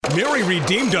Mary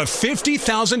redeemed a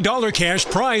 $50,000 cash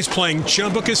prize playing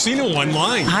Chumba Casino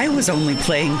online. I was only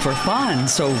playing for fun,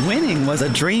 so winning was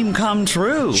a dream come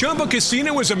true. Chumba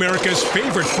Casino is America's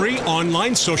favorite free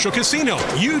online social casino.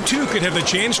 You too could have the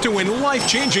chance to win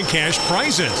life-changing cash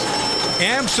prizes.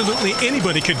 Absolutely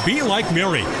anybody could be like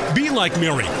Mary. Be like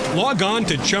Mary. Log on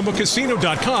to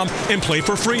ChumbaCasino.com and play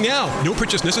for free now. No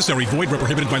purchase necessary. Void where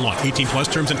prohibited by law. 18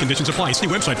 plus terms and conditions apply. See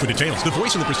website for details. The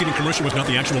voice in the preceding commercial was not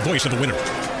the actual voice of the winner.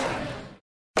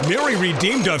 Mary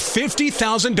redeemed a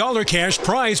 $50,000 cash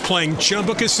prize playing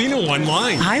Chumba Casino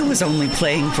online. I was only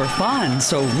playing for fun,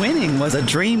 so winning was a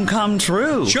dream come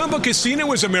true. Chumba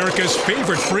Casino is America's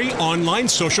favorite free online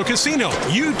social casino.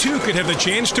 You too could have the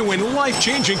chance to win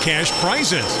life-changing cash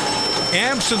prizes.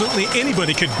 Absolutely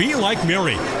anybody could be like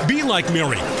Mary. Be like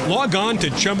Mary. Log on to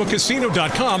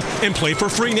ChumbaCasino.com and play for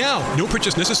free now. No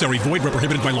purchase necessary. Void where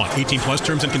prohibited by law. 18 plus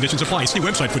terms and conditions apply. See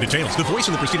website for details. The voice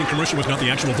in the preceding commercial was not the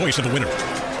actual voice of the winner.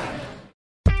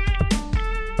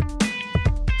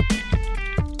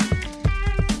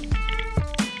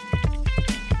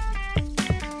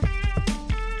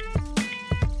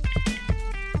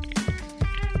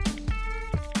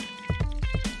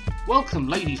 Welcome,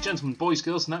 ladies, gentlemen, boys,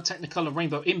 girls, and that Technicolor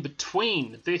rainbow in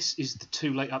between. This is the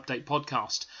Too Late Update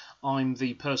podcast. I'm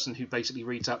the person who basically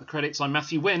reads out the credits. I'm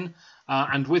Matthew Wynn,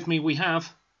 and with me we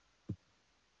have...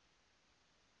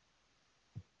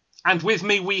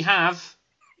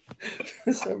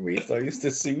 For some reason, I used to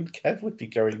assume Kev would be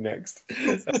going next.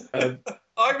 I'm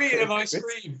eating ice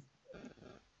cream.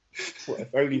 Well,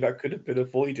 if only that could have been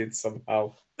avoided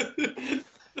somehow.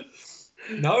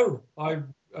 No, I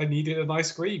needed an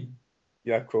ice cream.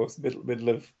 Yeah, of course. Middle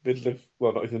of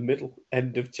well, not even middle,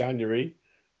 end of January.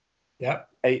 Yep.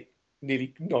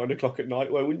 Nearly 9 o'clock at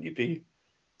night. Why wouldn't you be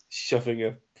shoving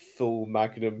a full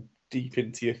Magnum deep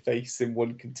into your face in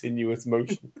one continuous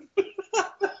motion?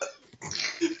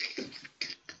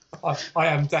 I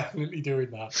am definitely doing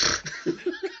that.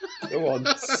 Go on,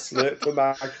 slurp the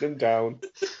Magnum down.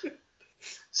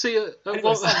 See,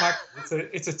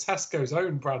 it's a Tesco's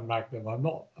own brand Magnum. I'm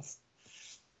not.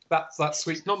 That's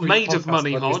sweet. It's not made of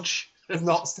money, Hodge. Has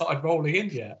not started rolling in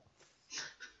yet.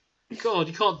 God,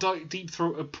 you can't deep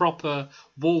throat a proper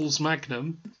Walls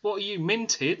Magnum. What are you,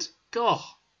 minted? God,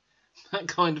 that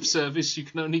kind of service you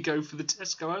can only go for the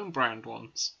Tesco own brand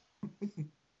ones.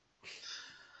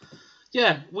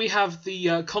 Yeah, we have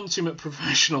the consummate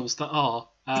professionals that are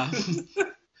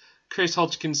Chris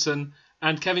Hodgkinson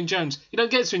and Kevin Jones. You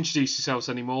don't get to introduce yourselves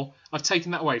anymore. I've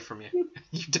taken that away from you.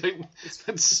 You don't.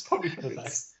 It's probably for the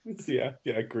best. Yeah,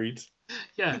 agreed.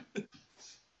 Yeah.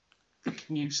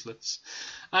 Fucking useless.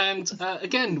 And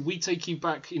again, we take you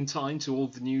back in time to all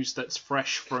the news that's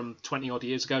fresh from 20 odd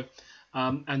years ago.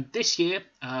 And this year,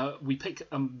 we pick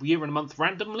a year and a month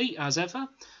randomly, as ever.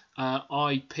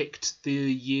 I picked the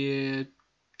year...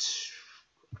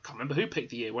 I can't remember who picked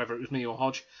the year, whether it was me or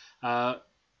Hodge.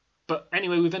 But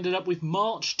anyway, we've ended up with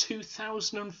March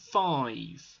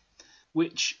 2005,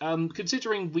 which,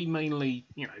 considering we mainly,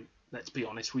 let's be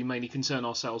honest, we mainly concern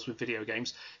ourselves with video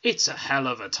games, it's a hell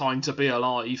of a time to be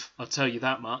alive, I'll tell you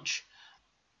that much.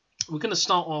 We're going to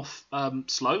start off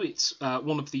slow. It's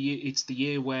it's the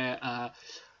year where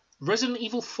Resident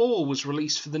Evil 4 was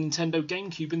released for the Nintendo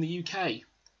GameCube in the UK,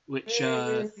 which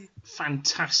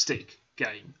fantastic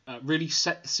game. Really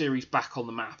set the series back on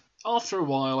the map. After a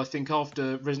while, I think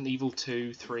after Resident Evil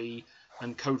 2, 3,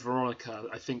 and Code Veronica,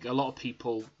 I think a lot of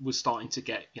people were starting to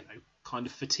get, kind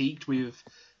of fatigued with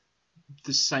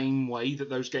the same way that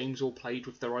those games all played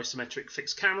with their isometric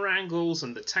fixed camera angles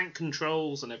and the tank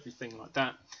controls and everything like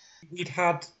that. We'd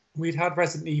had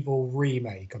Resident Evil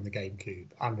Remake on the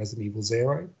GameCube and Resident Evil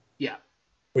 0. Yeah.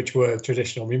 Which were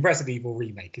traditional. I mean, Resident Evil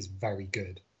Remake is very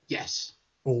good. Yes.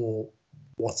 For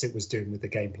what it was doing with the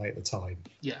gameplay at the time.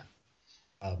 Yeah.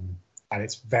 And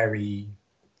it's very,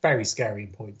 very scary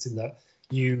in points in that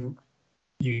you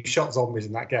shot zombies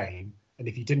in that game, and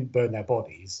if you didn't burn their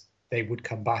bodies, they would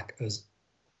come back as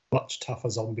much tougher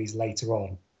zombies later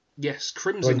on. Yes,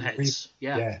 Crimson Heads.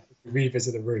 Yeah,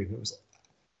 revisit the room. It was,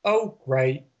 oh,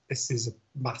 great, this is a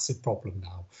massive problem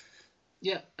now.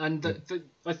 Yeah, and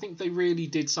I think they really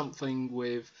did something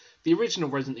with... The original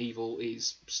Resident Evil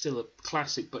is still a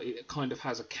classic, but it kind of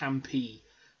has a campy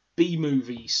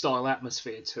B-movie style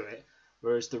atmosphere to it,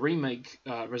 whereas the remake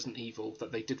Resident Evil that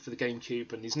they did for the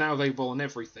GameCube and is now available on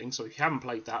everything, so if you haven't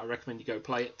played that, I recommend you go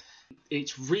play it. They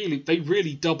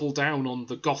really double down on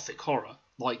the gothic horror.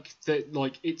 There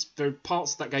are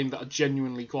parts of that game that are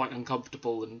genuinely quite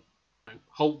uncomfortable and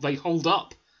they hold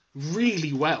up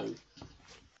really well.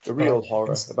 The real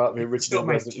horror about the original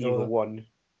Resident Evil 1.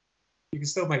 You can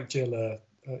still make Jill a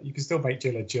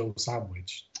Jill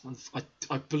sandwich.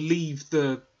 I believe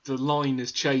the line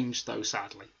has changed though.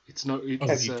 Sadly, it's not.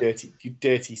 It's, Kev, you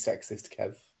dirty sexist,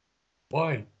 Kev.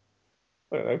 Why?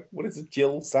 I don't know. What is a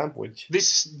Jill sandwich?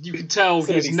 This you can tell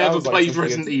Certainly he's never sounds like played something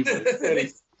Resident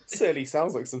Evil. Certainly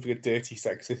sounds like something a dirty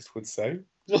sexist would say.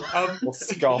 Um, Or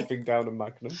scarfing down a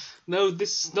Magnum. No,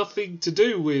 this has nothing to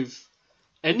do with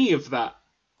any of that.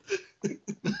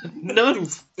 No.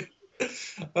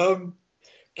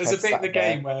 There's a bit in the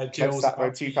game where Jill's sat there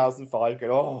in 2005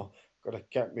 going, oh, gotta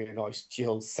get me a nice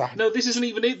Jill sandwich. No, this isn't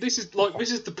even it. This is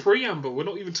the preamble. We're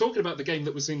not even talking about the game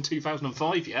that was in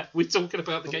 2005 yet. We're talking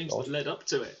about the games that led up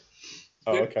to it.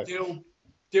 Oh, okay.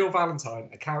 Jill Valentine,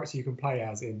 a character you can play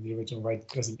as in the original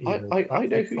Resident Evil. I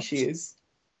know who she is.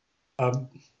 And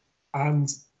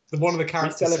one of the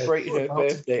characters We celebrated her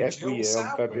birthday every Jill year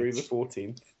on February the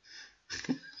 14th.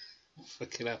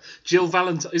 Fucking hell. Jill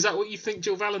Valentine. Is that what you think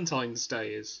Jill Valentine's Day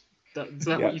is? Is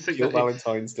that what you think? Jill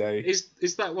Valentine's Day.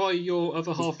 Is that why your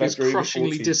other half is February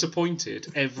crushingly 14th. disappointed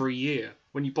every year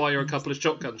when you buy her a couple of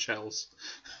shotgun shells?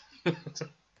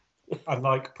 And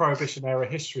like Prohibition era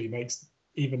history makes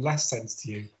even less sense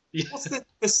to you. Yeah. What's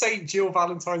the St. Jill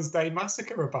Valentine's Day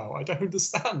massacre about? I don't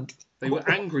understand. They were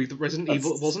angry that Resident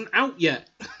Evil wasn't out yet.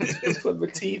 It's when the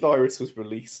T virus was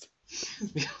released.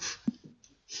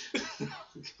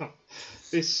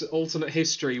 This alternate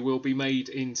history will be made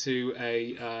into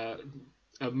a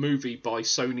movie by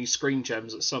Sony Screen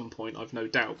Gems at some point, I've no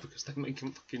doubt, because they're making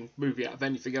a fucking movie out of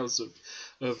anything else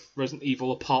of Resident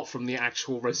Evil apart from the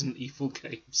actual Resident Evil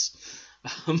games.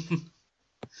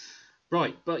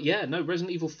 Right, but yeah, no,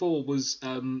 Resident Evil 4 was...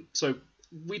 so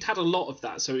we'd had a lot of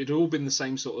that, so it had all been the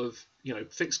same sort of,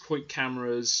 fixed point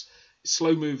cameras,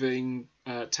 slow-moving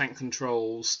tank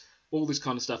controls, all this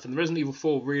kind of stuff. And the Resident Evil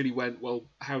 4 really went, well,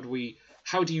 how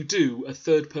do you do a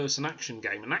third-person action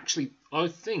game? And actually, I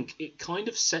think it kind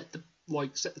of set the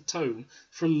tone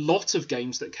for a lot of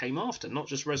games that came after, not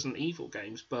just Resident Evil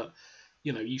games, but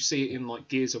you see it in like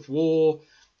Gears of War.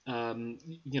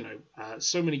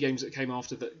 So many games that came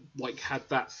after that had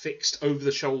that fixed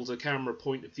over-the-shoulder camera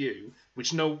point of view,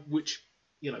 which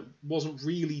wasn't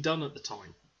really done at the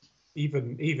time.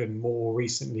 Even more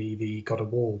recently, the God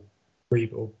of War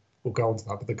reboot. We'll go on to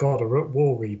that, but the God of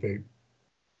War reboot.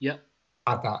 Yeah.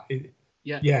 Had that.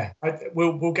 Yeah.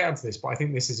 We'll get into this, but I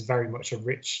think this is very much a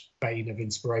rich vein of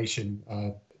inspiration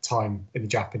time in the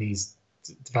Japanese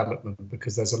development,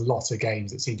 because there's a lot of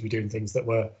games that seem to be doing things that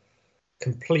were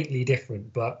completely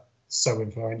different but so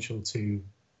influential to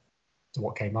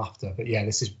what came after. But yeah,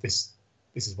 this is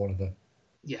one of the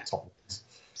top ones.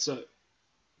 So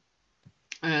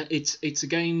it's a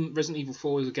game. Resident Evil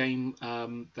 4 is a game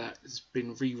that has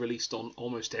been re-released on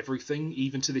almost everything,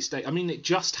 even to this day. I mean, it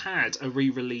just had a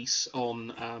re-release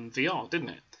on VR, didn't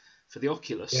it, for the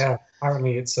Oculus? Yeah,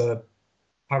 apparently is it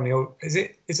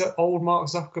old Mark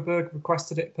Zuckerberg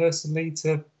requested it personally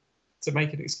to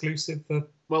make it exclusive for.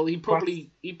 Well, he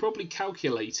probably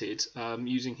calculated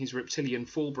using his reptilian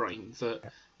forebrain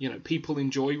that people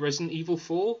enjoy Resident Evil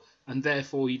 4, and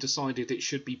therefore he decided it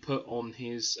should be put on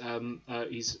his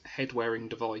head-wearing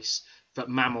device that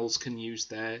mammals can use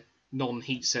their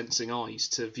non-heat sensing eyes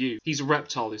to view. He's a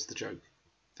reptile, is the joke.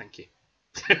 Thank you.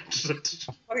 I think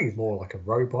he's more like a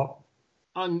robot.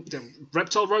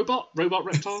 Reptile robot, robot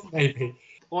reptile. Maybe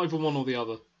either one or the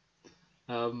other.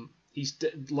 He's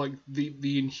like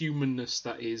the inhumanness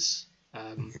that is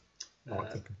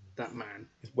that man.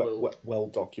 It's well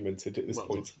documented at this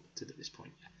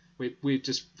point. Yeah.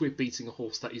 We're beating a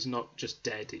horse that is not just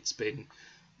dead; it's been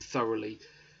thoroughly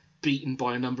beaten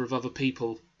by a number of other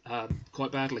people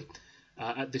quite badly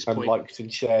at this point. And liked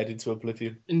and shared into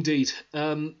oblivion. Indeed.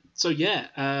 But yeah,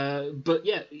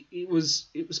 it was.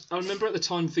 I remember at the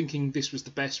time thinking this was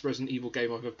the best Resident Evil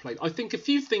game I've ever played. I think a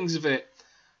few things of it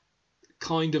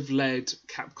kind of led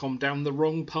Capcom down the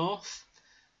wrong path.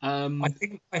 I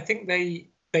think they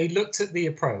looked at the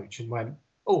approach and went,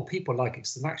 "Oh, people like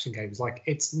instant action games. Like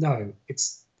it's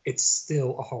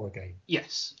still a horror game."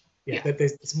 Yes. Yeah.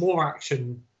 There's more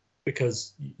action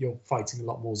because you're fighting a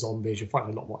lot more zombies. You're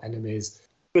fighting a lot more enemies,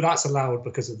 but that's allowed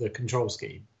because of the control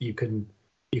scheme. You can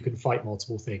fight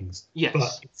multiple things. Yes.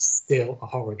 But it's still a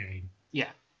horror game. Yeah.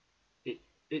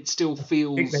 It still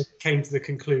feels. I think they came to the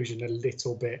conclusion a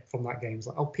little bit from that game. It's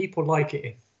like, oh, people like it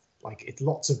if it's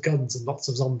lots of guns and lots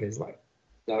of zombies. Like,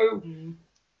 no,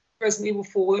 Resident Evil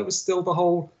 4, there was still the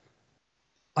whole,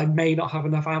 I may not have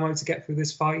enough ammo to get through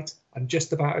this fight. I'm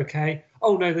just about okay.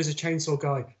 Oh no, there's a chainsaw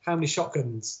guy. How many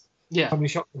shotguns? Yeah. How many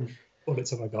shotgun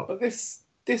bullets have I got? But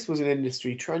this was an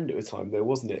industry trend at the time, though,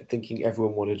 wasn't it? Thinking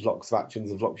everyone wanted lots of action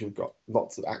and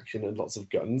lots of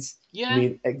guns. Yeah. I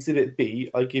mean, Exhibit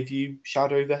B, I give you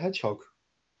Shadow the Hedgehog.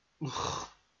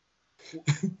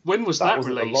 When was That that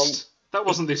wasn't a released? That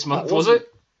wasn't this month, was wasn't- it?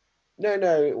 No,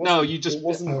 it wasn't. No, you just. It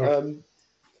wasn't. Oh.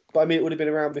 But I mean, it would have been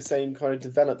around the same kind of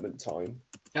development time.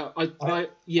 Yeah. I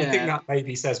think that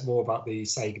maybe says more about the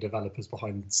Sega developers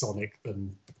behind Sonic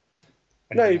than.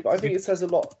 No, but I think it says a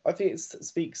lot. I think it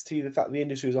speaks to the fact that the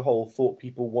industry as a whole thought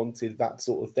people wanted that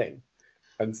sort of thing,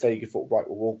 and Sega thought, right,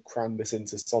 well, we'll cram this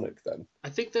into Sonic then. I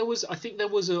think there was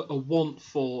a want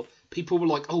for people were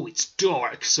like, oh, it's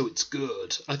dark, so it's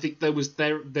good. I think there was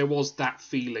that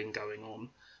feeling going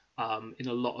on in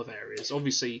a lot of areas.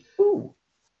 Obviously, Ooh,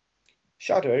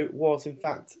 Shadow was in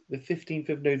fact the 15th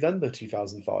of November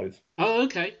 2005. oh,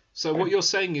 okay. So what you're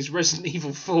saying is Resident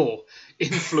Evil 4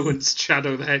 influenced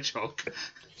Shadow the Hedgehog.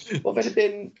 Well, they'd have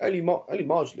been only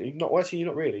marginally, not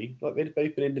really. Like they'd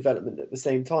both been in development at the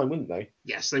same time, wouldn't they?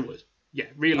 Yes, they would. Yeah,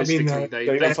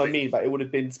 realistically, that's what I mean. But it would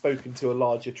have been spoken to a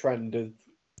larger trend of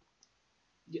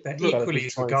they're developers equally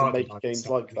trying to regarded make games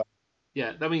like that.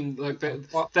 Yeah, I mean, like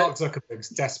Mark Zuckerberg's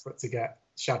desperate to get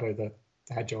Shadow the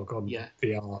Hedgehog on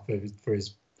VR for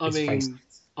his face.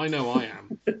 I know I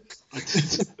am.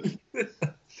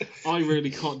 I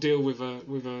really can't deal with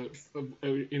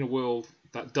in a world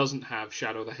that doesn't have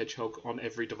Shadow the Hedgehog on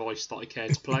every device that I care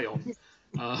to play on.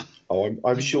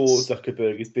 I'm sure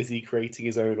Zuckerberg is busy creating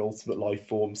his own ultimate life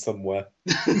form somewhere.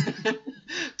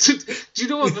 Do you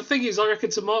know what the thing is? I reckon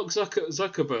to Mark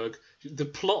Zuckerberg, the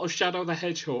plot of Shadow the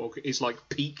Hedgehog is like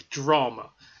peak drama.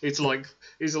 It's like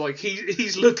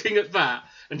he's looking at that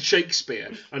and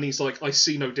Shakespeare, and he's like, I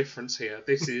see no difference here.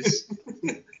 These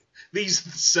are the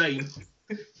same.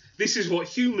 This is what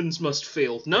humans must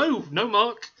feel. No,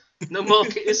 Mark,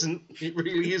 it isn't. It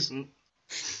really isn't.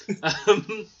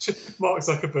 Mark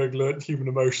Zuckerberg learnt human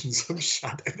emotions from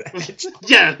Shadow the Hedgehog.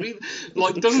 Yeah, I mean,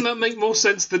 like, doesn't that make more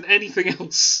sense than anything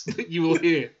else that you will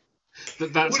hear?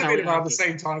 That's it how would have been it around happened. the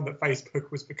same time that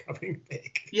Facebook was becoming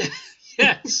big. Yeah.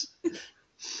 Yes.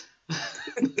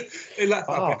 They let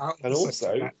that bit out. And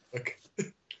also,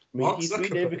 Mark he's Zuckerberg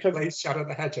renamed the company. plays Shadow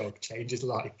the Hedgehog, changes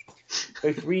life.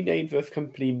 They've renamed the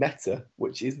company Meta,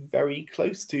 which is very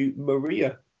close to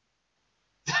Maria.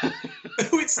 No,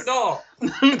 it's not.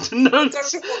 No, I don't know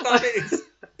what that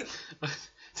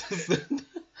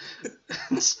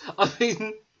is. I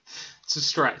mean, it's a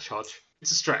stretch, Hodge.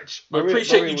 It's a stretch. I Maria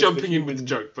appreciate you was jumping the in with the human-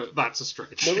 joke, but that's a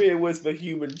stretch. Maria was the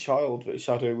human child that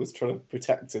Shadow was trying to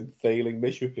protect and failing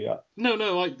miserably at. No,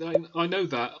 I know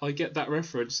that. I get that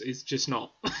reference. It's just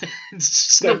not. It's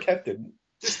just No, not. Kev didn't.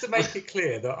 Just to make it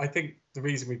clear that I think the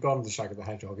reason we've gone to Shadow the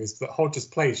Hedgehog is that Hodge has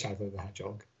played Shadow the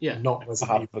Hedgehog, Yeah. not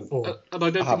Resident Evil 4. And I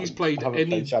don't think he's played I haven't any.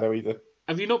 played Shadow either.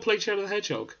 Have you not played Shadow the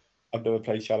Hedgehog? I've never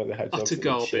played Shadow the Hedgehog. Utter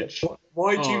garbage.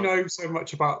 Why do you Oh. know so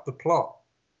much about the plot?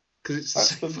 Because it's That's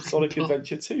the from same Sonic fucking plot.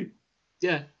 Adventure 2.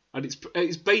 Yeah, and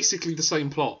it's basically the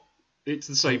same plot. It's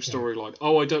the same storyline.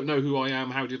 Oh, I don't know who I am.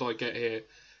 How did I get here?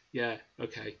 Yeah,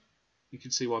 okay. You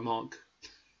can see why Mark.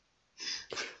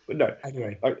 But no,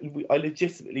 Anyway, I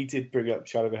legitimately did bring up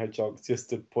Shadow the Hedgehog just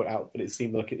to point out that it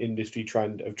seemed like an industry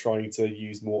trend of trying to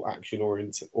use more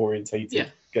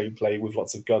action-orientated gameplay with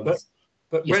lots of guns.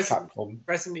 but Yes, Capcom.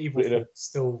 Resident Evil 4 is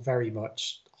still very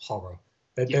much horror.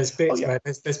 There's bits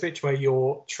there's bits where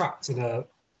you're trapped in a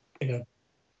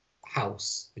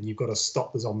house and you've got to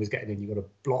stop the zombies getting in. You've got to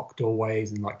block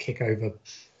doorways and like kick over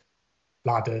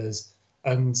ladders.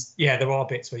 And yeah, there are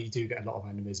bits where you do get a lot of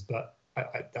enemies, but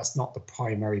that's not the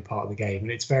primary part of the game.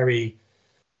 And it's very,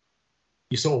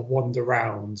 you sort of wander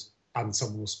around and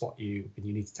someone will spot you and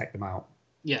you need to take them out.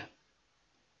 Yeah,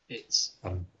 it's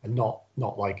And not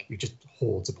like you just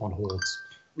hordes upon hordes.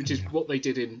 which is what they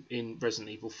did in Resident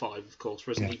Evil 5, of course.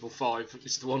 Resident Evil 5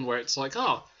 is the one where it's like,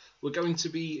 we're going to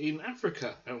be in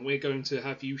Africa and we're going to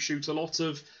have you shoot a lot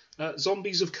of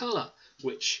zombies of colour,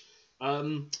 which,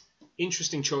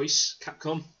 interesting choice,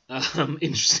 Capcom.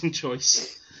 Interesting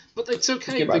choice. But it's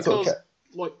okay because,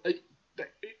 like,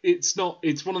 it's not.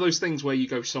 It's one of those things where you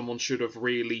go, someone should have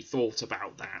really thought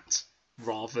about that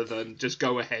rather than just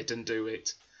go ahead and do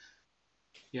it.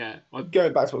 Yeah.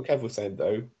 Going back to what Kev was saying,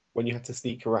 though, when you had to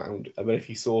sneak around, and then if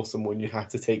you saw someone, you had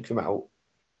to take them out.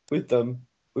 With them,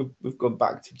 we've gone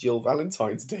back to Jill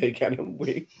Valentine's Day again, haven't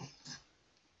we?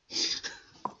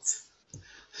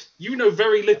 You know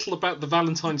very little about the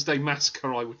Valentine's Day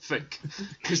massacre, I would think,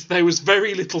 because there was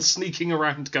very little sneaking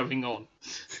around going on.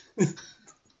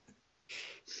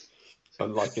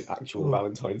 Unlike an actual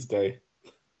Valentine's Day.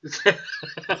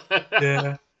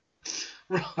 Yeah.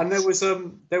 Right. And there was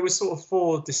sort of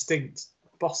 4 distinct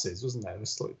bosses, wasn't there? There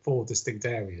was like 4 distinct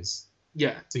areas.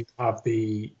 Yeah. So you'd have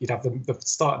the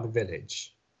start in the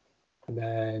village, and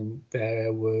then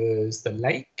there was the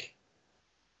lake.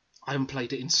 I haven't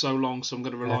played it in so long, so I'm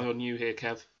going to rely on you here,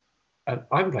 Kev. And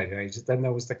I haven't played it in ages. Then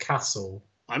there was the castle.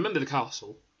 I remember the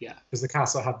castle. Yeah, because the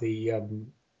castle had the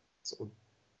sort of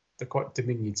the quite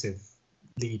diminutive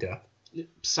leader.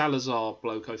 Salazar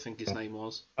bloke, I think his name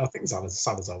was. I think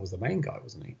Salazar was the main guy,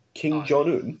 wasn't he? King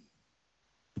Jong-un?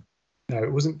 No,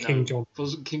 it wasn't King Jong. It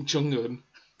wasn't King Jong-un.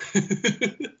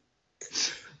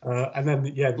 And then,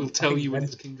 yeah, we'll tell you when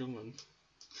it's King Jong-un.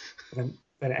 Then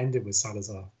it ended with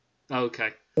Salazar. Okay.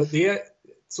 But the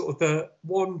sort of the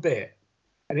one bit,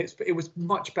 and it was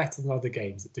much better than other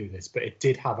games that do this, but it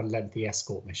did have a lengthy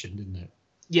escort mission, didn't it?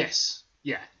 Yes.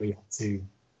 Yeah. We had to.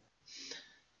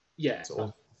 Yeah. Sort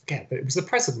of forget, but it was the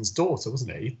president's daughter,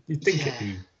 wasn't it? You'd think it'd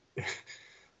be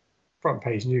front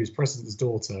page news. President's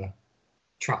daughter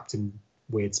trapped in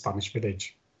weird Spanish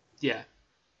village. Yeah.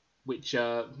 Which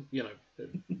I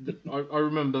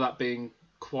remember that being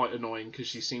quite annoying because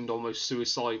she seemed almost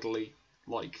suicidally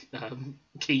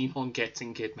keen on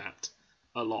getting kidnapped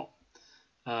a lot.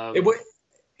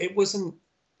 It wasn't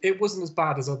as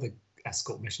bad as other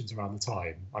escort missions around the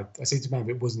time. I seem to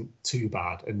remember it wasn't too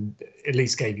bad and at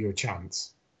least gave you a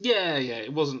chance. Yeah,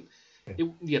 it wasn't.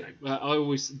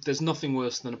 There's nothing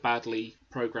worse than a badly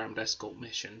programmed escort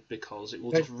mission because it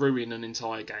will just ruin an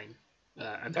entire game.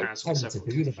 And has don't tend to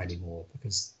do them anymore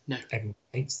because everyone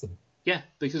hates them. Yeah,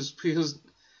 because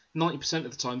 90%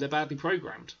 of the time they're badly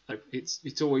programmed.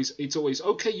 It's always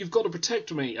okay. You've got to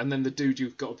protect me, and then the dude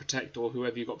you've got to protect or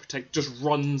whoever you've got to protect just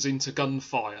runs into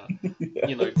gunfire.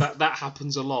 That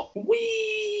happens a lot.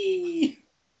 Whee!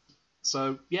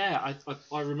 So yeah,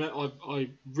 I remember I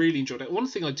really enjoyed it. One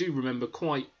thing I do remember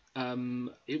quite.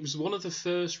 It was one of the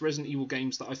first Resident Evil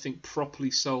games that I think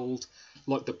properly sold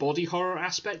like the body horror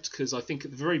aspect, because I think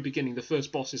at the very beginning the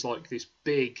first boss is like this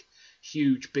big,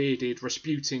 huge, bearded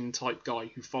Rasputin type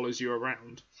guy who follows you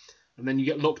around, and then you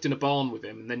get locked in a barn with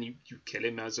him, and then you kill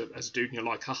him as a dude, and you're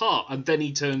like, haha, and then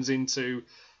he turns into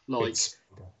like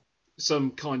some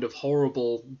kind of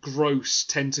horrible, gross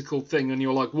tentacle thing, and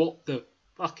you're like, what the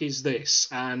fuck is this?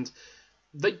 And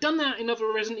they'd done that in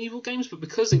other Resident Evil games, but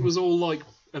because it was all like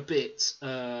a bit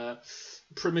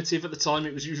primitive at the time,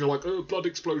 it was usually like, oh, blood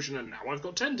explosion and now I've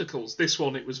got tentacles. This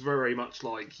one, it was very much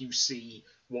like you see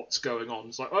what's going on.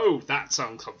 It's like, oh, that's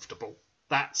uncomfortable.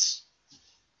 That's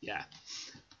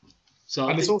so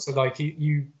and it's also like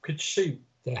you could shoot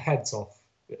the heads off.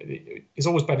 It's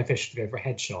always beneficial to go for a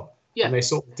headshot. Yeah. And they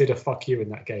sort of did a fuck you in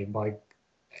that game by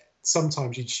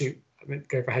sometimes you'd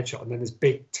go for a headshot and then this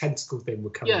big tentacle thing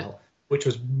would come out, which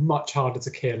was much harder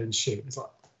to kill and shoot. It's like,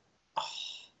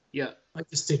 I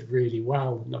just did really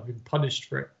well and I've been punished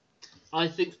for it. I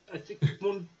think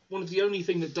one of the only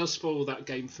thing that does spoil that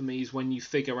game for me is when you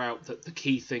figure out that the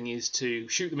key thing is to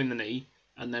shoot them in the knee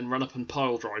and then run up and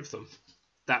pile drive them.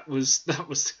 That was the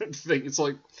thing. It's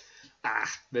like,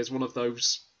 there's one of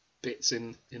those bits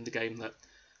in the game that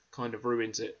kind of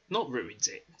ruins it. Not ruins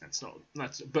it.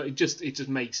 But it just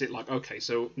makes it like, okay,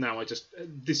 so now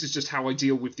this is just how I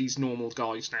deal with these normal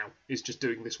guys now. Is just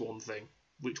doing this one thing,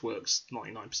 which works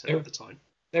 99% of the time.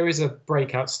 There is a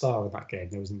breakout star in that game,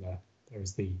 though, isn't there? There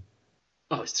was the...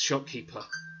 Oh, it's the shopkeeper.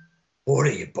 What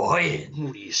are you buying?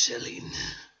 What are you selling?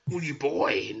 What are you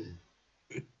buying?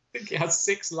 I think it has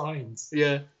 6 lines.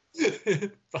 Yeah.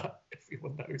 But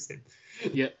everyone knows him.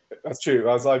 Yeah. That's true,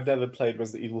 as I've never played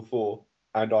Resident Evil 4,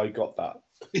 and I got that.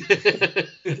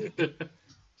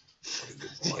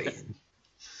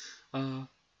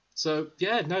 So,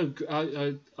 yeah, no,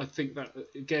 I think that,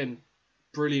 again,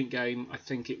 brilliant game. I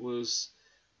think it was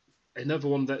another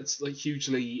one that's like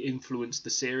hugely influenced the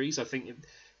series. I think,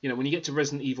 when you get to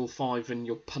Resident Evil 5 and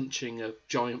you're punching a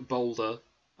giant boulder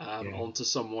onto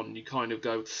someone, you kind of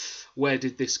go, where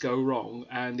did this go wrong?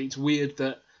 And it's weird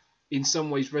that in some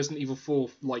ways Resident Evil 4,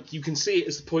 like, you can see it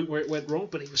as the point where it went wrong,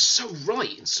 but it was so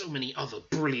right in so many other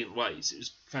brilliant ways. It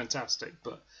was fantastic.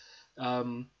 But,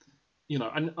 and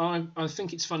I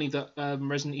think it's funny that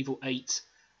Resident Evil 8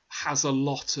 has a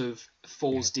lot of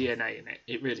 4's DNA in it.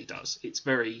 It really does. It's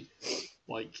very,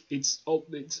 like, it's.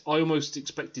 I almost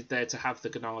expected there to have the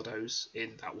Ganados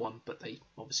in that one, but they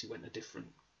obviously went a different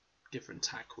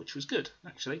tack, which was good,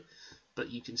 actually.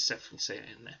 But you can definitely see it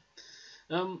in there.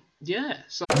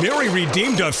 So Mary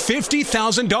redeemed a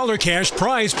 $50,000 cash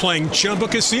prize playing Chumba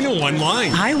Casino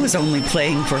online. I was only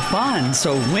playing for fun,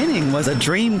 so winning was a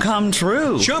dream come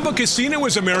true. Chumba Casino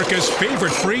is America's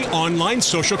favorite free online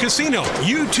social casino.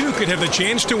 You too could have the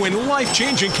chance to win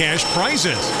life-changing cash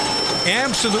prizes.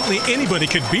 Absolutely anybody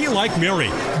could be like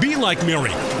Mary. Be like Mary.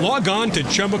 Log on to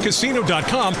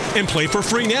ChumbaCasino.com and play for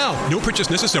free now. No purchase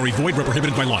necessary. Void where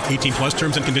prohibited by law. 18 plus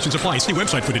terms and conditions apply. See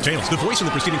website for details. The voice in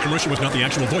the preceding commercial was not the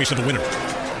actual voice of the winner.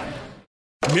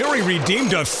 Mary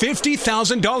redeemed a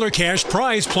 $50,000 cash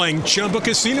prize playing Chumba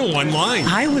Casino online.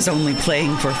 I was only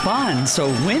playing for fun, so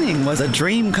winning was a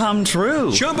dream come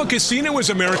true. Chumba Casino is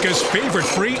America's favorite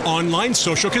free online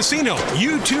social casino.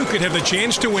 You too could have the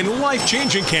chance to win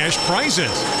life-changing cash prizes.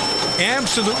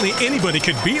 Absolutely anybody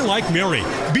could be like Mary.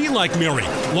 Be like Mary.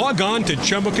 Log on to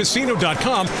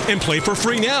ChumbaCasino.com and play for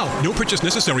free now. No purchase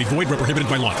necessary. Void where prohibited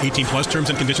by law. 18 plus terms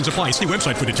and conditions apply. See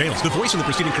website for details. The voice in the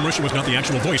preceding commercial was not the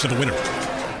actual voice of the winner.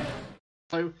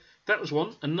 So that was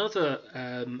one. Another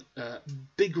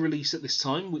big release at this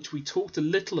time, which we talked a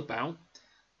little about,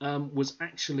 was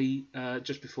actually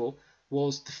just before,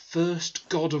 was the first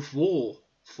God of War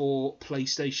for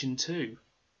PlayStation 2.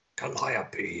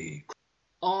 Calliope.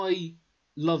 I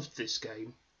loved this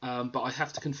game, but I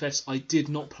have to confess I did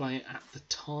not play it at the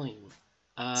time.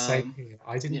 Same here.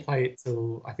 I didn't play it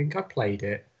till I think I played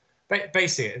it.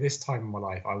 Basically, at this time in my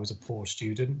life, I was a poor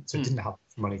student, so didn't have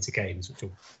money to games, which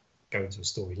will go into a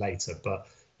story later. But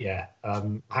yeah, I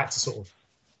had to sort of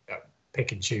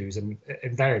pick and choose, and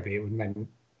invariably it would mean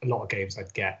a lot of games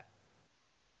I'd get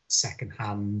second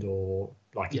hand or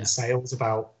like in sales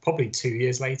about probably 2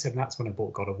 years later, and that's when I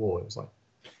bought God of War. It was like.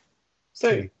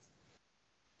 So,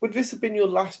 would this have been your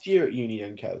last year at uni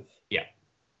then, Kev? Yeah.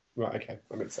 Right, okay,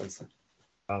 that makes sense.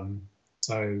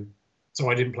 So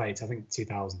I didn't play it, I think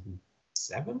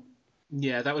 2007?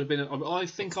 Yeah, that would have been... I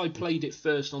think I played it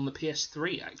first on the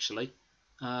PS3, actually.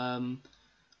 I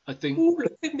think... Ooh,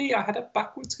 look at me, I had a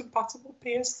backwards compatible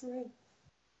PS3.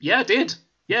 Yeah, I did.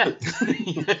 Yeah.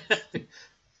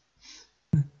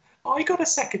 I got a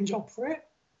second job for it.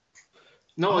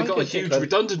 No, I got a huge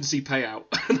redundancy payout.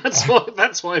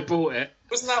 That's why I bought it.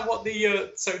 Wasn't that what the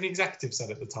Sony executive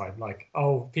said at the time? Like,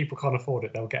 oh, people can't afford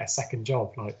it, they'll get a second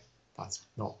job. Like, that's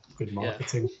not good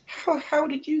marketing. Yeah. How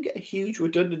did you get a huge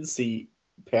redundancy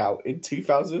payout in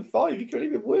 2005? You couldn't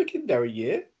even work in there a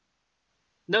year.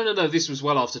 No. This was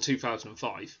well after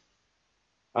 2005.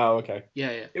 Oh, okay. Yeah.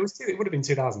 It would have been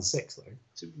 2006 though.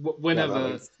 So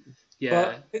whenever.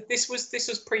 Yeah. But this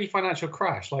was pre-financial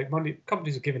crash. Like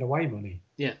companies were giving away money.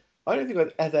 Yeah. I don't think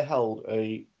I've ever held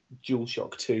a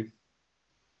DualShock 2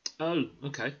 Oh,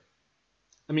 okay.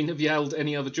 I mean, have you held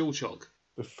any other DualShock?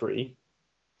 for free.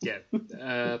 Yeah.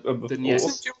 Before. Then yes.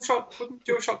 Wouldn't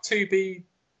DualShock 2 be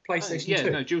PlayStation 2? Yeah,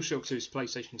 no, DualShock 2 is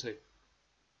PlayStation 2.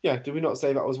 Yeah, did we not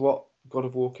say that was what God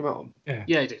of War came out on?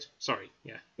 Yeah, it did. Sorry,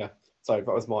 yeah. Yeah. Sorry,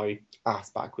 that was my ass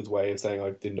backwards way of saying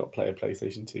I did not play a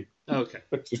PlayStation 2. Okay.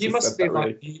 You must be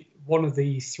like one of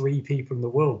the 3 people in the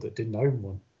world that didn't own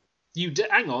one.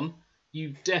 Hang on.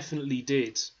 You definitely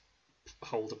did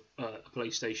hold a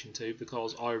PlayStation 2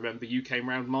 because I remember you came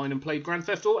round mine and played Grand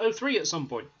Theft Auto 3 at some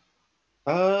point.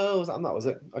 Oh, that was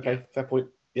it? Okay, fair point.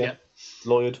 Yeah.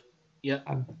 Lawyered. Yeah.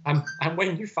 And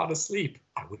when you fell asleep,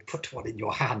 I would put one in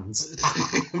your hands.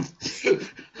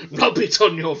 Rub it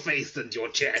on your face and your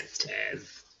chest.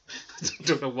 I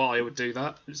don't know why I would do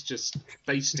that. It's just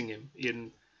basting him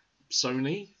in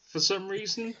Sony for some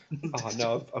reason. Oh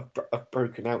no, I've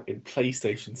broken out in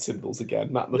PlayStation symbols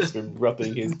again. Matt must have been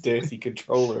rubbing his dirty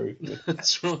controller over me.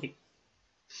 That's right.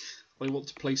 They want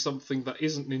to play something that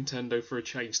isn't Nintendo for a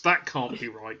change. That can't be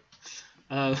right.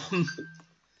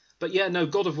 But yeah, no,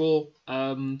 God of War,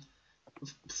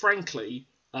 frankly,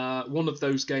 one of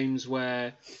those games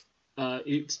where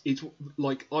it's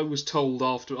like I was told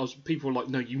after, people were like,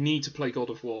 no, you need to play God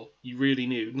of War. You really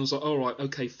knew. And I was like, all right,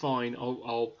 okay, fine,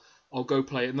 I'll go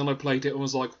play it. And then I played it and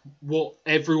was like, what?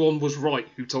 Everyone was right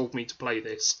who told me to play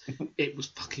this. It was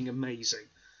fucking amazing.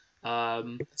 Was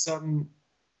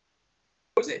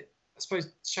it? I suppose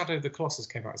Shadow the Colossus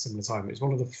came out at a similar time. It was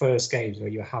one of the first games where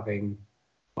you were having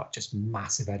like just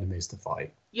massive enemies to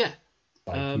fight. Yeah.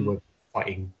 Like you were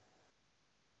fighting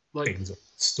things that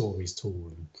stories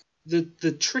tall. And...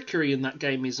 The trickery in that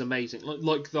game is amazing.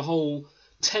 Like the whole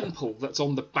temple that's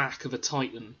on the back of a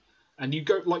Titan. And you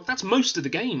go, like, that's most of the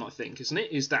game, I think, isn't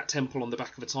it? Is that temple on the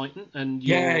back of a Titan? And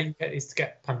it's to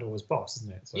get Pandora's boss,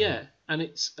 isn't it? So... Yeah, and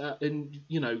it's, and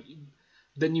you know,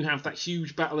 then you have that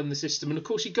huge battle in the system, and of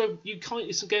course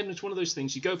it's one of those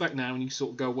things. You go back now and you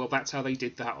sort of go, well, that's how they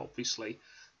did that, obviously.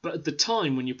 But at the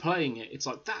time when you're playing it, it's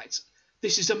like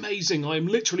this is amazing. I am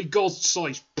literally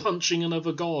God-sized punching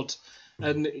another god,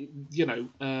 and you know,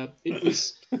 it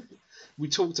was. We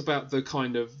talked about the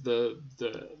kind of the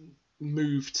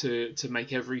move to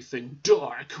make everything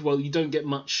dark. Well, you don't get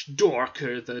much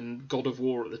darker than God of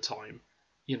War at the time.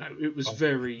 You know, it was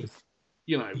very,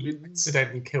 you know... He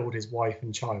accidentally killed his wife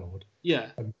and child. Yeah.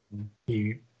 And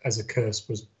he, as a curse,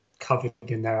 was covered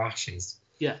in their ashes.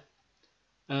 Yeah.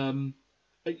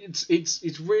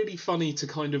 It's really funny to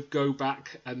kind of go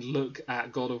back and look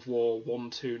at God of War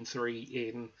 1, 2 and 3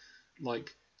 in,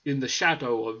 like, in the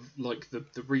shadow of like the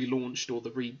relaunched or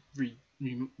the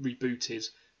rebooted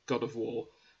God of War,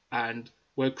 and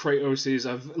where Kratos is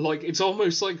like, it's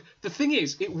almost like, the thing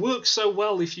is, it works so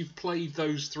well if you've played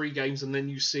those 3 games and then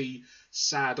you see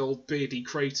sad old beardy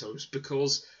Kratos,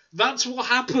 because that's what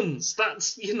happens.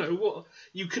 That's, what,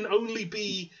 you can only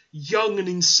be young and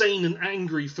insane and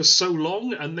angry for so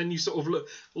long, and then you sort of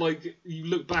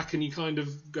look back and you kind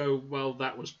of go, well,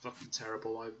 that was fucking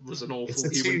terrible. I was an awful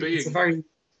human being. It's a very,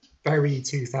 very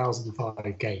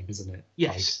 2005 game, isn't it?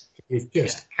 Yes. Like, it's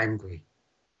just angry.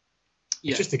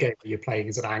 Yeah. It's just a game where you're playing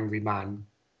as an angry man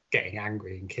getting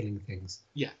angry and killing things.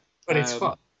 Yeah. But it's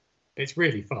fun. It's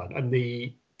really fun. And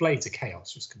the Blades of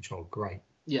Chaos just control great.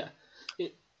 Yeah.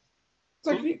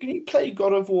 So can you play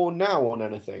God of War now on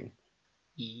anything?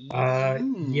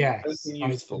 Yes.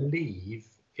 I believe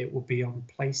it will be on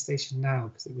PlayStation now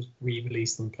because it was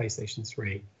re-released on PlayStation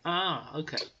 3. Ah,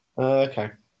 okay.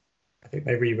 Okay. I think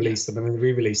they re-released them, and then they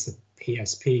re-released the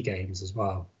PSP games as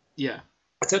well. Yeah.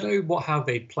 I don't know how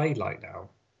they play like now.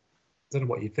 I don't know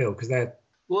what you feel, because they're...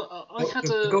 Well,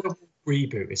 the God of War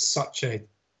reboot is such a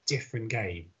different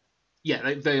game.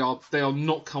 Yeah, they are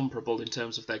not comparable in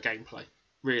terms of their gameplay,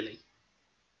 really.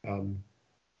 You're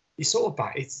sort of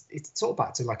back. It's sort of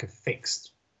back to like a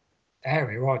fixed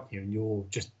area, aren't you? And you're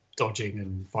just dodging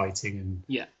and fighting and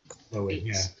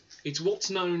blowing. It's what's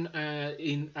known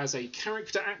as a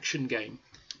character action game.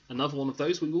 Another one of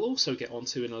those we will also get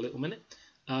onto in a little minute.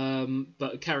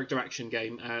 But a character action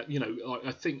game,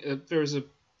 I think there's a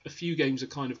few games are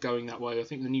kind of going that way. I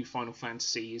think the new Final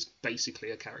Fantasy is basically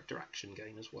a character action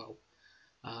game as well.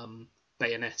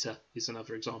 Bayonetta is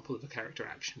another example of a character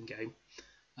action game.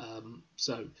 I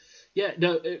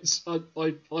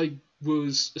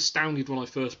was astounded when I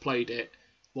first played it,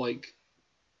 like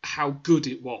how good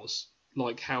it was,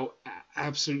 like how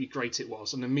absolutely great it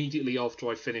was. And immediately after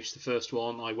I finished the first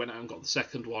one, I went out and got the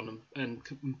second one and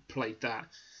played that,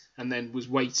 and then was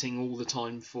waiting all the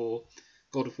time for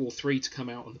God of War 3 to come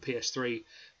out on the PS3,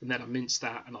 and then I minced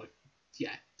that, and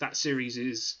that series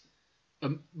is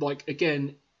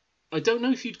again, I don't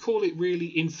know if you'd call it really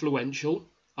influential.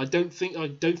 I don't think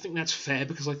that's fair,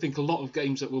 because I think a lot of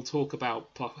games that we'll talk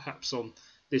about perhaps on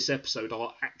this episode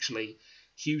are actually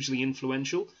hugely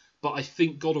influential. But I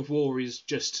think God of War is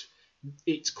just,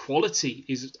 its quality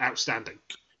is outstanding,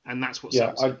 and that's what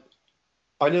sells it.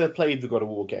 I never played the God of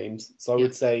War games, so I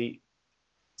would say,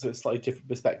 so it's a slightly different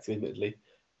perspective, admittedly,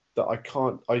 that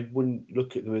I wouldn't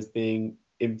look at them as being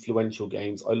influential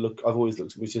games. I've always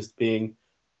looked at them as just being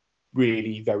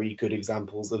really very good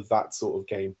examples of that sort of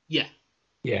game. Yeah.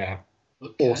 Yeah.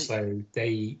 Okay. Also,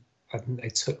 I think they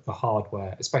took the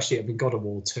hardware, especially God of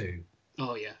War 2.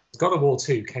 Oh yeah. God of War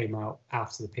 2 came out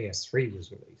after the PS3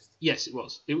 was released. Yes, it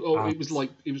was. It was like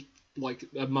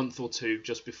a month or two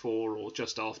just before or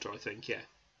just after, I think. Yeah,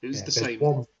 it was the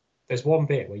same. There's one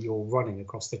bit where you're running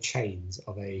across the chains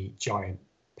of a giant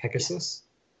Pegasus,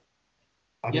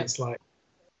 and it's like,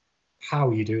 how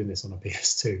are you doing this on a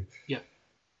PS2? Yeah.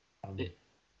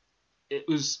 It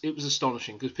was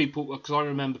astonishing, because I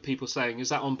remember people saying, "Is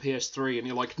that on PS3?" And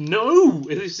you're like, "No,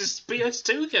 this is a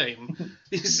PS2 game."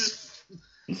 This is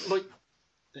like,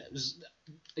 it was,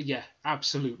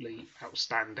 absolutely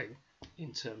outstanding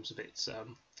in terms of its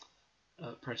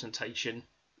presentation.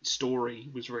 Story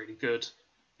was really good.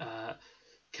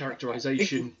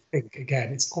 Characterization. I think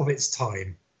again, it's of its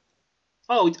time.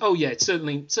 Oh yeah, it's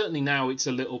certainly now it's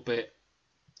a little bit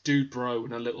dude bro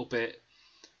and a little bit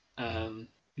angry,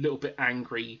 A little bit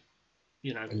angry.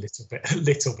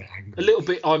 A little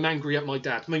bit. I'm angry at my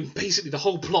dad. I mean, basically, the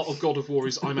whole plot of God of War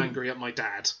is I'm angry at my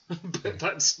dad. But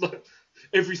that's like,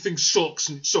 everything sucks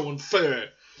and it's so unfair.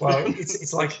 Well,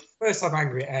 it's like first I'm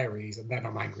angry at Ares and then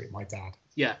I'm angry at my dad.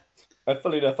 Yeah. And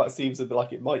funnily enough, that seems a bit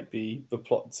like it might be the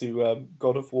plot to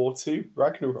God of War 2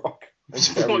 Ragnarok.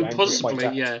 Quite possibly,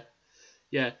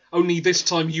 yeah. Only this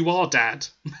time you are dad.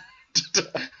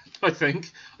 I think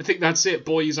that's it.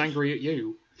 Boy is angry at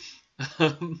you.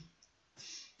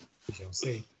 We shall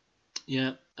see.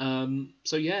 Yeah.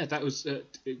 That was a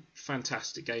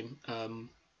fantastic game.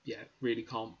 Really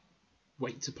can't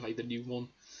wait to play the new one.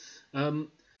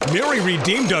 Mary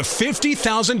redeemed a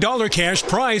 $50,000 cash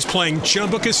prize playing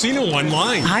Chumba Casino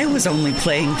online. I was only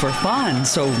playing for fun,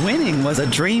 so winning was a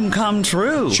dream come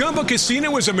true. Chumba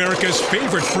Casino is America's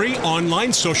favorite free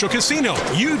online social casino.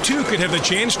 You too could have the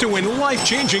chance to win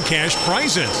life-changing cash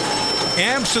prizes.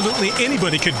 Absolutely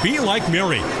anybody could be like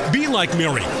Mary. Be like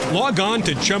Mary. Log on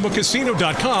to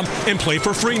ChumbaCasino.com and play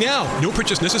for free now. No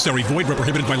purchase necessary. Void where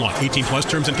prohibited by law. 18 plus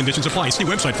terms and conditions apply. See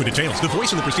website for details. The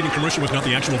voice in the preceding commercial was not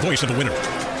the actual voice of the winner.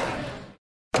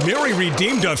 Mary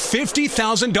redeemed a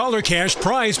 $50,000 cash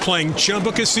prize playing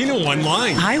Chumba Casino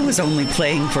online. I was only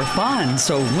playing for fun,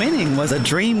 so winning was a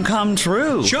dream come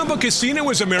true. Chumba Casino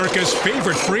is America's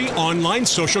favorite free online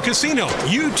social casino.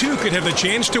 You too could have the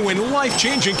chance to win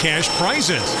life-changing cash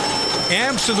prizes.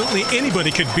 Absolutely anybody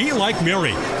could be like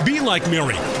Mary. Be like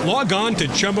Mary. Log on to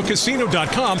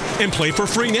ChumbaCasino.com and play for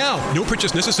free now. No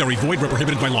purchase necessary. Void where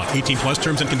prohibited by law. 18 plus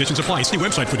terms and conditions apply. See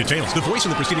website for details. The voice in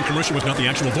the preceding commercial was not the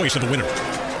actual voice of the winner.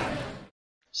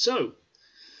 So,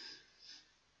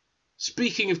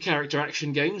 speaking of character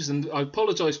action games, and I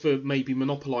apologise for maybe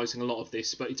monopolising a lot of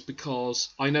this, but it's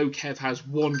because I know Kev has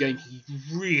one game he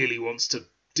really wants to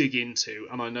dig into,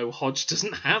 and I know Hodge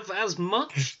doesn't have as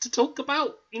much to talk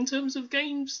about in terms of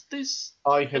games this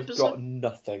I have episode. got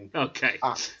nothing. Okay.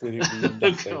 Absolutely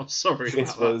nothing. Oh, sorry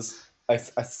This about was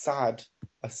a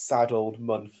sad old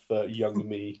month for young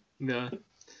me. that.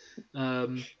 Yeah.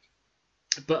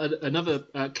 But another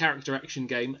character action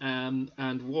game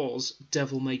and was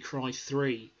Devil May Cry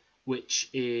 3, which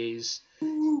is,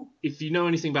 if you know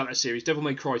anything about that series, Devil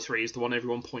May Cry 3 is the one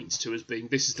everyone points to as being,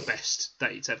 this is the best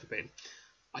that it's ever been.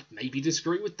 I'd maybe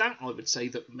disagree with that. I would say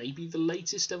that maybe the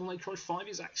latest Devil May Cry 5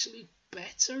 is actually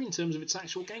better in terms of its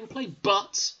actual gameplay,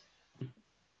 but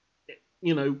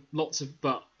you know,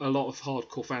 but a lot of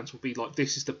hardcore fans will be like,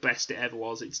 this is the best it ever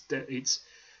was. It's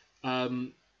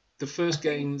the first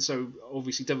game, so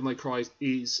obviously Devil May Cry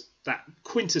is that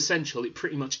quintessential. It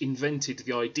pretty much invented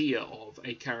the idea of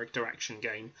a character action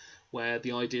game where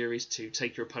the idea is to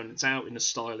take your opponents out in a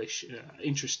stylish,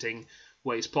 interesting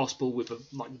way as possible with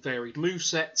varied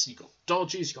movesets. You've got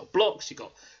dodges, you've got blocks, you've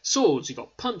got swords, you've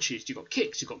got punches, you've got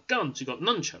kicks, you've got guns, you've got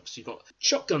nunchucks, you've got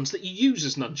shotguns that you use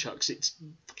as nunchucks. It's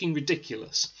fucking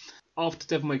ridiculous. After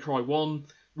Devil May Cry 1,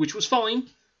 which was fine,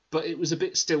 but it was a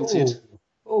bit stilted.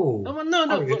 Oh,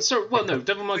 no.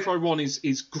 Devil May Cry 1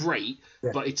 is great,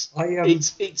 yeah. But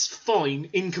it's fine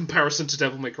in comparison to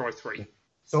Devil May Cry 3.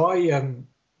 So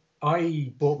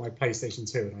I bought my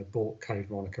PlayStation 2 and I bought Code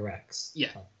Veronica X. Yeah.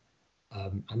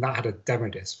 And that had a demo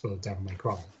disc for Devil May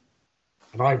Cry,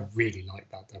 and I really liked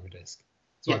that demo disc,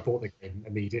 so I bought the game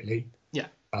immediately. Yeah.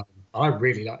 I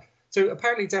really like. So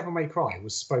apparently, Devil May Cry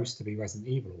was supposed to be Resident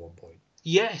Evil at one point.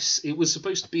 Yes, it was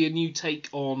supposed to be a new take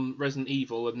on Resident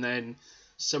Evil, and then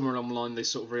somewhere along the line they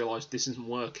sort of realised this isn't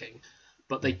working,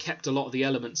 but they kept a lot of the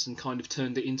elements and kind of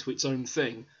turned it into its own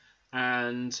thing,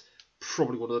 and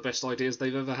probably one of the best ideas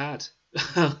they've ever had.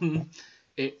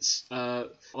 It's I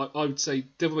would say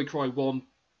Devil May Cry 1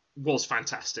 was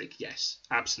fantastic. Yes,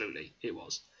 absolutely, it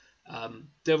was.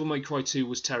 Devil May Cry 2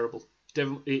 was terrible.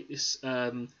 It's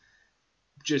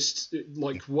just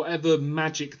like whatever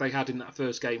magic they had in that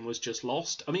first game was just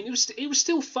lost. I mean, it was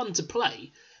still fun to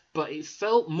play, but it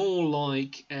felt more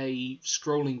like a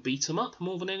scrolling beat 'em up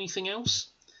more than anything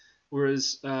else.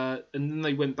 Whereas, and then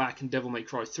they went back in Devil May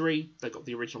Cry 3. They got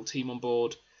the original team on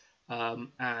board,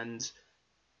 and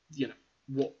you know.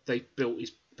 What they built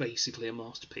is basically a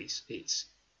masterpiece. It's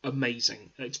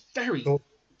amazing. It's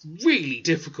really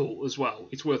difficult as well.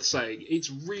 It's worth saying. It's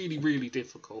really, really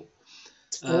difficult.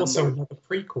 It's also another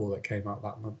prequel that came out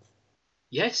that month.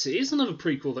 Yes, it is another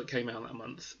prequel that came out that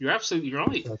month. You're absolutely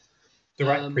right. It's a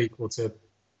direct prequel to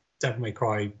Devil May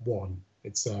Cry 1.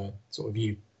 It's sort of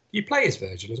you play as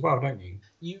Virgil as well, don't you?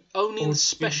 You only in the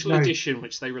special edition,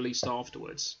 which they released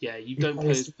afterwards. Yeah, you don't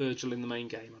play as Virgil in the main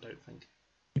game, I don't think.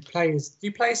 Do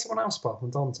you play as someone else apart from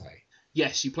Dante?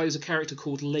 Yes, you play as a character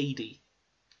called Lady.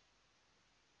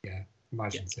 Yeah,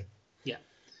 imagine so. Yeah.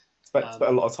 Spent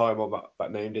a lot of time on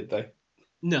that name, did they?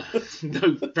 No,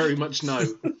 no, very much no.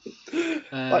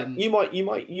 You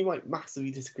might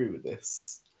massively disagree with this,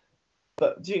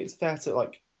 but do you think it's fair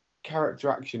to character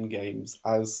action games,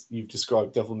 as you've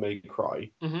described Devil May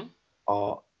Cry,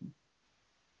 are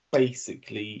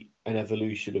basically an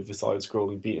evolution of the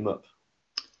side-scrolling beat 'em up?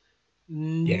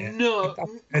 Yeah, no,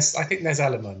 I think there's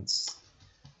elements.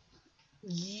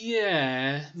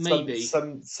 Yeah, maybe.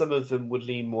 Some of them would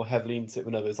lean more heavily into it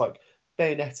than others. Like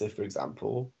Bayonetta, for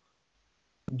example,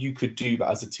 you could do that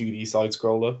as a 2D side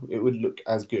scroller. It would look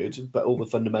as good, but all the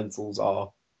fundamentals are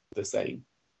the same.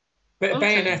 But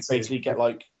Bayonetta basically get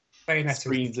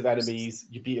screens of enemies.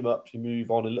 You beat them up. You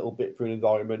move on a little bit through an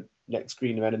environment. Next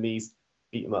screen of enemies,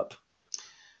 beat them up.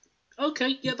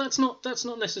 Okay, yeah, that's not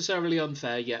necessarily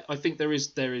unfair. Yeah, I think there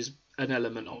is an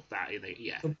element of that in it.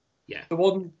 Yeah, yeah. The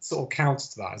one sort of counter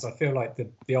to that is I feel like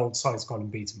the old side-scrolling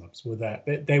beat-em-ups were there.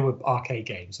 They were arcade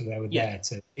games, so they were there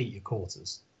to eat your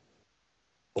quarters.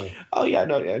 Oh yeah,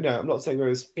 no. I'm not saying there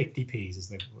was 50p's as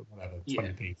they whatever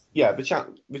 20p's. Yeah, the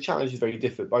challenge is very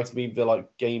different. But I mean, the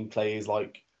gameplay is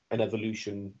like an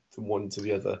evolution from one to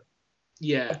the other.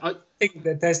 Yeah, I think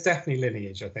that there's definitely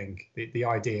lineage. I think the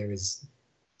idea is.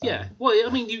 Yeah, well,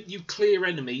 I mean, you clear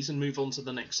enemies and move on to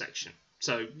the next section.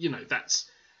 So that's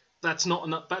not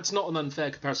an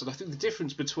unfair comparison. I think the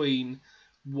difference between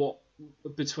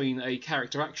a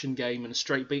character action game and a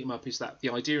straight beat 'em up is that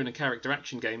the idea in a character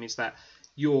action game is that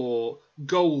your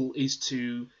goal is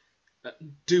to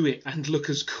do it and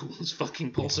look as cool as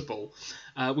fucking possible,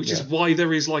 which is why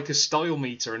there is like a style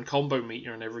meter and combo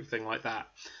meter and everything like that.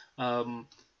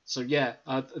 So yeah,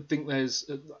 I think I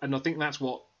think that's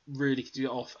what really get it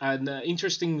off. And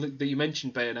interesting that you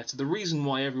mentioned Bayonetta. The reason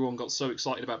why everyone got so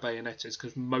excited about Bayonetta is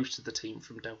because most of the team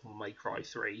from Devil May Cry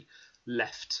 3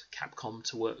 left Capcom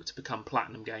to work to become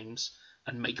Platinum Games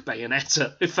and make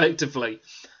Bayonetta effectively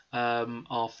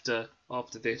after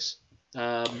this.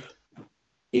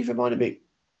 You've reminded me,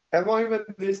 if I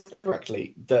remember this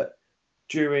correctly, that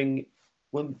when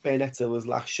Bayonetta was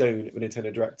last shown at the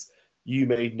Nintendo Direct, you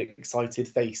made an excited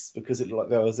face because it looked like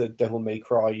there was a Devil May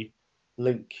Cry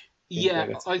link in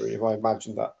Bayonetta 3, if I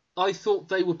imagined that. I thought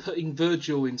they were putting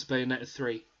Virgil into Bayonetta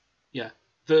 3. Yeah.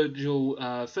 Virgil,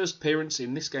 first appearance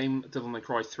in this game, Devil May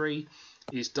Cry 3,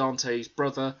 is Dante's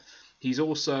brother. He's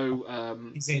also...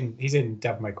 He's in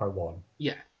Devil May Cry 1.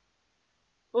 Yeah.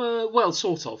 Well,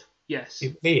 sort of, yes.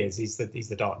 He is. He's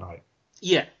the Dark Knight.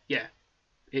 Yeah.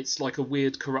 It's like a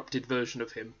weird, corrupted version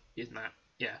of him in that,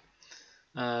 yeah.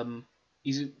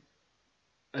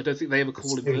 I don't think they ever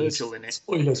call him Virgil in it.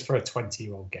 Spoilers for a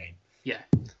 20-year-old game. Yeah,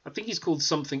 I think he's called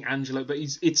something Angelo, but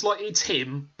it's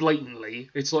him blatantly.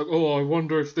 It's like, oh, I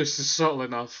wonder if this is subtle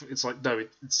enough. It's like, no,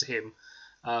 it's him.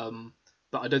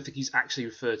 But I don't think he's actually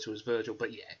referred to as Virgil.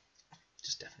 But yeah,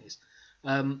 just definitely is.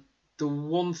 The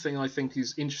one thing I think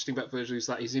is interesting about Virgil is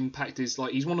that his impact is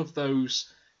like he's one of those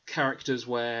characters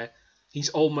where he's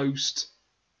almost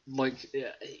like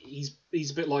he's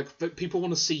a bit like, but people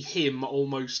want to see him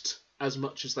almost as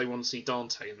much as they want to see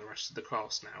Dante and the rest of the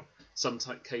cast now. Some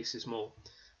cases more.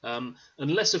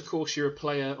 Unless, of course, you're a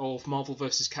player of Marvel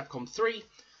vs. Capcom 3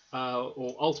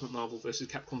 or Ultimate Marvel vs.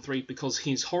 Capcom 3, because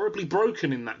he's horribly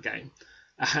broken in that game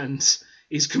and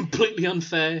is completely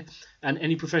unfair, and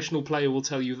any professional player will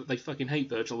tell you that they fucking hate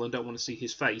Virgil and don't want to see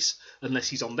his face unless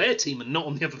he's on their team and not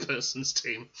on the other person's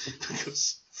team,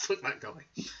 because fuck that guy.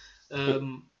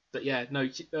 But yeah, no,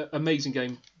 amazing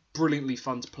game. Brilliantly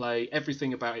fun to play.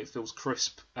 Everything about it feels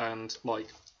crisp and like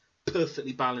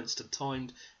perfectly balanced and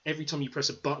timed. Every time you press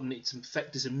a button, its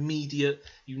effect is immediate.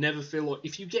 You never feel like,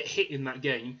 if you get hit in that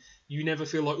game, you never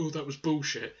feel like, oh, that was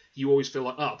bullshit. You always feel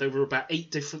like, there were about 8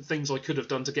 different things I could have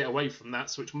done to get away from that,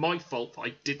 so it's my fault that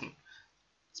I didn't.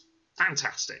 It's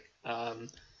fantastic.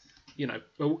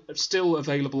 Still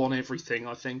available on everything,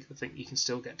 I think. I think you can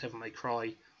still get Devil May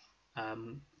Cry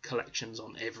collections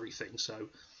on everything, so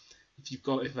if you've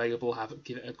got it available,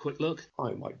 give it a quick look.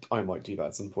 I might do that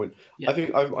at some point. Yeah. I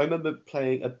think I remember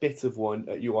playing a bit of one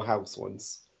at your house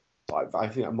once. I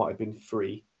think that might have been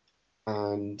free,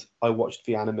 and I watched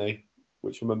the anime,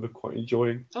 which I remember quite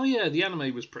enjoying. Oh yeah, the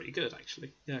anime was pretty good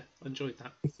actually. Yeah, I enjoyed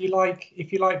that. If you like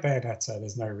Bayonetta,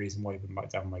 there's no reason why you wouldn't like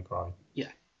Devil May Cry.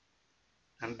 Yeah,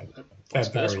 and vice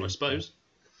versa, I suppose.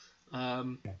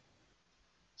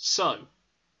 So,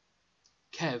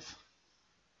 Kev,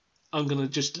 I'm going to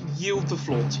just yield the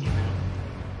floor to you now.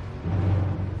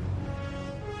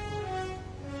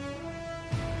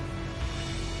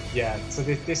 Yeah, so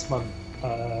this month,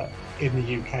 in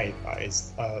the UK, that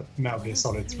is, Metal Gear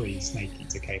Solid 3 Snake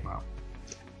Eater came out.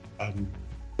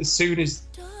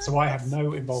 So I have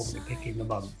no involvement in picking the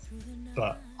month,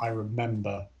 but I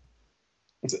remember...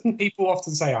 People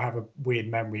often say I have a weird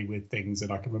memory with things,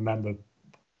 and I can remember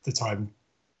the time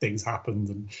things happened,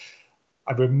 and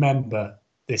I remember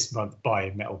this month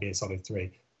buying Metal Gear Solid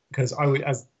 3 because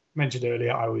as mentioned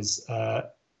earlier, I was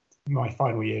my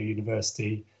final year of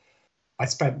university. I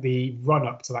spent the run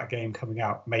up to that game coming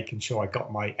out making sure I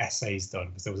got my essays done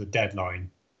because there was a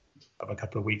deadline of a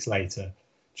couple of weeks later,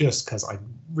 just because I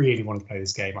really wanted to play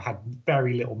this game. I had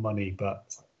very little money, but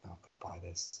it's like, I could buy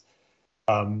this.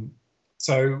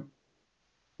 So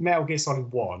Metal Gear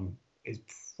Solid 1 is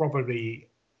probably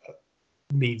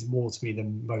means more to me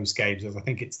than most games, as I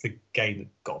think it's the game that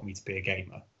got me to be a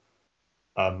gamer.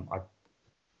 I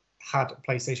had a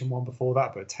PlayStation 1 before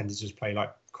that, but I tended to just play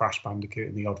like Crash Bandicoot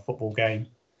and the odd football game.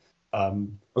 I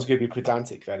was going to be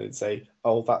pedantic then and say,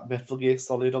 that Metal Gear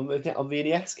Solid on the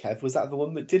NES, Kev, was that the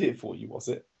one that did it for you, was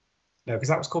it? No, because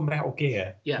that was called Metal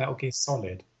Gear. Yeah. Metal Gear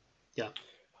Solid. Yeah.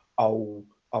 Oh.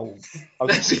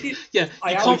 Yeah,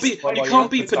 you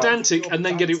can't be pedantic and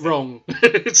then get it wrong.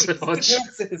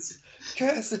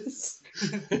 Curses.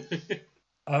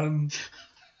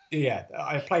 Yeah,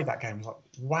 I played that game. I was like,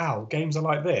 wow, games are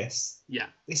like this. Yeah.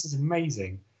 This is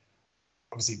amazing.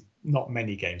 Obviously, not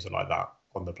many games are like that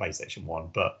on the PlayStation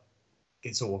 1, but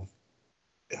it sort of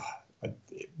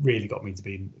it really got me to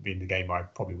be in the game I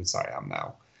probably would say I am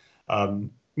now.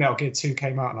 Metal Gear 2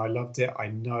 came out and I loved it. I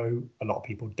know a lot of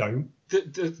people don't.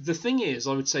 The thing is,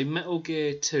 I would say Metal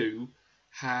Gear 2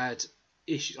 had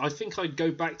issues. I think I'd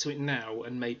go back to it now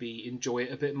and maybe enjoy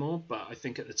it a bit more, but I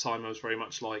think at the time I was very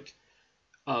much like,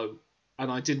 oh,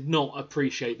 and I did not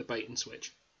appreciate the bait and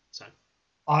switch. So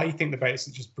I think the base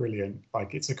is just brilliant.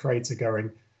 Like, it's a creator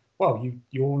going, well,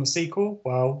 you want a sequel?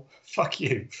 Well, fuck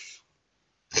you.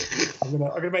 I'm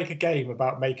gonna make a game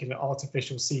about making an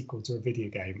artificial sequel to a video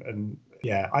game, and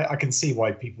yeah, I can see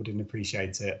why people didn't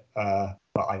appreciate it, but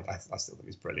I still think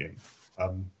it's brilliant.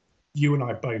 You and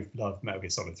I both love Metal Gear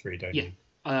Solid 3, don't you?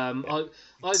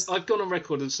 I've gone on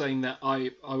record as saying that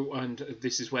I and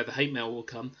this is where the hate mail will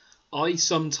come. I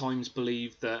sometimes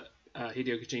believe that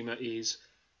Hideo Kojima is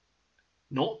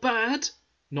not bad,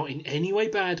 not in any way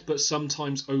bad, but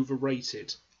sometimes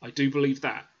overrated. I do believe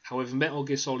that. However, Metal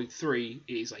Gear Solid 3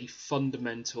 is a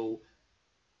fundamental,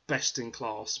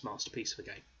 best-in-class masterpiece of a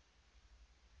game.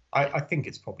 I think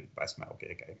it's probably the best Metal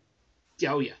Gear game.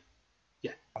 Yeah, oh yeah.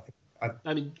 Yeah.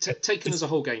 I mean, taken as a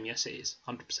whole game, yes, it is.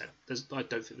 100%. I don't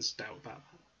think there's a doubt about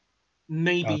that.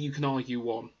 Maybe you can argue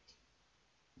one.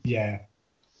 Yeah.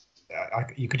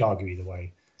 You could argue either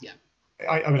way. Yeah.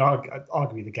 I mean, I'd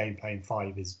argue the gameplay in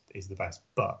 5 is the best,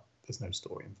 but there's no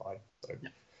story in 5. So,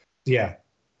 yeah.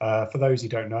 For those who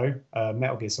don't know,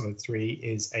 Metal Gear Solid 3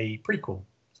 is a prequel,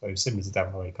 so similar to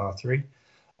Devil May Cry 3.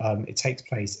 It takes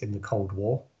place in the Cold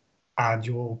War, and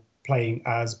you're playing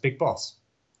as Big Boss,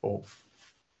 or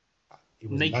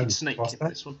Naked Snake in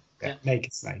this one. Yeah,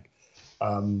 Naked Snake.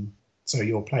 So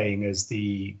you're playing as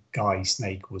the guy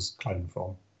Snake was cloned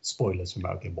from. Spoilers for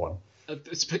Metal Gear 1.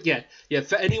 Yeah.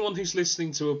 For anyone who's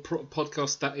listening to a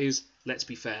podcast that is, let's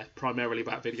be fair, primarily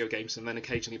about video games and then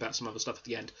occasionally about some other stuff at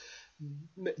the end.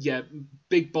 Yeah,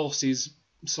 Big Boss is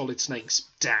Solid Snake's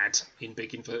dad, in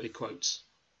big inverted quotes.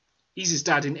 He's his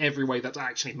dad in every way that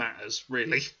actually matters,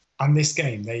 really. And this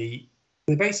game, they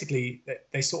basically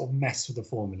sort of mess with the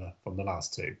formula from the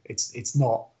last two. It's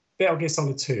not Metal Gear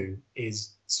Solid 2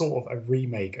 is sort of a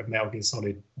remake of Metal Gear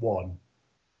Solid 1.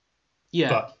 Yeah.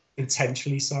 But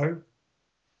intentionally so,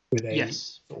 with a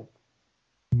sort of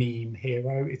meme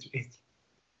hero.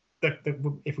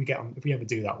 If we ever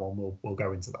do that one, we'll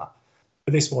go into that.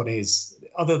 But this one is,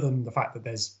 other than the fact that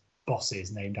there's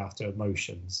bosses named after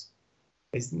emotions,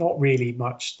 there's not really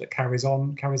much that carries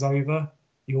over.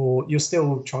 You're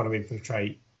still trying to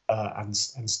infiltrate and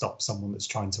stop someone that's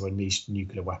trying to unleash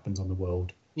nuclear weapons on the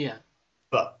world. Yeah.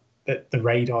 But the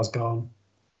radar's gone.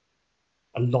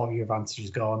 A lot of your advantage is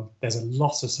gone. There's a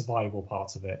lot of survival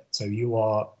part of it. So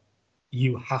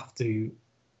you have to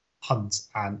hunt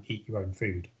and eat your own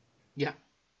food. Yeah.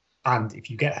 And if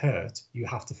you get hurt, you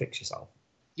have to fix yourself.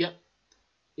 Yep.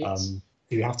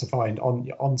 You have to find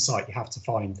on site. You have to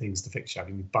find things to fix you. I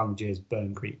mean, bandages,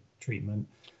 burn treatment.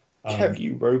 Have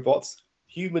you robots?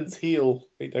 Humans heal;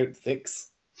 they don't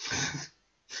fix.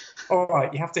 All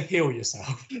right, you have to heal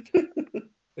yourself.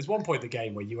 There's one point in the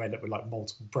game where you end up with like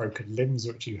multiple broken limbs,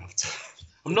 which you have to.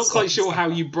 I'm not quite sure how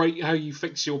you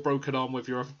fix your broken arm with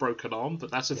your other broken arm,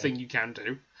 but that's a thing you can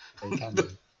do. You can do.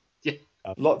 Yeah.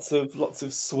 Lots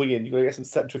of swinging. You've got to get some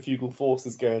centrifugal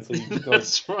forces going so you can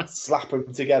That's right. slap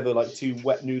them together like two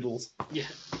wet noodles. Yeah.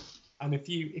 And if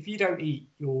you don't eat,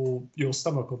 your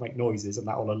stomach will make noises, and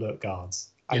that will alert guards.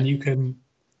 And you can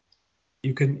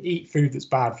eat food that's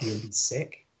bad for you and be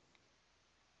sick.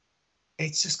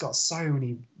 It's just got so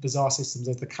many bizarre systems.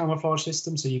 There's the camouflage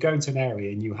system. So you go into an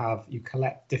area and you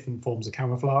collect different forms of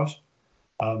camouflage,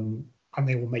 and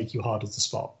they will make you harder to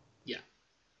spot. Yeah.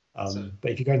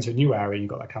 But if you go into a new area and you've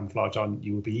got that camouflage on,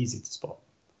 you will be easy to spot.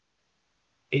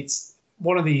 It's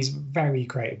one of these very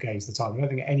creative games at the time. I don't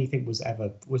think anything was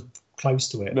close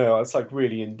to it. No, it's like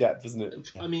really in depth, isn't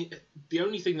it? I mean, the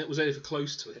only thing that was ever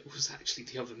close to it was actually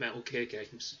the other Metal Gear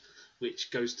games,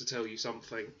 which goes to tell you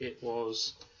something. It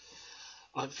was.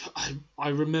 I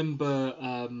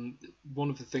remember one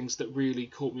of the things that really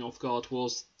caught me off guard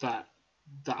was that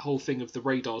whole thing of the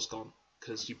radar's gone,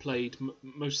 because you played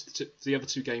most of the other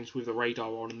two games with the radar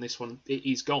on, and this one it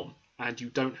is gone and you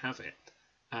don't have it,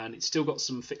 and it's still got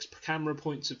some fixed camera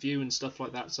points of view and stuff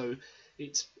like that. So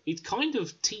it's kind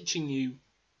of teaching you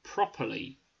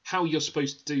properly how you're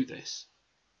supposed to do this.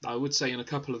 I would say on a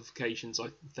couple of occasions,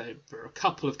 there were a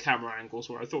couple of camera angles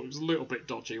where I thought it was a little bit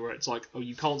dodgy, where it's like, oh,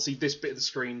 you can't see this bit of the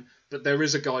screen, but there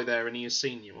is a guy there and he has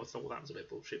seen you. I thought, well, that was a bit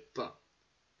bullshit, but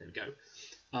there we go.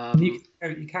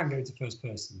 You can go to first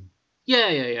person.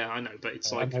 Yeah. I know, but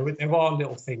it's like there are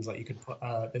little things like you could put.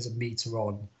 There's a meter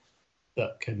on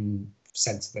that can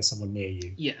sense if there's someone near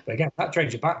you. Yeah. But again, that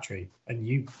drains your battery, and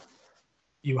you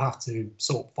have to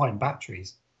find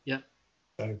batteries. Yeah.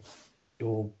 So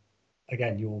you're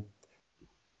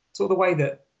sort of the way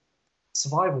that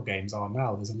survival games are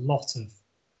now. There's a lot of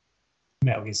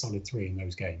Metal Gear Solid 3 in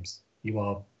those games. You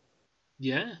are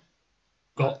you've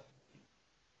got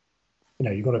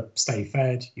to stay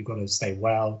fed. You've got to stay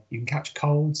well. You can catch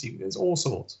colds. There's all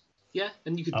sorts. Yeah,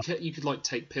 and you could like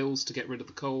take pills to get rid of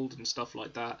the cold and stuff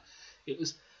like that. It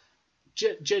was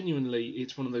genuinely,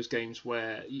 it's one of those games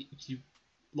where you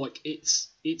like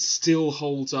it still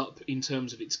holds up in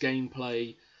terms of its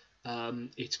gameplay.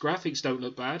 Its graphics don't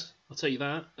look bad, I'll tell you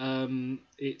that.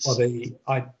 It's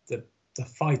the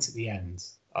fight at the end,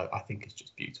 I think is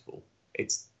just beautiful.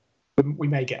 We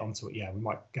may get onto it. Yeah, we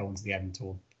might go on to the end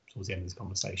towards the end of this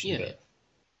conversation.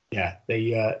 Yeah. But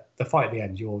yeah, the fight at the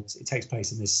end, it takes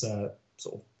place in this sort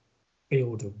of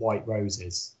field of white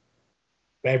roses.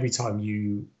 But every time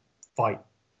you fight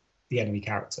the enemy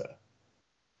character,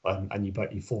 and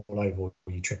you fall over or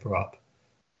you trip her up,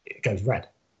 it goes red.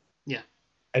 Yeah.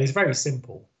 And it's very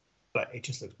simple, but it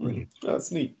just looks brilliant.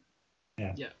 That's neat.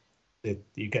 Yeah. Yeah.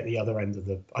 You get the other end of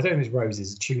I don't know if it's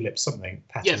roses, tulips, something.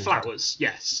 Petals. Yeah, flowers.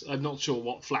 Yes, I'm not sure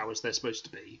what flowers they're supposed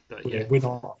to be, but yeah, we're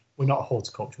not a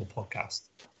horticultural podcast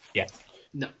yet.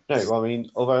 No. I mean,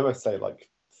 although I must say, like,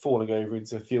 falling over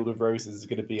into a field of roses is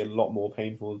going to be a lot more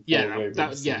painful than falling over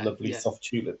into some lovely soft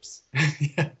tulips.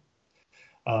 Yeah.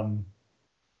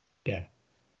 Yeah.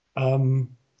 I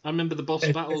remember the boss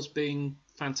battles being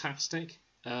fantastic.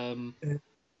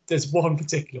 There's one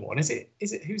particular one. Is it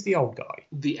who's the old guy?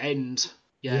 The end.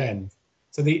 Yeah. The end.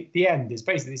 So the end is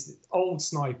basically this old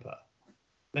sniper,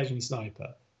 legendary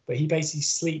sniper, but he basically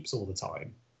sleeps all the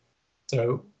time.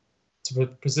 So to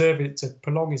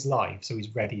prolong his life, so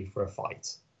he's ready for a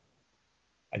fight.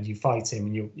 And you fight him,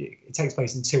 and it takes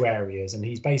place in 2 areas, and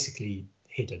he's basically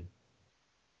hidden,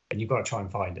 and you've got to try and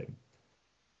find him.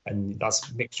 And that's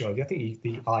a mixture of, I think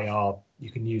the IR, you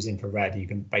can use infrared, you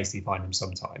can basically find him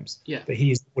sometimes. Yeah. But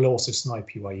will also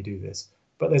snipe you while you do this.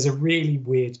 But there's a really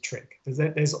weird trick.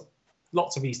 There's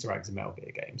lots of Easter eggs in Metal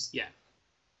Gear games. Yeah.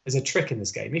 There's a trick in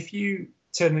this game. If you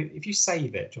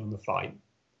save it during the fight,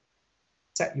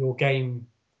 set your game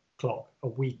clock a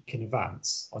week in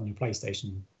advance on your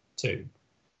PlayStation 2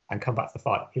 and come back to the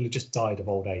fight, he'll have just died of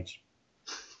old age.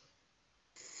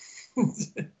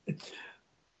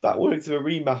 That worked in the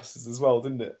remasters as well,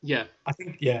 didn't it? Yeah. I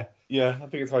think, yeah. Yeah, I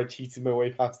think it's how I cheated my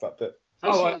way past that bit.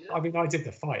 I mean, I did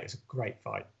the fight. It's a great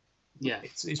fight. Yeah.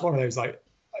 It's one of those, like,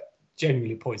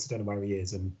 genuinely points, I don't know where he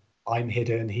is, and I'm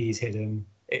hidden, he's hidden.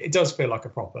 It does feel like a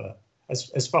proper,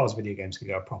 as far as video games can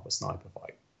go, a proper sniper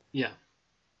fight. Yeah.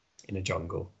 In a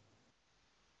jungle.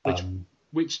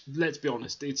 Which, let's be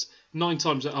honest, it's 9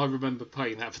 times that I remember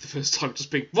playing that for the first time, just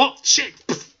being, what? Shit!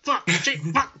 Fuck! Shit!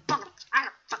 Fuck! Fuck!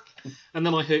 And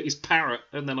then I heard his parrot,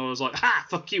 and then I was like, ha!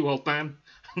 Fuck you, old man.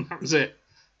 And that was it.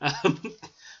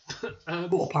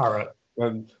 What parrot?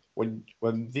 When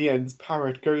the end's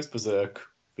parrot goes berserk,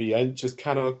 the end just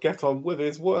cannot get on with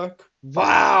his work.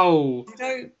 Wow!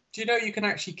 Do you know you can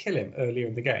actually kill him earlier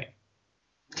in the game?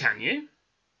 Can you?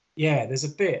 Yeah, there's a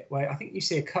bit where I think you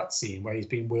see a cutscene where he's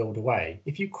being wheeled away.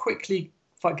 If you quickly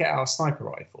get out a sniper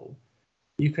rifle,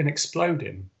 you can explode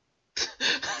him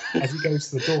as he goes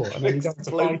to the door, and then you don't have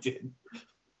to fight him.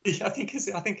 I think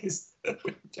his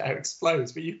wheelchair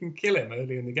explodes, but you can kill him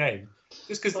early in the game.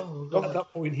 Just because at that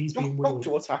point he's being wheeled. Doctor,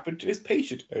 what's happened to his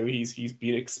patient? Oh, he's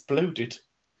been exploded.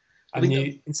 And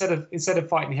instead of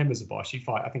fighting him as a boss, you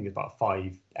fight. I think about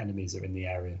 5 enemies are in the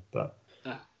area, but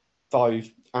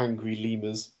 5 angry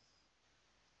lemurs.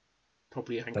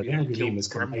 Probably angry. The angry lemurs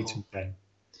come later in the game.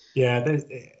 Yeah,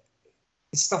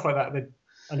 it's stuff like that.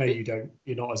 I know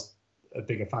you're not as a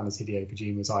bigger fan of Hideo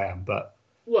Kojima as I am, but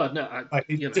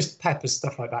just peppers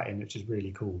stuff like that in, which is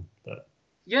really cool. But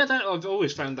yeah, I've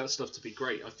always found that stuff to be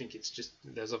great. I think it's just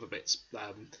there's other bits.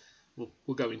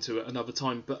 We'll go into it another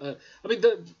time. But I mean,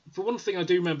 the one thing I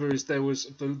do remember is there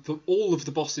was all of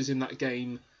the bosses in that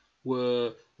game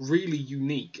were really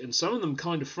unique, and some of them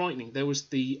kind of frightening. There was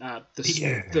the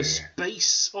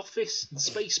space office, the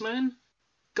spaceman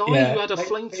guy who had a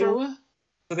flamethrower.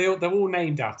 So they're all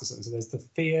named after something. So there's the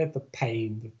fear, the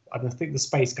pain, and I think the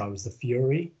space guy was the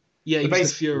Fury. Yeah, he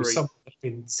was the Fury. Someone had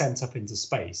been sent up into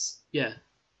space. Yeah.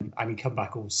 And he come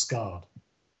back all scarred.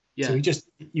 Yeah. So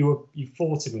you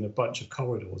fought him in a bunch of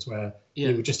corridors where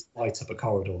he would just light up a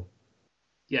corridor.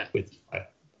 Yeah. With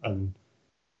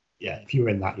if you were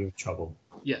in that, you're in trouble.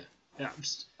 Yeah. Yeah.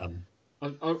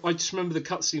 I just remember the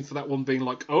cutscene for that one being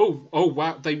like, oh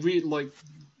wow, they really like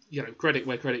credit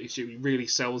where credit is due. He really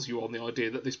sells you on the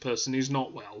idea that this person is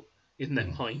not well in their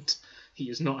mind. He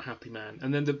is not a happy man.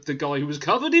 And then the guy who was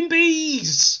covered in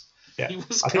bees. Yeah. He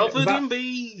was covered in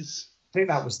bees. I think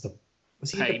that was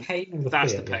he the pain or the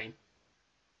That's fear? the pain.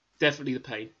 Definitely the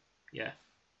pain. Yeah.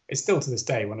 It's still to this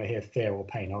day when I hear fear or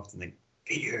pain, I often think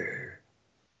fear.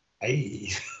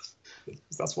 Hey.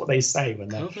 That's what they say when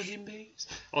they're covered in bees.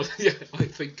 Oh, yeah, I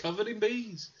think covered in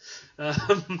bees.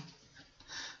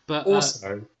 But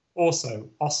also,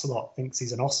 Ocelot thinks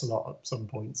he's an ocelot at some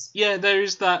points. Yeah, there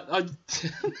is that.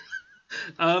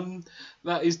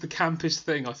 That is the campest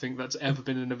thing I think that's ever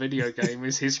been in a video game.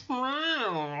 Is his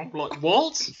like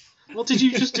what? What did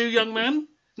you just do, young man?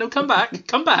 No, come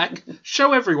back.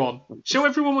 Show everyone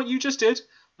what you just did.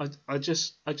 I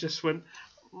just went.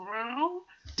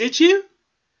 Did you?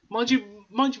 Mind you,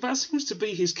 that seems to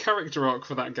be his character arc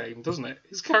for that game, doesn't it?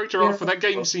 His character arc for that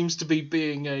game seems to be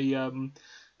being a,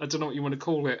 I don't know what you want to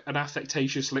call it, an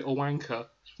affectatious little wanker.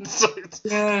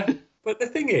 Yeah, but the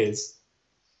thing is,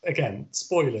 again,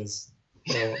 spoilers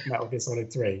for Metal Gear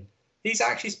Solid 3. He's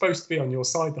actually supposed to be on your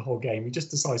side the whole game. He just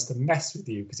decides to mess with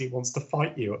you because he wants to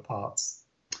fight you at parts.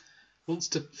 Wants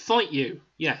to fight you?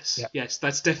 Yes, yeah. Yes,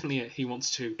 that's definitely it. He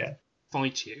wants to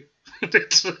fight you.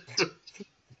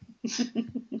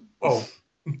 Oh,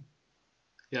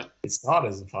 yeah. It started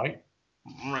as a fight.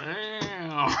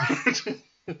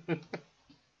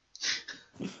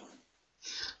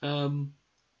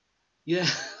 Yeah.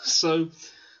 So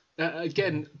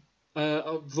again,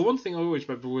 the one thing I always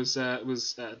remember was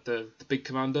the big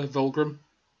commander Volgrim,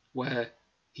 where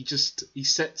he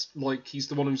sets like he's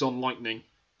the one who's on lightning.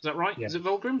 Is that right? Yeah. Is it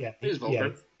Volgrim? Yeah, it is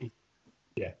Volgrim.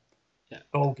 Yeah.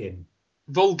 Volgin.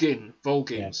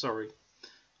 Yeah. Sorry.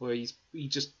 Where he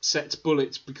just sets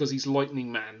bullets because he's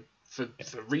Lightning Man for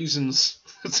reasons.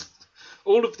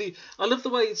 I love the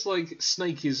way it's like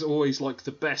Snake is always like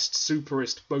the best,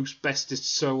 superest, most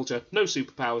bestest soldier. No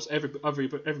superpowers.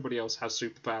 Everybody else has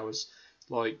superpowers.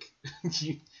 Like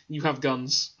you have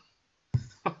guns.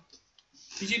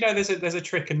 Did you know there's a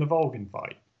trick in the Volgin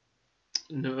fight?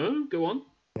 No, go on.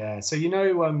 Yeah. So I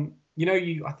don't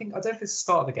know if it's the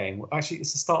start of the game. Actually,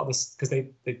 it's the start of this because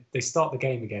they start the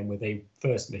game again with a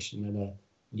first mission and a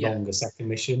longer second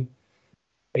mission.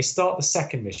 They start the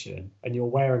second mission and you're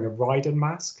wearing a Raiden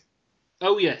mask.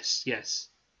 Oh yes.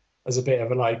 As a bit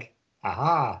of a like,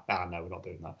 aha! No, we're not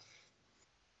doing that.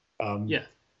 Yeah.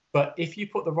 But if you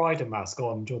put the Raiden mask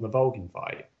on during the Volgin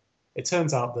fight, it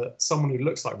turns out that someone who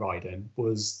looks like Raiden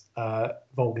was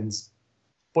Volgin's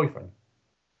boyfriend.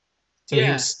 So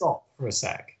he'll stop for a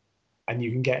sec, and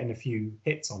you can get in a few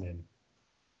hits on him.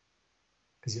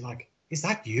 Because you're like, is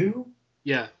that you?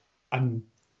 Yeah. And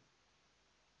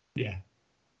yeah.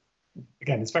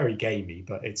 Again, it's very gamey,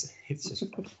 but it's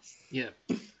just fun. Yeah.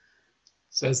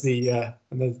 So there's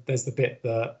the bit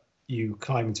that you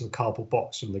climb into a cardboard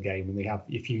box from the game, and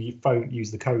if you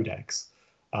use the codex,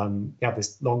 you have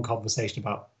this long conversation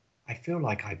about, I feel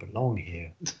like I belong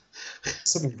here.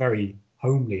 Something very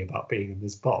homely about being in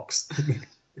this box.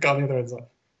 The guy on the other end's like,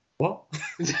 what?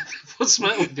 What's the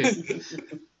matter with you?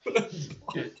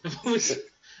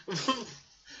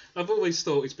 I've always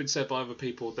thought it's been said by other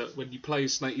people that when you play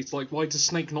Snake, it's like, why does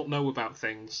Snake not know about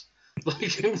things?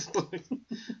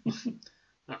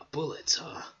 Bullets,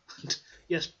 huh?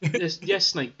 Yes,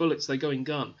 Snake, bullets, they go in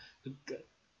gun.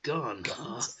 Gun,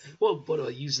 huh? What do I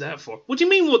use that for? What do you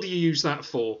mean, what do you use that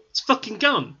for? It's a fucking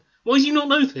gun. Why do you not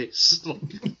know this?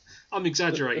 I'm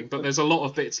exaggerating, but there's a lot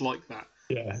of bits like that.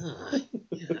 Yeah.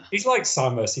 He's like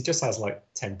Samus, he just has like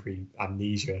temporary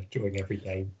amnesia during every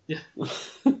game. Yeah.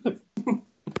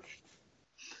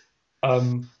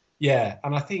 Yeah,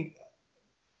 and I think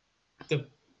the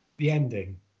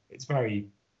ending, it's very,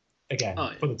 again,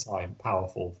 for the time,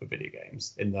 powerful for video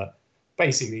games, in that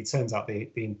basically it turns out the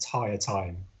entire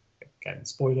time, again,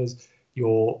 spoilers,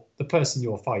 the person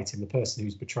you're fighting, the person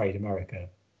who's betrayed America,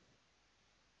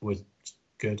 was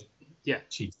good. Yeah.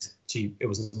 She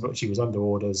was under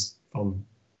orders from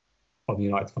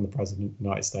the President of the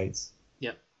United States.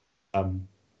 Yeah. And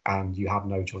you have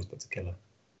no choice but to kill her.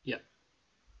 Yeah.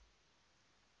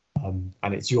 And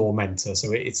it's your mentor,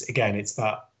 so it's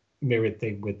that mirrored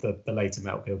thing with the later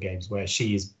Metal Gear games where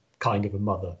she is kind of a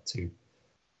mother to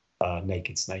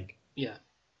Naked Snake. Yeah.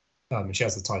 And she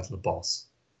has the title of boss.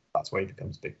 That's where he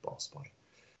becomes big boss by.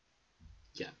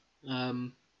 Yeah.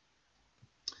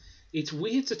 It's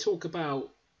weird to talk about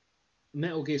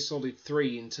Metal Gear Solid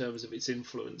 3 in terms of its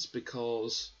influence,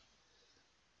 because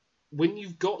when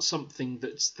you've got something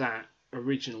that's that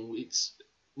original, it's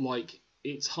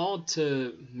hard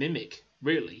to mimic,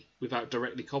 really, without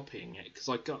directly copying it. Because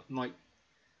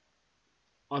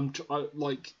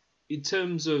in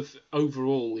terms of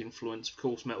overall influence, of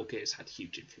course, Metal Gear's had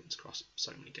huge influence across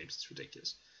so many games. It's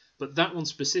ridiculous. But that one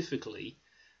specifically,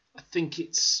 I think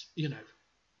it's,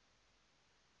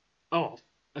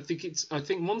 I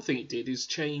think one thing it did is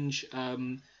change,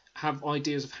 have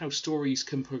ideas of how stories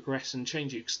can progress and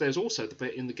change you. Because there's also the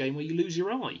bit in the game where you lose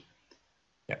your eye.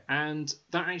 Yeah. And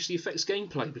that actually affects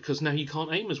gameplay because now you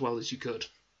can't aim as well as you could.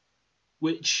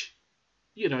 Which,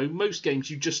 most games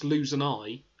you just lose an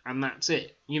eye and that's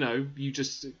it. You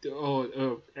just,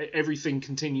 everything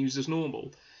continues as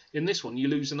normal. In this one, you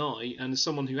lose an eye, and as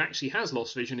someone who actually has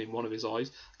lost vision in one of his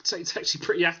eyes, I'd say it's actually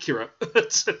pretty accurate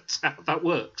to how that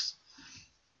works.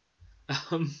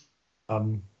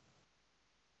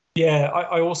 Yeah,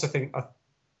 I also think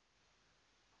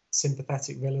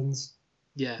sympathetic villains,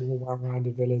 more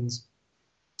well-rounded villains,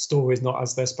 stories not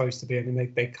as they're supposed to be. I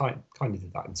mean, they kind of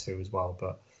did that in 2 as well,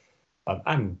 but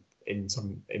and in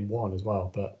 1 as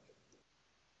well. But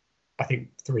I think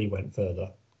 3 went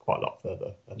quite a lot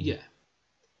further.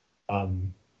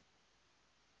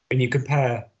 When you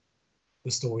compare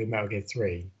the story of Metal Gear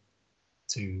 3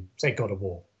 to, say, God of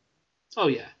War. Oh,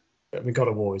 yeah. I mean, God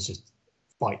of War is just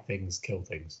fight things, kill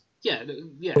things. Yeah,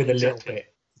 with a little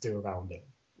bit to do around it.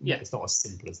 Yeah. It's not as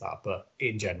simple as that, but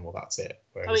in general, that's it.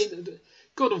 Whereas, I mean,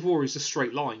 God of War is a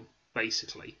straight line,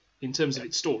 basically. In terms of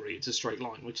its story, it's a straight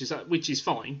line, which is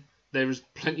fine. There is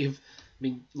plenty of...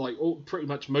 pretty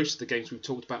much most of the games we've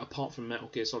talked about, apart from Metal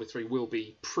Gear Solid 3, will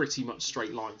be pretty much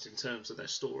straight lines in terms of their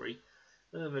story.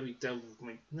 Maybe Devil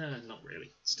May... No, not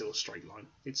really. It's still a straight line.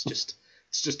 It's just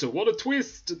what a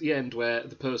twist at the end where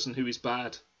the person who is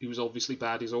bad, who is obviously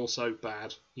bad, is also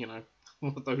bad. One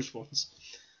of those ones.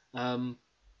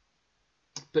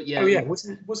 But yeah. Oh yeah,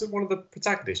 wasn't one of the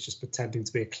protagonists just pretending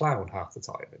to be a clown half the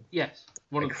time? Yes.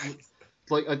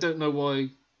 I don't know why.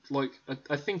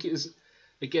 I think it is.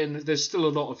 Again, there's still a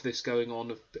lot of this going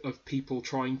on of people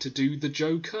trying to do the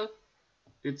Joker.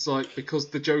 It's because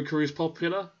the Joker is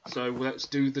popular, so let's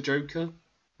do the Joker.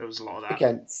 There was a lot of that.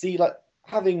 Again, see,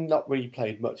 having not really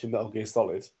played much in Metal Gear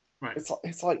Solid, right?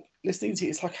 It's like listening to it.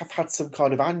 It's like I've had some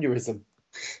kind of aneurysm.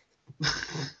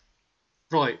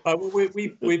 Right.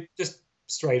 We've just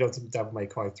strayed onto Devil May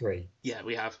Cry 3. Yeah,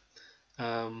 we have.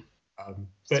 But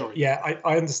sorry. Yeah,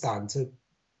 I understand.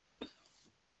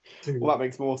 Well, that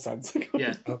makes more sense.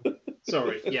 Yeah.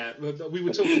 Sorry. Yeah, we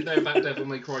were talking there about Devil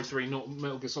May Cry 3, not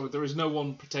Metal Gear Solid. There is no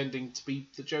one pretending to be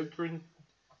the Joker in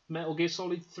Metal Gear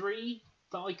Solid 3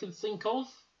 that I can think of.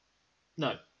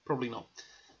 No, probably not.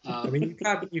 I mean,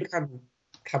 you can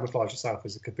camouflage yourself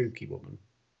as a kabuki woman.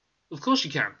 Of course you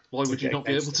can. Why would you not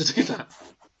be able to do that?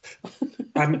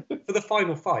 And for the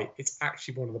final fight, it's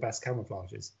actually one of the best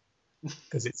camouflages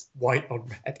because it's white on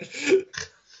red.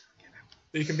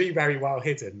 You can be very well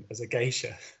hidden as a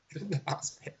geisha.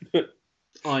 That's it.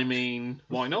 I mean,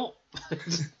 why not?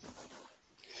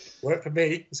 Worked for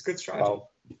me. It's a good strategy.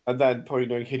 Well, and then probably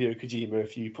knowing Hideo Kojima,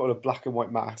 if you put on a black and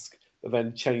white mask and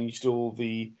then changed all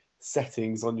the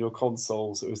settings on your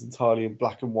console so it was entirely in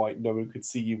black and white, no one could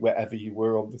see you wherever you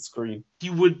were on the screen.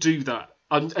 You would do that.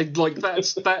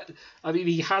 That. I mean,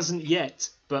 he hasn't yet,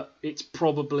 but it's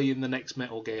probably in the next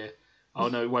Metal Gear. Oh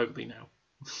no, it won't be now.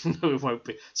 No, it won't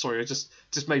be. Sorry, I just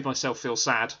made myself feel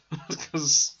sad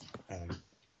because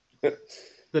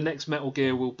the next Metal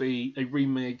Gear will be a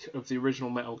remake of the original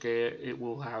Metal Gear. It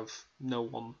will have no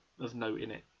one of note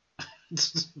in it.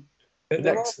 The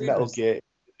next Metal Gear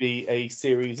will be a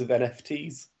series of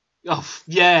NFTs. Oh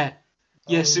yeah,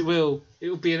 yes, it will. It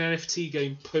will be an NFT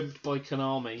game pumped by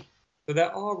Konami. But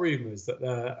there are rumours that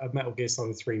a Metal Gear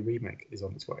Solid 3 remake is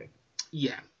on its way.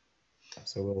 Yeah.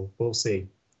 So we'll see.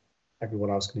 Everyone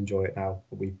else can enjoy it now,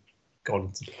 but we've gone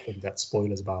into in-depth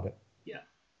spoilers about it. Yeah.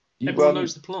 Everyone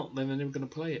knows the plot, then they're never going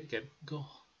to play it again. God.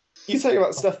 You say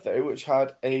about stuff, though, which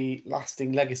had a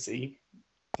lasting legacy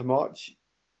for March.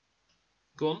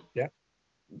 Go on. Yeah.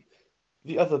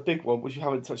 The other big one, which you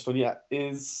haven't touched on yet,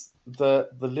 is the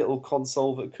little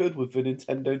console that could with the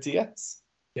Nintendo DS.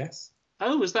 Yes.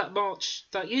 Oh, was that March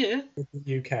that year? In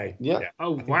the UK. Yeah.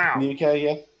 Oh, wow. In the UK,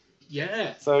 yeah.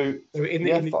 Yeah. So in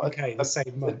the UK, the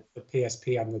same month, the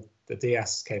PSP and the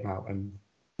DS came out, and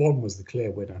one was the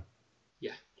clear winner.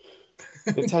 Yeah.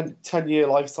 The 10-year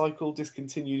life cycle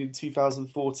discontinued in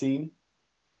 2014,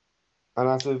 and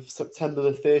as of September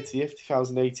the 30th,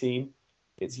 2018,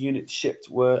 its units shipped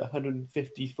were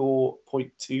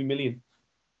 154.2 million.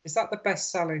 Is that the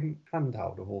best-selling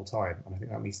handheld of all time? And I think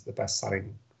that means the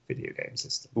best-selling video game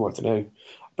system. I don't know,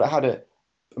 but it had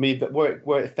but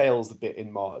where it fails a bit in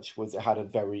March was it had a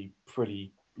very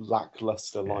pretty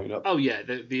lackluster lineup. Oh yeah,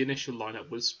 the initial lineup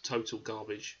was total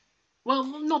garbage. Well,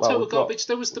 not total garbage.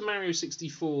 There was the Mario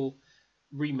 64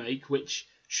 remake, which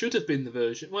should have been the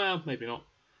version. Well, maybe not.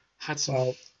 Had some.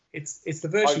 Well, it's the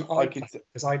version I I could- played,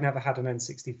 because I never had an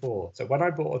N64. So when I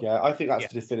bought, Yeah, I think that's Yeah.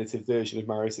 the definitive version of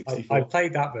Mario 64. I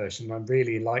played that version and I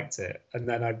really liked it. And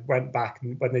then I went back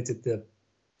and when they did the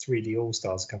 3D All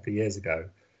Stars a couple of years ago,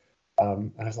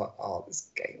 and I was like, oh, this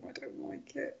game, I don't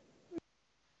like it.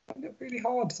 I find it really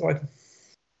hard. So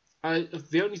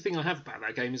The only thing I have about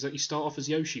that game is that you start off as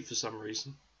Yoshi for some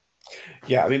reason.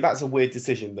 Yeah, I mean that's a weird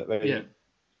decision that they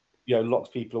Yeah.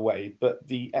 locked people away, but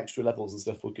the extra levels and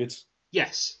stuff were good.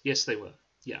 Yes, they were.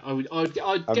 Yeah, I'd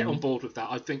get on board with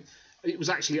that. I think it was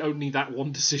actually only that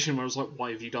one decision where I was like,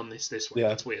 why have you done this way? Yeah.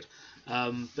 That's weird.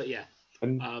 But yeah.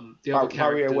 And The other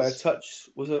characters... WarioWare Touch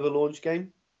was a launch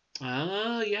game.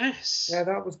 Ah, yes. yeah,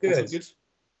 that was Was good. it good?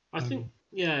 I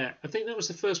think that was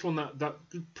the first one that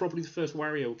probably the first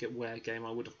WarioWare game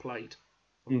I would have played.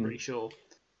 I'm pretty sure.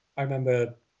 I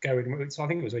remember going. So I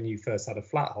think it was when you first had a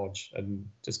flat Hodge and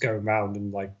just going around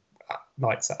and like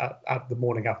at the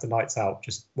morning after nights out,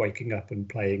 just waking up and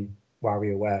playing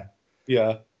WarioWare.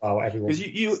 Yeah. Oh, everyone.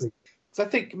 Because I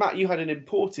think Matt, you had an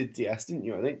imported DS, didn't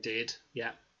you? I think. Did,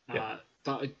 yeah. Yeah.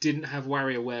 That I didn't have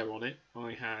WarioWare on it.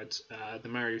 I had the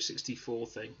Mario 64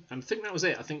 thing, and I think that was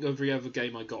it. I think every other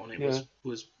game I got on it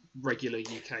was regular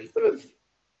UK.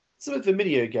 Some of the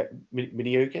mini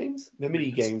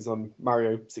games on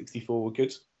Mario 64 were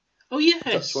good. Oh yes,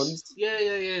 Touch ones.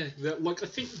 Yeah. Like I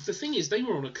think the thing is they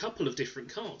were on a couple of different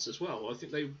carts as well. I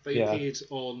think they appeared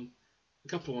on a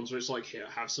couple of ones where it's like, here,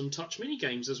 have some touch mini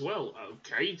games as well.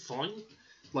 Okay, fine.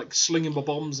 Like slinging my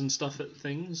bombs and stuff at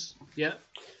things. Yeah.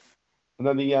 And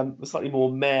then the slightly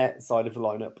more meh side of the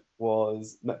lineup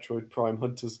was Metroid Prime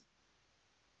Hunters.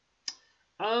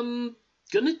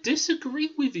 Gonna disagree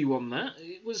with you on that.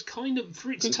 It was kind of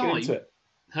for its Couldn't get time. into it.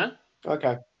 Huh?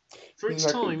 Okay. For its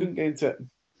Couldn't get into it.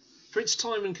 For its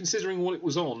time and considering what it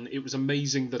was on, it was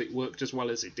amazing that it worked as well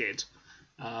as it did.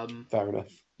 Fair enough.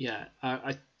 Yeah,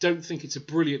 I don't think it's a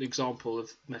brilliant example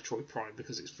of Metroid Prime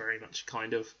because it's very much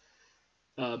kind of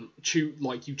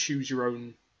you choose your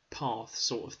own path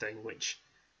sort of thing, which,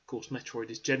 of course, Metroid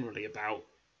is generally about,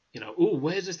 oh,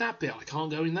 where does that bit? I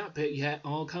can't go in that bit yet.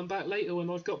 I'll come back later when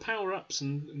I've got power-ups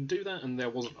and do that, and there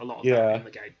wasn't a lot of that in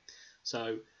the game.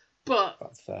 So, but...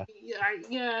 That's fair.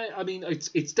 Yeah, I mean, it's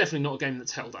definitely not a game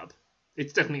that's held up.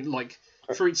 It's definitely, like,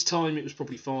 for its time, it was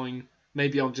probably fine.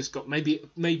 Maybe I've just got... Maybe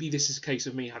this is a case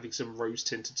of me having some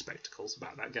rose-tinted spectacles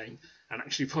about that game, and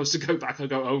actually if I was to go back, I'd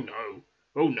go, oh, no.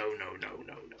 Oh, no.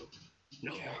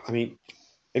 No. Yeah, I mean...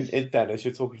 In fairness,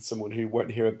 you're talking to someone who won't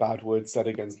hear a bad word said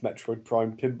against Metroid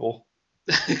Prime Pinball.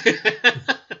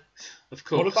 Of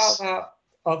course. What about that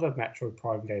other Metroid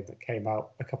Prime game that came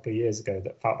out a couple of years ago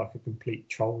that felt like a complete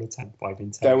troll attempt by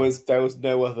Nintendo? There was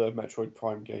no other Metroid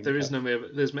Prime game. There is no other.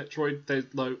 There's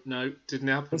Metroid. No, didn't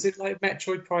happen. Was it like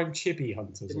Metroid Prime Chibi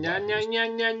Hunters? Yeah.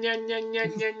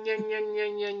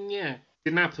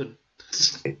 Didn't happen.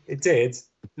 It did.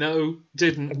 No,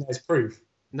 didn't. And there's proof.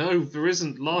 No, there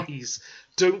isn't. Lies.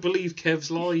 Don't believe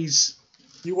Kev's lies.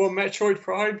 You want Metroid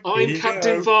Prime? I'm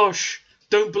Captain Vosh.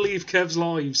 Don't believe Kev's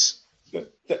lies.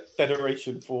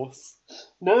 Federation Force.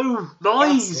 No,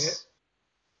 lies.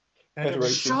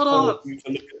 Federation Shut Force. up. You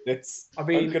to look at this. I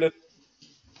mean,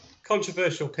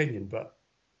 controversial opinion, but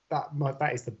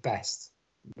that is the best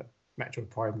Metroid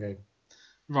Prime game.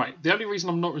 Right, the only reason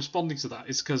I'm not responding to that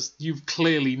is because you've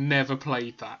clearly never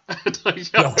played that.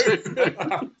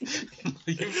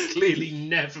 You've clearly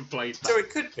never played that. So it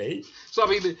could be. So I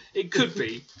mean, it could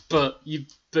be, but you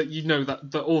know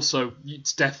that. But also,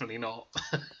 it's definitely not.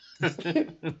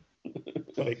 But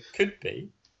it could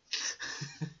be.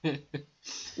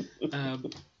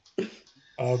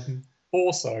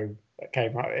 Also, that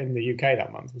came out in the UK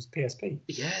that month was PSP.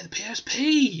 Yeah, the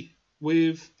PSP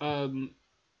with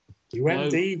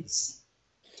UMDs.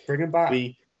 Bring them back.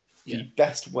 The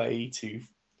best way to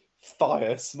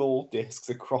fire small discs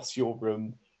across your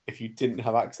room if you didn't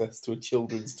have access to a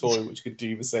children's toy which could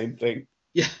do the same thing.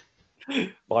 Yeah.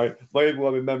 My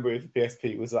overwhelming memory of the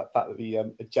PSP was that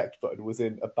the eject button was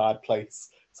in a bad place,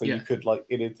 so you could like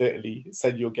inadvertently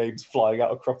send your games flying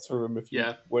out across the room if you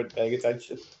weren't paying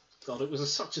attention. God, it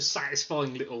was such a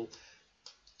satisfying little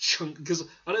chunk, because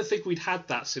I don't think we'd had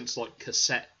that since like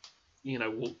cassette,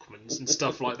 Walkmans and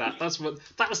stuff like that.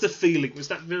 That was the feeling. It was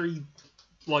that very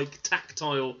like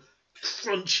tactile,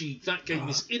 crunchy. That game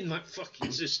is in that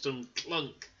fucking system,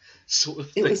 clunk sort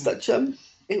of thing. It was such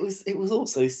it was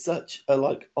also such a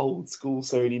like old school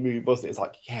Sony move, wasn't it? It's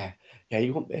like, yeah,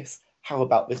 you want this? How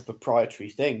about this proprietary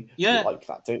thing? Yeah, you like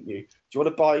that, don't you? Do you want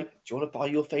to buy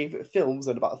your favourite films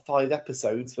and about 5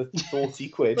 episodes for 40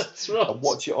 quid? That's right. And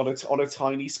watch it on a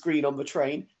tiny screen on the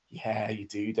train? Yeah, you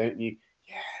do, don't you?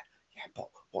 Yeah.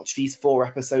 watch these 4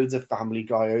 episodes of Family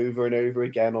Guy over and over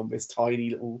again on this tiny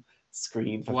little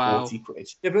screen for Wow. 40 quid.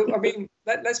 Yeah, but I mean,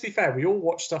 let's be fair. We all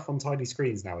watch stuff on tiny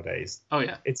screens nowadays. Oh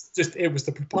yeah. It was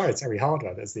the proprietary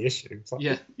hardware that's the issue. It's like,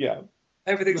 Yeah. Yeah.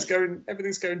 everything's going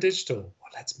digital.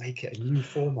 Well, let's make it a new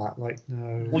format. Like,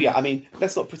 no. Well, yeah, I mean,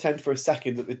 let's not pretend for a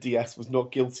second that the DS was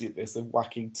not guilty of this and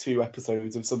whacking 2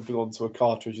 episodes of something onto a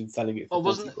cartridge and selling it for Oh,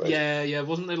 40 quid. Yeah.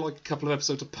 Wasn't there like a couple of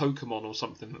episodes of Pokemon or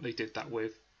something that they did that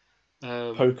with?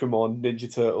 Pokemon,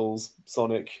 Ninja Turtles,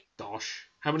 Sonic. Gosh,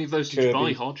 how many of those did you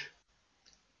buy, Kirby. Hodge?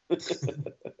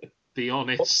 Be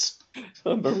honest.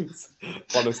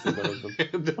 Honestly, none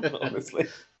of them. Honestly.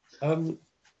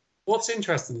 What's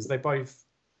interesting is they both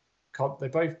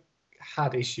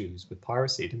had issues with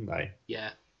piracy, didn't they?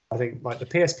 Yeah. I think like the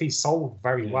PSP sold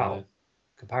very Yeah. well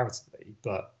comparatively,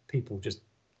 but people just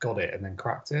got it and then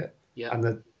cracked it. Yeah. And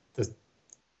the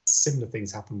similar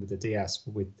things happened with the DS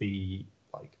with the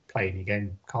like playing your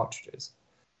game cartridges.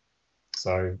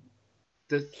 So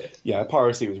Yeah,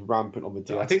 piracy was rampant on the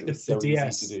DS. I think It was the so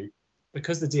DS easy to do.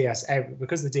 because the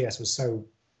DS was so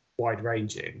wide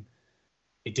ranging,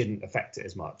 it didn't affect it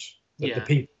as much. The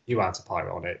people who had to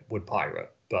pirate on it would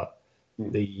pirate, but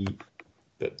the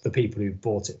people who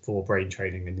bought it for brain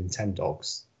training and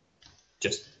Nintendogs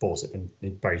just bought it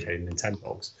in brain training and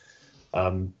Nintendogs.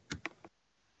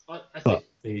 But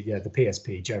the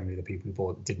PSP, generally the people who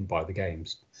bought it didn't buy the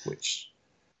games, which...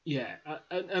 Yeah,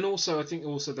 and also I think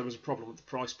also there was a problem with the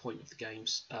price point of the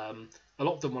games. A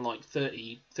lot of them were like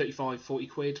 30, 35, 40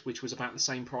 quid, which was about the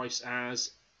same price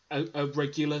as a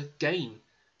regular game.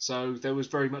 So there was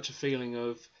very much a feeling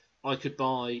of I could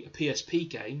buy a PSP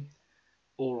game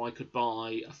or I could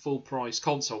buy a full price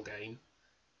console game.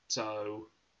 So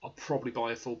I'll probably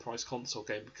buy a full price console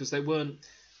game because there weren't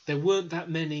that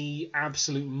many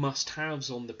absolute must-haves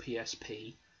on the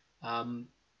PSP.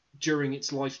 During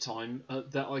its lifetime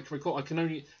that I can recall. I can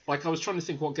only I was trying to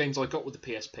think what games I got with the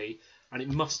PSP, and it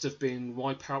must have been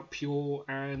Wipeout Pure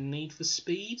and Need for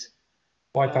Speed.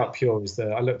 Wipeout Pure was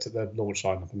I looked at the launch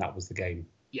lineup and that was the game.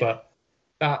 Yeah. But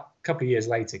that couple of years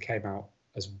later came out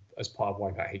as part of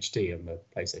Wipeout HD on the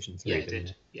PlayStation 3. Yeah, it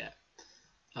did. Yeah.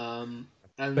 And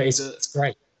but it's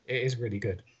great. It is really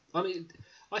good. I mean,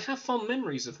 I have fond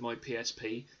memories of my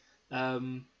PSP,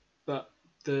 but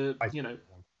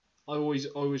I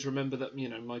always remember that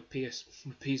my PS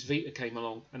Vita came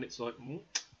along, and it's like,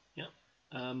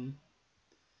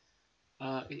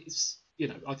 it's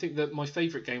I think that my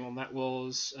favourite game on that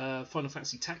was Final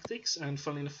Fantasy Tactics, and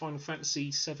funnily enough, Final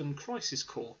Fantasy VII Crisis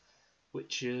Core,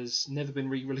 which has never been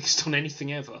re-released on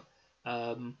anything ever.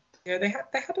 Yeah, they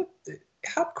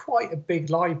had quite a big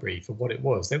library for what it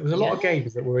was. There was a lot of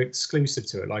games that were exclusive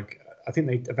to it. Like I think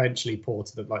they eventually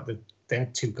ported it. They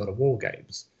had 2 God of War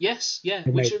games. Yes, yeah.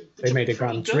 They made a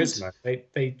Gran good. Turismo.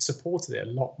 They supported it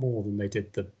a lot more than they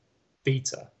did the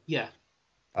Vita. Yeah.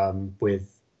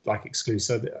 With like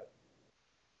exclusive,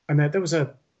 and there was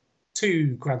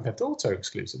 2 Grand Theft Auto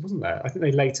exclusive, wasn't there? I think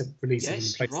they later released it on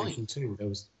PlayStation 2. There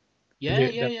was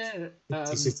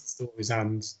City Stories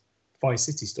and Vice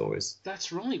City Stories.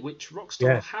 That's right, which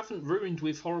Rockstar haven't ruined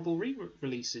with horrible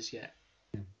re-releases yet.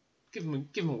 Yeah. Give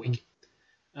them a week.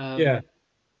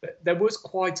 There was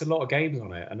quite a lot of games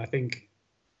on it, and I think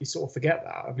you sort of forget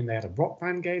that. I mean, they had a Rock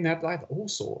Band game, they had all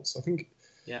sorts. I think.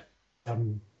 Yeah.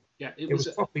 It was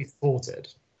properly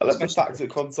supported. I love the fact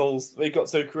that consoles, they got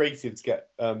so creative to get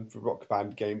for Rock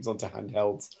Band games onto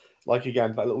handhelds. Like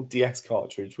again, that little DS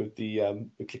cartridge with the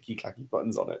clicky clacky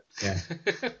buttons on it. Yeah.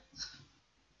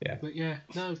 Yeah. But yeah,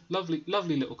 no, lovely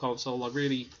little console. I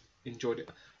really enjoyed it.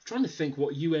 I'm trying to think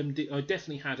what UMD. I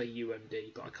definitely had a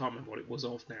UMD, but I can't remember what it was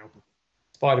of now.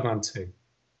 Spider-Man 2.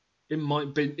 It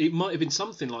might have been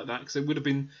something like that, because it wouldn't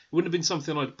have been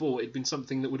something I'd bought. It'd been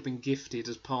something that would have been gifted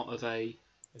as part of a.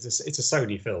 It's a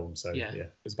Sony film, so yeah,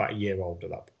 it was about a year old at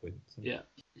that point. So. Yeah.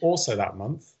 Also that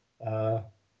month,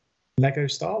 Lego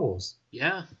Star Wars.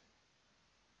 Yeah.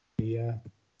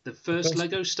 The first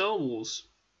Lego Star Wars.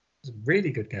 It was a really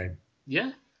good game.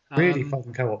 Yeah. Really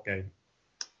fun co-op game.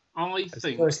 It's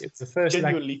the first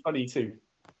genuinely funny too.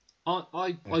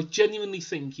 I genuinely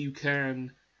think you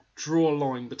can draw a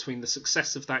line between the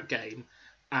success of that game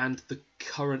and the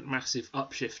current massive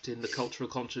upshift in the cultural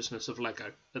consciousness of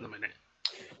Lego at the minute.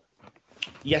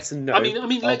 Yes and no. I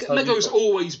mean, Lego's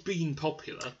always been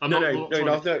popular. No.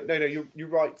 You're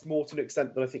right more to an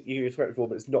extent than I think you were for,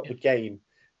 but it's not the game.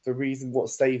 The reason what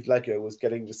saved Lego was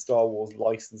getting the Star Wars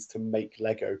license to make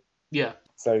Lego. Yeah.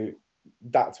 So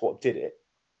that's what did it.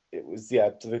 It was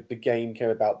the game came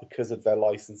about because of their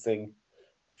licensing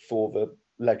for the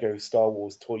Lego Star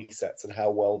Wars toy sets and how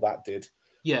well that did.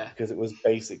 Yeah. Because it was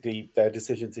basically their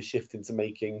decision to shift into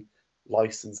making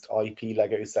licensed IP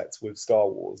Lego sets with Star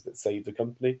Wars that saved the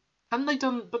company. Haven't they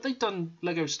done? But they've done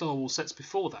Lego Star Wars sets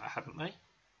before that, haven't they?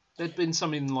 There'd been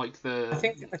some in like the I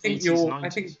think 80s,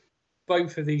 90s.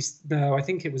 both of these. No, I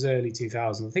think it was early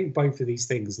 2000. I think both of these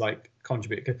things like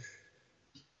contribute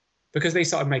because they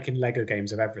started making Lego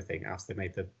games of everything after they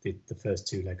made the first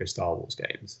 2 Lego Star Wars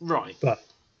games. Right. But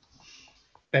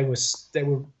they were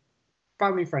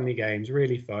family friendly games,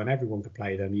 really fun. Everyone could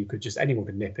play them. Anyone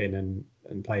could nip in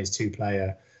and play as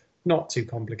 2-player. Not too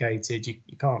complicated. You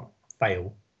can't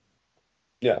fail.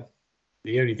 Yeah.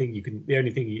 The only thing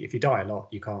if you die a lot,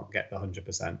 you can't get the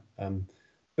 100%.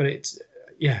 But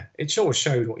it sure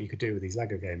showed what you could do with these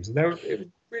Lego games, and it was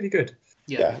really good.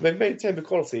 Yeah, they've maintained the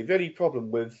quality. The only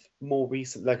problem with more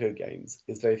recent Lego games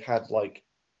is they've had like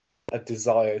a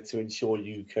desire to ensure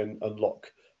you can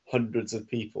unlock hundreds of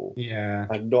people. Yeah.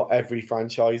 And not every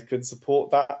franchise can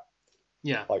support that.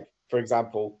 Yeah. Like, for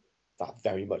example, that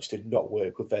very much did not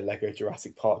work with their Lego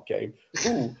Jurassic Park game.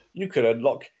 Ooh, you could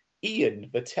unlock Ian,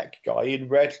 the tech guy in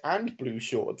red and blue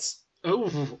shorts.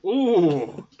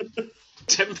 Oh,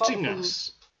 tempting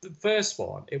us. The first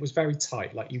one, it was very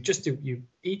tight. Like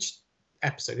each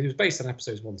episode, it was based on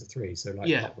episodes 1 to 3, so like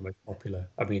not the most popular.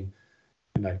 I mean,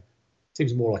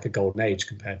 seems more like a golden age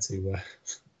compared to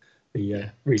the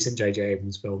recent J.J.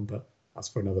 Abrams film, but that's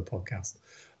for another podcast.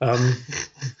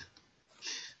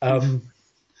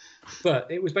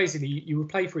 But it was basically you would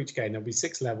play for each game. There would be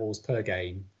 6 levels per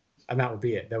game, and that would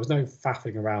be it. There was no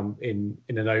faffing around in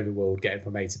an overworld getting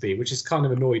from A to B, which has kind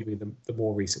of annoyed me. The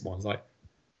more recent ones, like,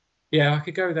 yeah, I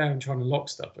could go there and try and unlock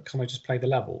stuff, but can I just play the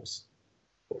levels?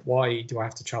 But why do I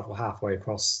have to travel halfway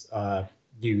across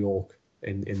New York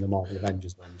in the Marvel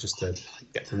Avengers one just to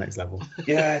get to the next level?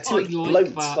 Yeah, too much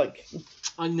bloats. Like,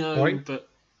 I know, but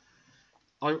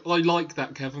I like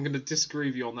that, Kev. I'm going to disagree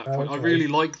with you on that point. Okay. I really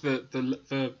like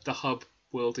the hub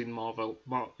world in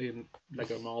in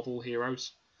Lego Marvel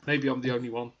Heroes. Maybe I'm the only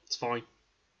one. It's fine.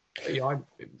 Yeah,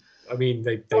 I mean,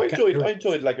 I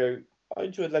enjoyed Lego. I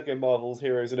enjoyed Lego Marvel's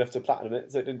Heroes enough to platinum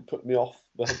it, so it didn't put me off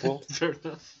the hub world. Fair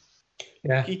enough.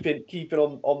 Yeah. Keep it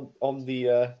on the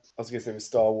I was going to say the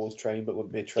Star Wars train, but it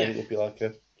wouldn't be a train. It would be like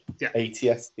a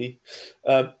ATSD.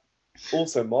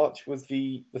 Also, March was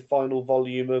the final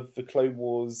volume of the Clone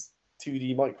Wars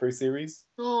 2D micro series.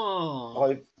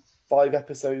 Oh. 5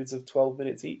 episodes of 12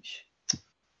 minutes each.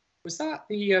 Was that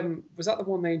the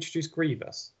one they introduced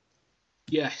Grievous?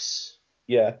 Yes.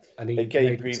 Yeah, And they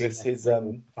gave Grievous his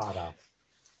badass.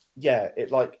 Yeah,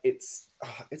 it's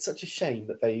such a shame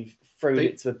that they've thrown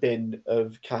it to the bin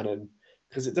of canon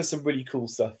because it does some really cool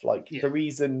stuff. Like the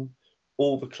reason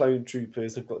all the clone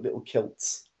troopers have got little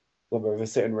kilts when they're of a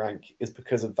certain rank is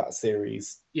because of that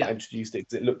series that introduced it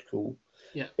because it looked cool.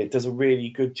 Yeah, it does a really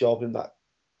good job in that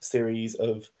series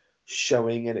of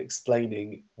showing and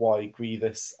explaining why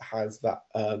Grievous has that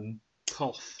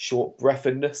cough, short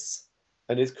breathedness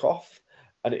and his cough,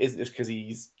 and it isn't just because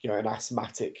he's an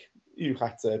asthmatic who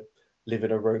had to live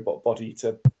in a robot body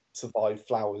to survive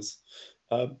flowers.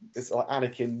 It's like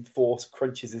Anakin force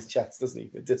crunches his chest, doesn't he,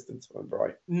 from a distance, if I remember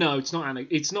right? No, it's not Anakin.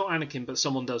 It's not Anakin, but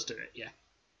someone does do it.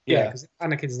 Yeah, because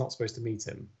Anakin's not supposed to meet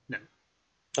him. No.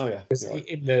 Oh yeah. Because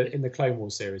in the Clone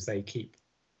Wars series, they keep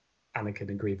Anakin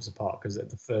and Grievous apart because at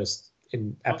the first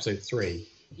in episode 3,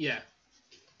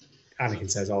 Anakin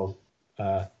says, "Oh,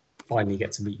 finally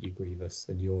get to meet you, Grievous,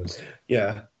 and yours."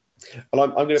 Yeah, and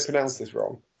I'm going to pronounce this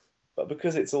wrong, but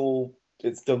because it's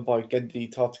done by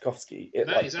Genndy Tartakovsky.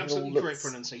 That is absolutely correct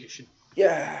pronunciation.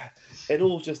 Yeah, it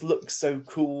all just looks so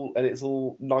cool, and it's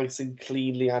all nice and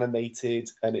cleanly animated,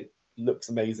 and it looks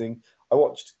amazing. I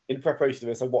watched in preparation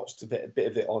of this. I watched a bit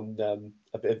of it on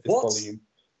a bit of this volume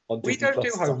on Disney We don't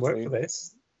Plus do homework for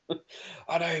this.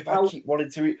 I know, but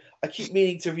I keep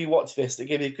meaning to rewatch this to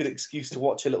give me a good excuse to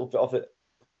watch a little bit of it.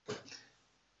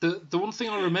 The one thing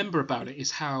I remember about it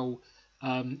is how,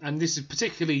 and this is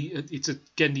particularly, it's a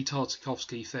Genndy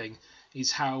Tartakovsky thing,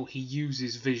 is how he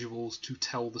uses visuals to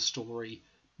tell the story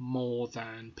more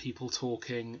than people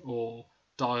talking or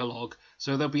dialogue.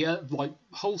 So there'll be like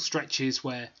whole stretches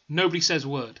where nobody says a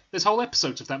word. There's whole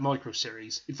episodes of that micro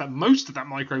series. In fact, most of that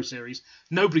micro series,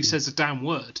 nobody says a damn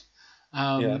word,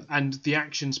 and the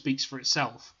action speaks for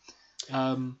itself.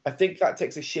 I think that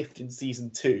takes a shift in season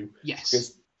 2. Yes.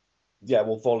 Because,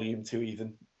 volume 2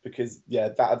 even, because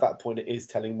that at that point it is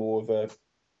telling more of a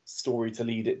story to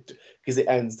lead it, because it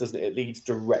ends, doesn't it? It leads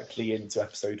directly into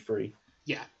episode 3.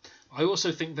 Yeah, I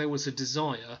also think there was a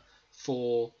desire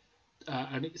for,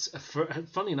 and it's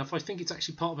funny enough, I think it's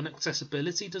actually part of an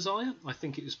accessibility desire. I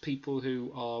think it was people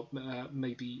who are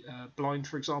maybe blind,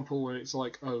 for example, where it's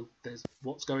like, oh, there's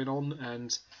what's going on,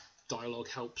 and dialogue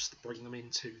helps bring them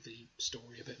into the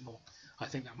story a bit more. I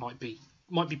think that might be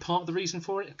part of the reason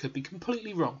for it. It could be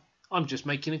completely wrong. I'm just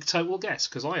making a total guess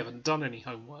because I haven't done any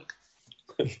homework.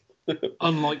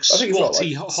 Unlike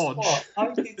Swatty Hodge.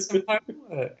 I did some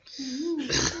homework.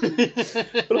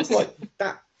 But also, like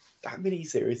that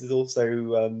mini-series is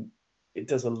also it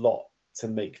does a lot to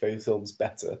make those films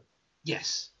better.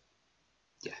 Yes.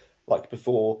 Yeah. Like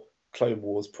before Clone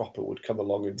Wars proper would come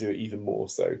along and do it even more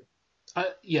so.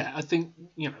 Yeah, I think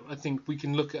we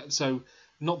can look at, so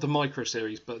not the micro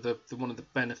series, but the one of the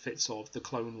benefits of the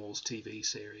Clone Wars TV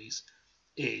series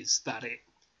is that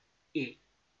it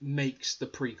makes the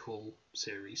prequel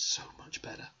series so much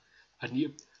better.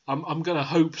 And I'm gonna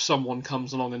hope someone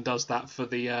comes along and does that for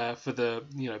the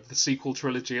the sequel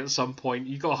trilogy at some point.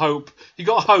 You got hope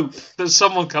that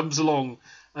someone comes along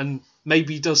and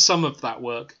maybe does some of that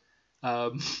work,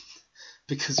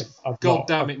 because God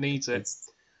damn it needs it.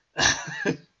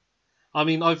 I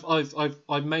mean, I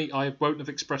won't have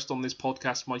expressed on this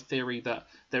podcast my theory that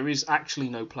there is actually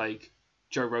no plague,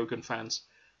 Joe Rogan fans.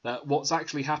 That what's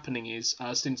actually happening is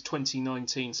since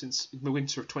 2019, since the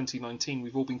winter of 2019,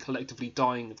 we've all been collectively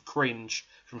dying of cringe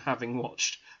from having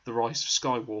watched The Rise of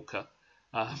Skywalker,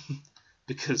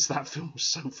 because that film was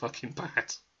so fucking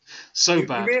bad,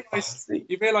 bad.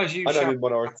 You realise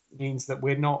means that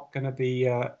we're not going to be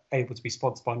able to be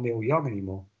sponsored by Neil Young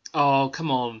anymore. Oh,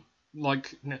 come on.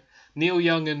 Like, Neil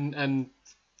Young and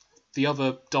the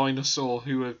other dinosaur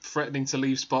who are threatening to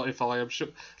leave Spotify, I'm sure.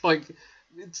 Like,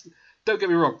 don't get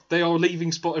me wrong, they are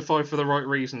leaving Spotify for the right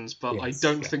reasons, but yes, I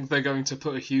don't think they're going to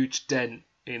put a huge dent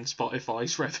in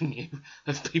Spotify's revenue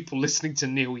of people listening to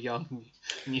Neil Young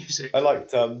music. I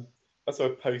liked, I saw a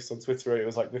post on Twitter, it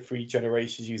was like the 3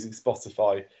 generations using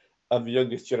Spotify, and the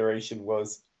youngest generation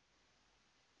was,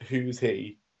 who's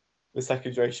he? The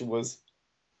second generation was,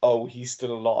 oh, he's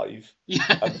still alive.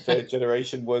 Yeah. And the third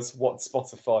generation was, what's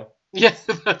Spotify? Yeah,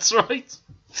 that's right.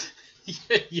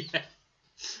 Yeah.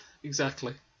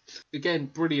 Exactly. Again,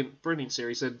 brilliant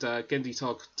series. And Genndy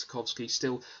Tartakovsky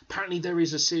still... Apparently there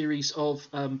is a series of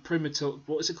Primitive...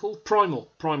 What is it called?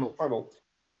 Primal.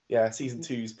 Yeah, season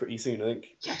 2 is pretty soon, I think.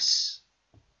 Yes.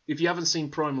 If you haven't seen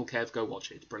Primal, Kev, go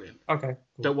watch it. It's brilliant. Okay.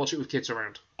 Cool. Don't watch it with kids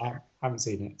around. I haven't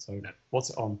seen it, so no. What's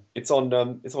it on? It's on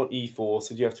E4,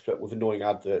 so you have to put up with annoying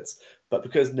adverts. But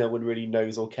because no one really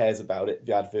knows or cares about it,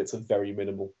 the adverts are very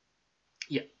minimal.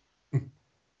 Yeah.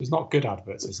 There's not good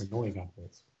adverts, there's annoying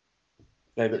adverts.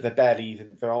 No, but they're barely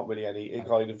even. There aren't really any. It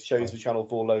kind of shows the Channel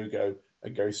 4 logo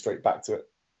and goes straight back to it.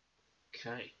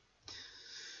 Okay.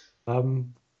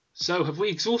 So have we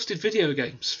exhausted video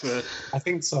games for? I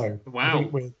think so. Wow.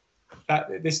 I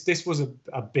think this was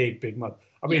a big month.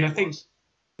 I mean, I think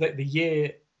that the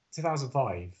year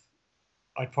 2005,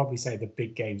 I'd probably say the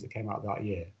big games that came out that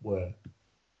year were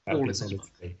Resident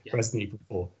Evil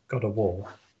 4, God of War,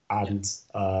 and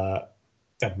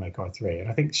Devil May Cry 3, and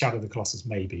I think Shadow the Colossus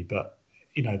maybe, but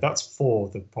that's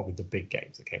probably the big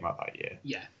games that came out that year.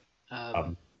 Yeah.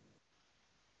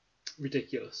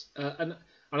 Ridiculous. And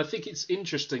I think it's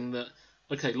interesting that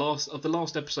the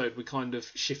last episode we kind of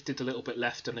shifted a little bit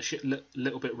left and a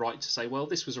little bit right to say, well,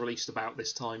 this was released about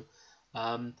this time.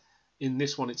 In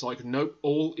this one, it's like, nope,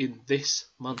 all in this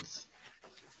month,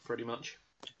 pretty much.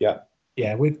 Yeah.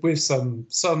 Yeah, with some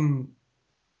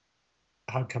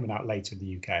coming out later in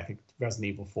the UK. I think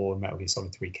Resident Evil 4 and Metal Gear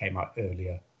Solid 3 came out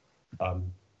earlier.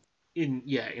 In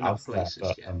other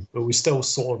places, but we're still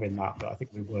sort of in that. But I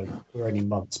think we're only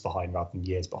months behind rather than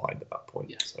years behind at that point.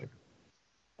 Yeah. So,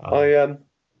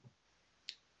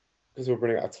 because we're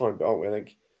running out of time, aren't we? I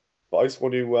think. But I just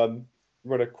want to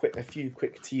run a few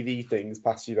quick TV things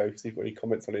past you, though, see if you've got any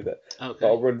comments on it. Okay. But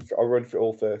I'll run for it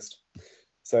all first.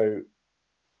 So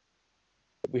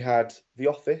we had The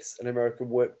Office, an American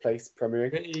Workplace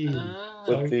premiering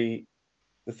with the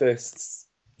first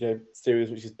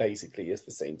series, which is basically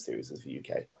the same series as the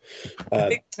UK. I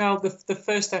think now the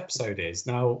first episode is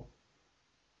now.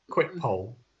 Quick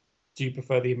poll: do you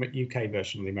prefer the UK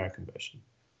version or the American version?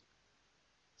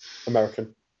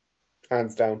 American,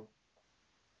 hands down.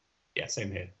 Yeah,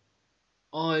 same here.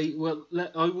 I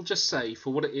will just say,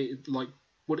 for what it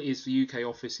is, the UK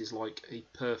Office is like a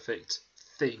perfect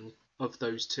thing of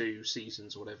those 2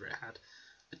 seasons, or whatever it had.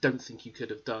 I don't think you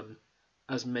could have done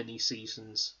as many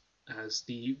seasons as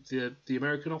the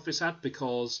American Office had,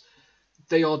 because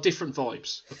they are different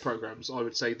vibes of programs. I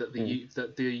would say that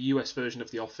the US version of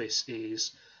The Office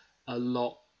is a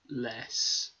lot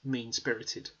less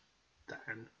mean-spirited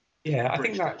than. Yeah, I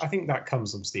think that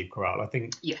comes from Steve Carell. I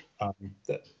think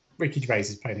that Ricky Gervais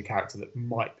is playing a character that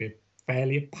might be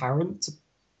fairly apparent to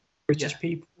British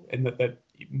people in that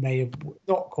it may have,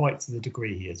 not quite to the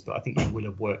degree he is, but I think he will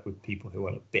have worked with people who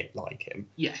are a bit like him.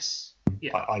 Yes.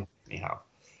 Yeah. I definitely have.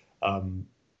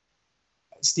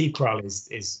 Steve Carell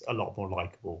is a lot more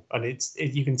likable, and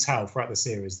you can tell throughout the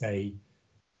series they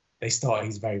start,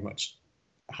 he's very much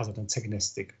has an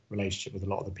antagonistic relationship with a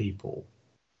lot of the people,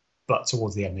 but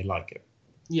towards the end they like him.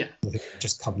 Yeah. I think it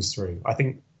just comes through. I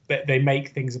think that they make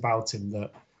things about him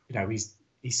that, you know,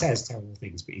 he says terrible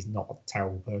things, but he's not a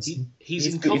terrible person.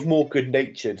 He's more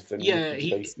good-natured than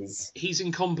he's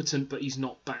incompetent, but he's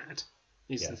not bad.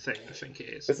 Is the thing, I think it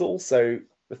is. There's also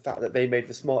the fact that they made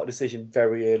the smart decision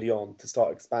very early on to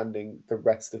start expanding the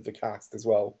rest of the cast as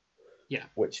well. Yeah.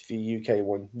 Which the UK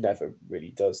one never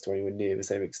really does to anywhere near the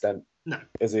same extent. No.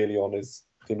 As early on as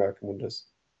the American one does.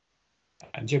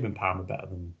 And Jim and Pam are better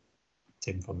than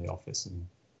Tim from The Office, and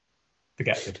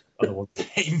forget the other one's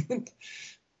name.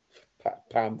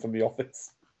 Pam from The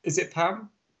Office. Is it Pam?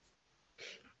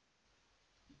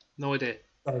 No idea.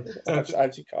 No, I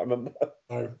actually can't remember.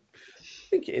 No. I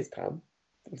think it is Pam.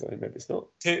 I don't know, maybe it's not.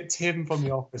 Tim from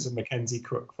The Office and Mackenzie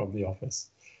Crook from The Office.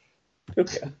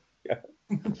 Yeah.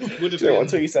 Would have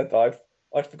Until you said that,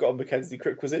 I'd forgotten Mackenzie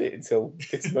Crook was in it until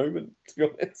this moment, to be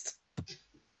honest.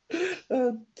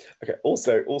 Okay,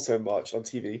 also in March on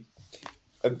TV,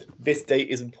 and this date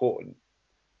is important.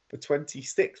 The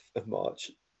 26th of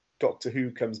March, Doctor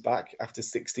Who comes back after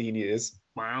 16 years.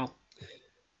 Wow.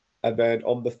 And then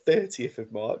on the 30th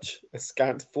of March, a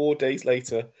scant 4 days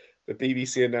later, the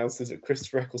BBC announces that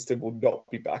Christopher Eccleston will not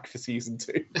be back for season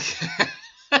 2.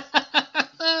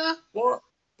 What?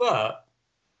 But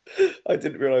I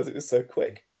didn't realise it was so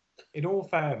quick. in all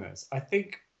fairness, I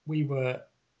think we were,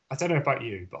 I don't know about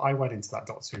you, but I went into that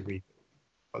Doctor Who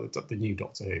reboot, the new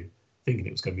Doctor Who, thinking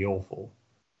it was going to be awful.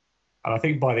 And I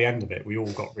think by the end of it, we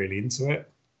all got really into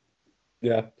it.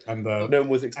 Yeah. And no one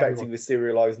was expecting the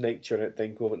serialised nature and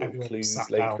think all the little clues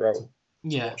later out. To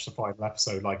watch the final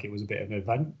episode like it was a bit of an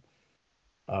event.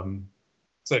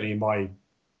 Certainly in my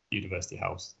university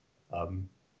house.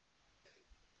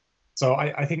 So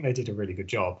I think they did a really good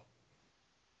job.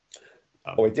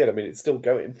 I did. I mean, it's still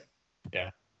going.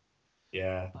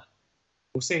 Yeah.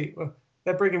 We'll see.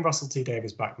 They're bringing Russell T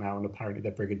Davies back now, and apparently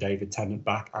they're bringing David Tennant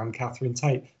back and Catherine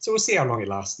Tate. So we'll see how long it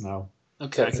lasts now.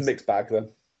 Okay. So it's a mixed bag then.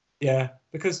 Yeah,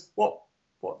 because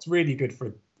what's really good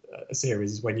for a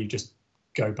series is when you just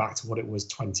go back to what it was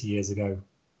 20 years ago.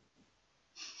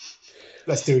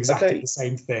 Let's do exactly the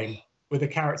same thing with a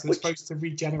character that's supposed to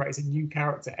regenerate as a new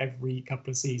character every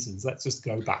couple of seasons. Let's just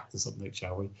go back to something,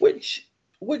 shall we?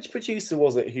 Which producer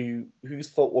was it whose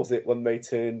fault was it when they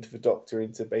turned the Doctor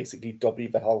into basically Dobby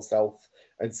the Hell Self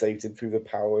and saved him through the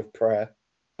power of prayer?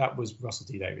 That was Russell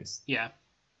T Davies. Yeah.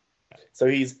 So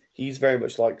he's very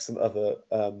much like some other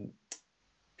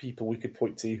people we could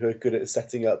point to who are good at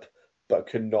setting up but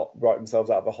cannot write themselves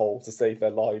out of a hole to save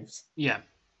their lives. Yeah.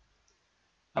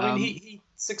 I mean, he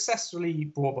successfully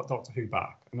brought Doctor Who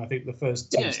back, and I think the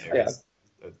first two series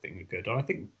I think are good. And I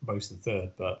think most of the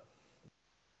third, but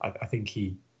I think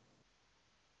he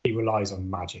relies on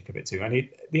magic a bit too. And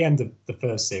at the end of the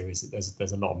first series,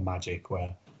 there's a lot of magic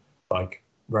where, like,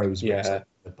 Rose moves up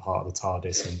the part of the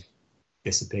TARDIS and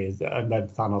disappears, and then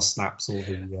Thanos snaps all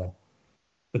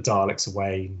the Daleks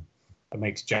away and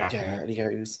makes Jack. Yeah, and he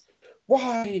goes,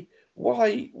 "Why,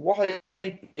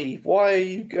 Billy? Why are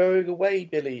you going away,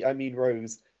 Billy? I mean,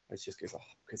 Rose." And she just goes,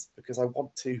 because I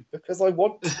want to. Because I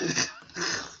want to.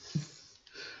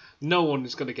 No one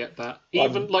is going to get that.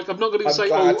 Even I'm not going to say,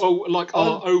 glad.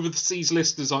 our overseas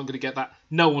listeners aren't going to get that.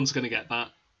 No one's going to get that.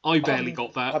 I barely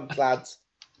got that.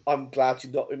 I'm glad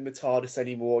you're not in the TARDIS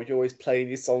anymore. You're always playing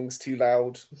your songs too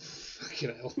loud.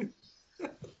 Fucking hell.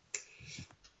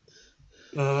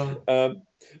 But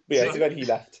yeah, so then he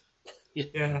left.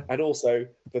 Yeah. And also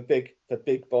the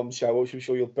big bombshell, which I'm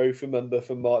sure you'll both remember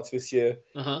from March this year,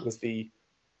 was the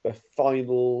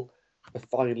final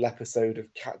episode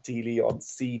of Cat Dealey on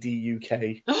CD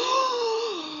UK.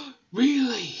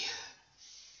 Really?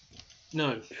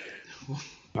 No.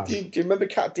 Do you remember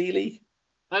Cat Dealey?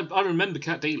 I remember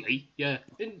Cat Dealey. Yeah.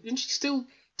 Isn't she still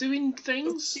doing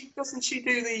things? Doesn't she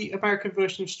do the American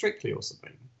version of Strictly or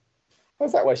something? Oh,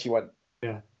 is that where she went?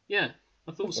 Yeah. Yeah,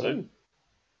 I thought so.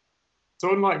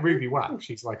 So unlike Ruby Wax,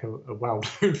 she's like a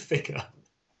well-known figure.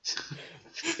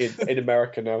 in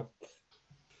America now.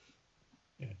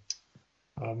 Yeah.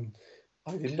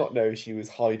 I did not know she was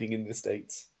hiding in the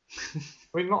States. I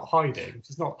mean, not hiding.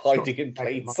 She's not hiding in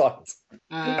plain sight.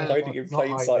 Hiding in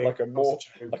plain sight like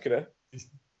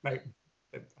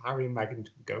Harry and Meghan can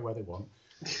go where they want.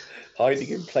 Hiding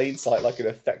in plain sight like an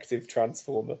effective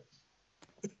transformer.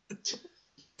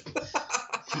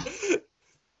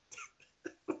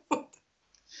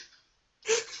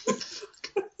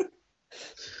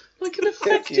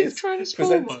 effective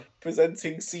transformer.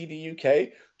 Presenting CD UK.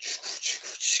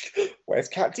 Where's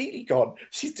Cat Deely gone?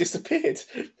 She's disappeared.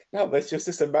 Now there's just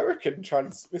this American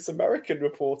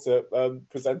reporter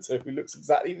presenter who looks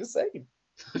exactly the same.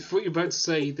 I thought you were about to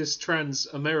say this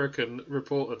trans-American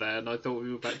reporter there, and I thought we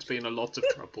were about to be in a lot of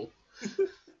trouble.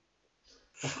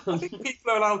 I think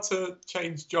people are allowed to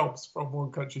change jobs from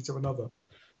one country to another.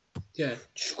 Yeah.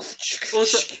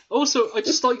 Also, I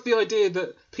just like the idea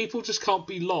that people just can't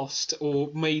be lost or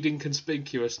made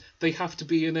inconspicuous. They have to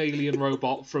be an alien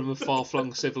robot from a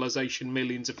far-flung civilization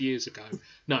millions of years ago.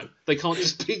 No, they can't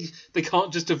just be. They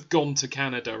can't just have gone to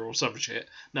Canada or some shit.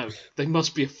 No, they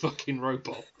must be a fucking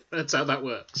robot. That's how that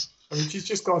works. I mean, she's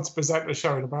just gone to present a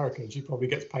show in America, and she probably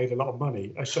gets paid a lot of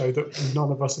money. A show that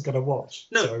none of us are going to watch.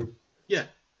 No. So. Yeah.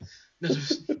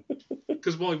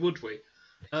 Because why would we?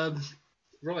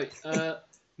 Right.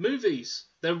 Movies.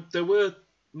 There were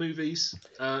movies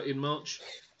in March.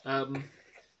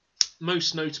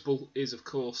 Most notable is, of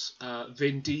course,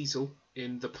 Vin Diesel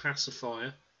in The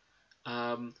Pacifier.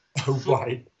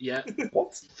 Right. Yeah.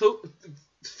 What?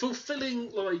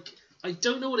 Fulfilling, like, I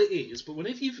don't know what it is, but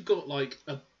whenever you've got, like,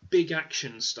 a big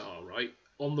action star, right,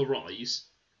 on the rise,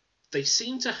 they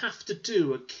seem to have to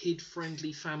do a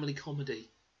kid-friendly family comedy.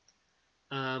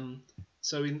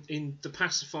 So in The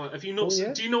Pacifier, have you not? Oh,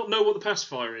 yeah. Do you not know what The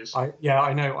Pacifier is? I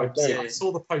know. I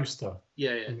saw the poster.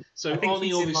 Yeah. So I think Arnie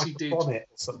he's obviously in, like, did a bonnet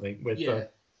or something with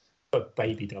a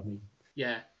baby dummy.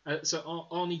 Yeah. So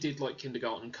Arnie did like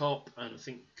Kindergarten Cop, and I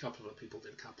think a couple of other people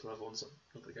did a couple of other ones. I'm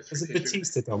not going to go through. Has it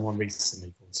Batista done one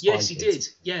recently called Spy Yes, he Kids?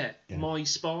 did. Yeah. My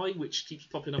Spy, which keeps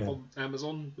popping up on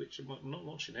Amazon, which I'm not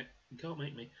watching it. You can't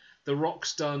make me. The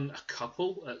Rock's done a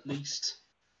couple at least.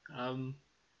 One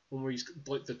where he's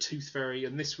like the Tooth Fairy,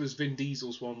 and this was Vin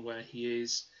Diesel's one where he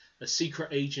is a secret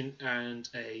agent and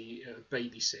a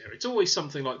babysitter. It's always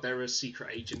something like they're a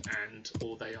secret agent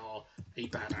or they are a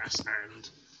badass and,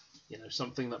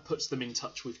 something that puts them in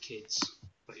touch with kids,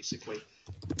 basically.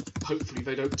 Hopefully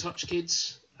they don't touch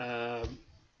kids.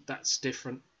 That's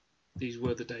different. These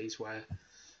were the days where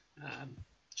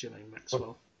Ghislaine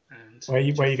Maxwell and... Where are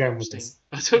you going with this?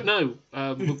 I don't know.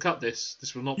 We'll cut this.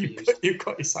 This will not be used. You've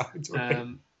got yourself into a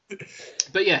big...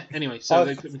 But yeah, anyway, so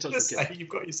they put me in touch with kids. You've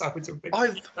got yourself into a big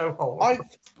hole. I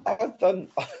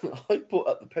brought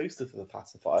up the poster for The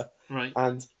Pacifier, right?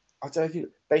 And I don't know if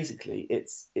you. Basically,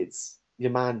 it's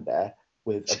your man there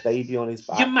with a baby on his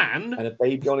back, your man, and a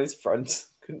baby on his front.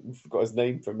 Forgot his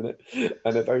name for a minute,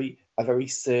 and a very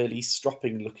surly,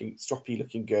 stroppy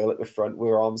looking girl at the front with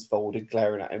her arms folded,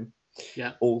 glaring at him.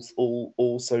 Yeah.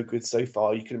 All so good so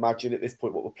far. You can imagine at this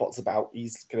point what the plot's about.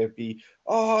 He's going to be,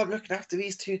 I'm looking after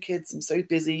these two kids. I'm so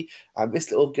busy. And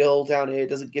this little girl down here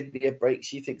doesn't give me a break.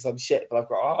 She thinks I'm shit, but I've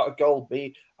got a goal.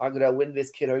 I'm going to win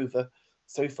this kid over.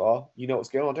 So far, you know what's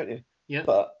going on, don't you? Yeah.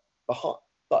 But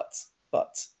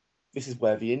this is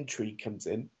where the intrigue comes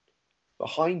in.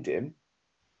 Behind him,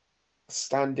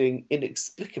 standing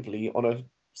inexplicably on a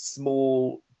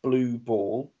small blue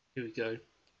ball. Here we go.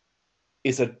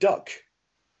 Is a duck.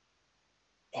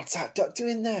 What's that duck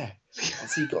doing there?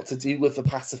 What's he got to do with the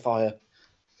pacifier?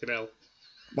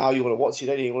 Now you want to watch it,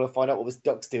 don't you? You want to find out what this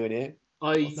duck's doing here.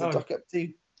 What's the duck up to?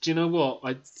 Do you know what?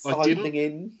 I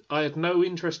had no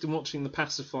interest in watching the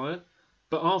pacifier,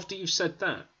 but after you've said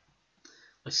that,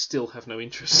 I still have no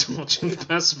interest in watching the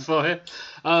pacifier.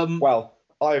 Well,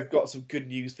 I've got some good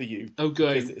news for you.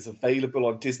 Okay. Because it's available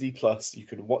on Disney Plus. You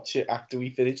can watch it after we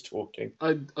finish talking.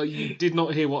 You did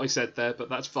not hear what I said there, but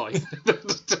that's fine.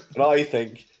 And I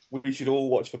think we should all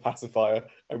watch The Pacifier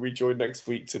and rejoin next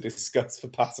week to discuss The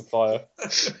Pacifier.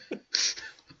 That's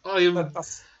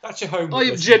your homework. I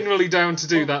am generally down to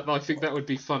do that. I think that would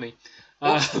be funny.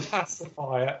 Watch The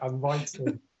Pacifier and write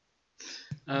in.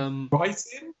 Write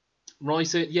in?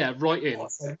 Write it? Yeah, write in.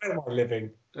 Where am I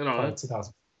living? I don't know.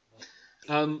 2000.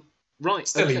 Right.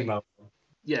 Still okay. email.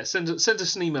 Yeah, send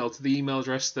us an email to the email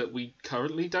address that we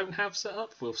currently don't have set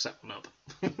up. We'll set one up.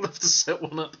 We'll have to set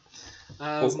one up.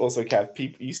 Also,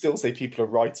 Kev, you still say people are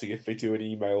writing if they do an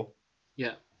email.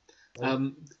 Yeah.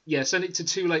 Yeah, send it to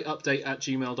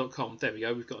toolateupdate@gmail.com. There we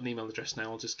go. We've got an email address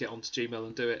now. I'll just get onto Gmail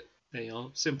and do it. There you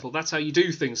are. Simple. That's how you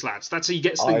do things, lads. That's how you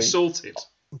get things sorted.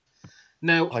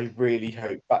 Now, I really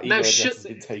hope that email address has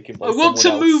been taken by someone else.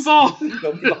 Move on.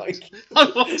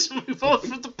 I want to move on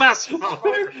from the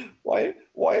pacifier. Why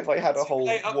have I had a whole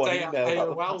one email about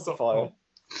the pacifier?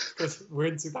 Because we're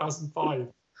in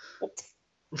 2005.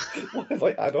 Why have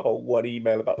I had a whole one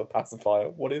email about the pacifier?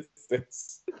 What is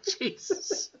this?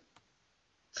 Jesus.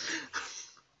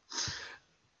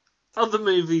 Other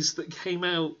movies that came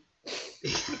out.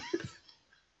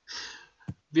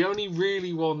 The only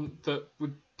really one that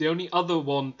would The only other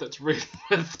one that's really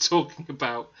worth talking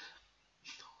about,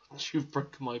 you've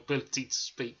broken my ability to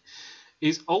speak,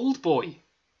 is Oldboy,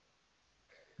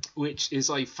 which is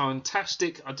a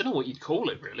fantastic, I don't know what you'd call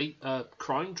it really,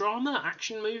 crime drama,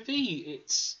 action movie.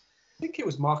 I think it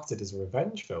was marketed as a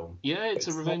revenge film. Yeah, it's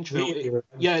a revenge not film. really a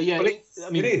revenge Yeah. But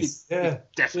it is. it's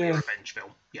definitely Yeah. a revenge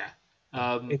film. Yeah.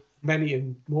 In many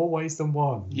in more ways than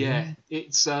one. Yeah,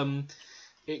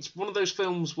 it's one of those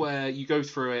films where you go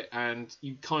through it and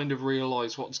you kind of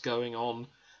realise what's going on,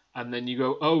 and then you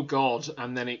go, oh god,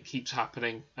 and then it keeps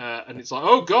happening, and it's like,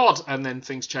 oh god, and then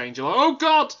things change. You're like, oh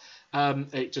god,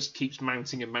 it just keeps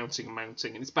mounting and mounting and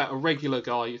mounting, and it's about a regular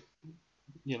guy,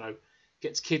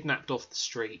 gets kidnapped off the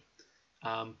street,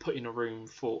 put in a room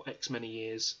for X many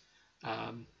years.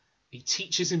 He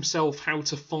teaches himself how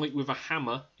to fight with a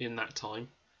hammer in that time.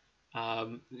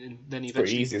 And then It's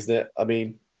pretty easy, isn't it? I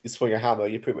mean, you swing a hammer,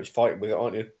 you're pretty much fighting with it,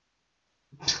 aren't you?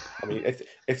 I mean,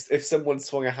 if someone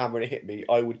swung a hammer and it hit me,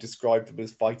 I would describe them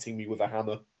as fighting me with a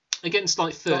hammer. Against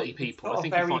like 30 people. I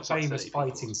think it's he a very fights like famous 30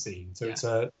 fighting people. scene. So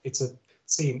Yeah. it's a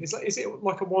scene. Is it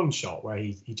like a one shot where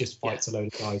he just fights a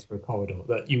load of guys for a corridor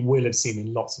that you will have seen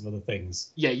in lots of other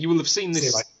things? Yeah, you will have seen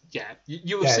this.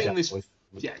 You will have seen this.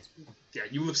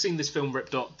 You will have seen this film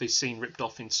ripped off. This scene ripped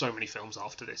off in so many films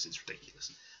after this. It's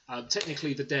ridiculous.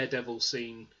 Technically, the Daredevil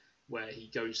scene where he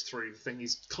goes through the thing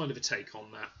is kind of a take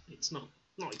on that. It's not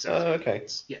exactly. Okay.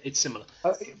 It's similar.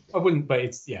 I wouldn't, but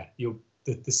it's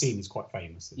the scene is quite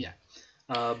famous. Yeah.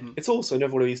 It's also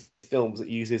another one of these films that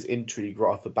uses intrigue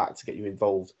right off the bat to get you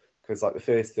involved. Because like the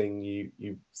first thing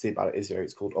you see about it is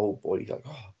it's called Oldboy. You're like,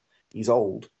 oh, he's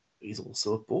old. He's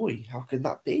also a boy. How can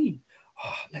that be?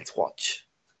 Oh, let's watch.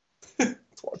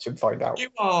 Let's watch and find out. You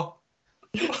are.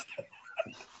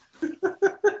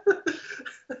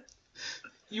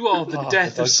 You are the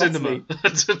death of cinema.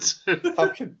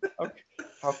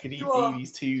 How can he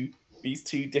be these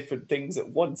two different things at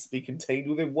once, be contained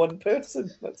within one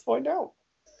person? Let's find out.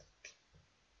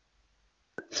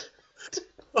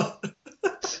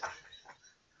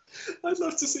 I'd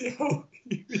love to see how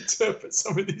you interpret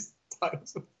some of these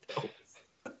titles of films.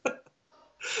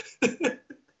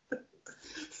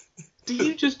 Do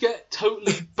you just get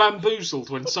totally bamboozled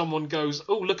when someone goes,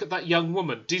 "Oh, look at that young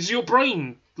woman"? Does your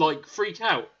brain freak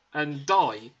out and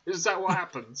die? Is that what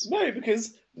happens? No,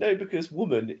 because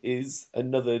woman is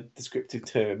another descriptive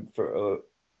term for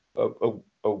a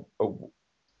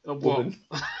woman.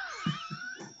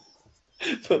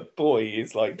 But boy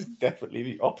is definitely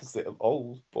the opposite of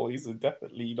old. Boys are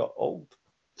definitely not old.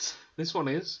 This one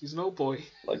is. He's an old boy.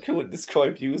 I wouldn't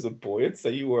describe you as a boy. I'd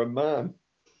say you were a man.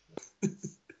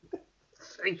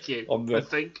 Thank you. On the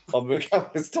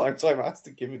countless times I'm asked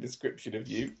to give a description of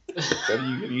you. So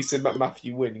you said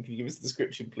Matthew Wynn. Can you give us a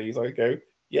description, please? I go,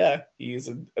 yeah, he is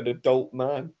an adult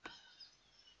man.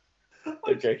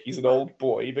 Okay, he's an old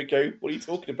boy. But go, what are you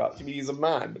talking about? Do you mean he's a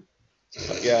man?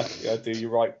 Yeah, I do. You're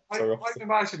right. Sorry, I'm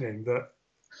imagining that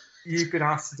you've been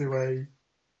asked to do a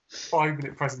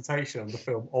 5-minute presentation on the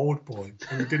film Old Boy,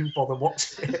 and you didn't bother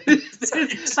watching it.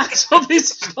 That's what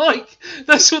this is like.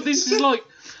 That's what this is like.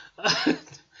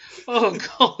 Oh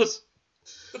God!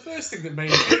 The first thing that made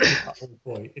me think about Old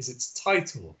Boy is its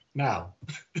title. Now,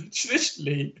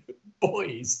 traditionally,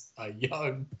 boys are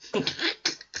young,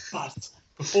 but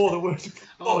before the word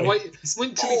boy,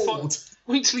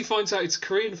 wait till he finds out it's a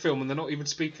Korean film and they're not even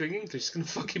speaking English. It's gonna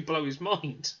fucking blow his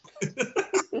mind.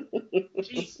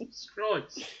 Jesus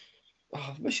Christ!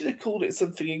 Oh, they should have called it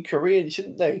something in Korean,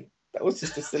 shouldn't they? That was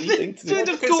just a silly thing to do.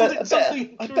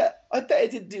 I bet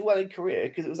it didn't do well in Korea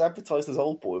because it was advertised as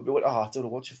Old Boy. We went, I don't want to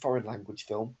watch a foreign language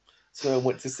film, so I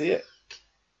went to see it.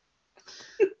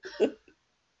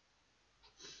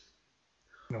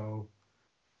 No.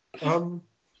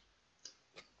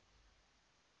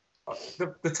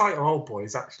 The title Old Boy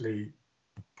is actually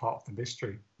part of the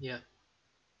mystery. Yeah.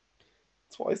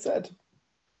 That's what I said.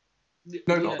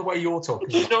 No, not the way you're talking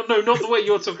about it. No, not the way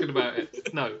you're talking about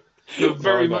it. No. No,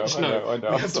 very much no. I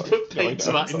know. We have to put paint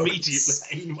to that immediately.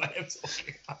 Insane way of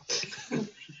talking about it.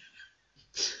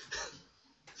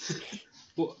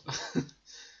 What?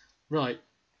 Right.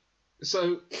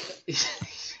 So,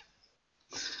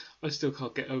 I still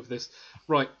can't get over this.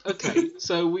 Right. Okay.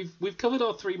 So we've covered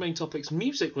our 3 main topics.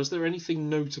 Music. Was there anything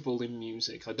notable in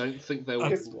music? I don't think there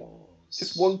was.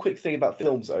 Just one quick thing about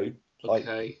films, though.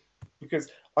 Okay. Because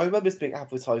I remember this being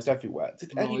advertised everywhere.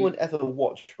 Did anyone ever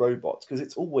watch Robots? Because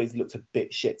it's always looked a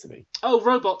bit shit to me. Oh,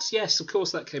 Robots. Yes, of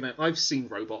course that came out. I've seen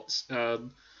Robots.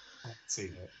 I've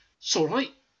seen it. It's all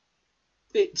right.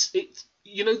 It's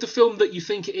the film that you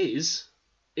think it is.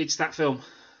 It's that film.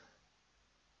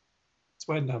 It's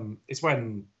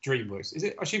when DreamWorks. Is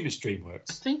it? I assume it's DreamWorks.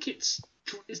 I think it's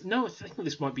No, I think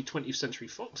this might be 20th Century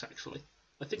Fox, actually.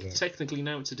 I think technically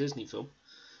now it's a Disney film.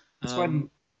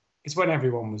 It's when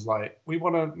everyone was like, we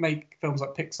want to make films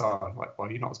like Pixar. I'm like,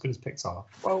 well, you're not as good as Pixar.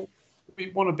 Well,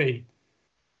 we want to be.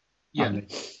 Yeah.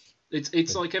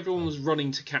 It's like everyone was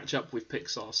running to catch up with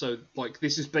Pixar. So, like,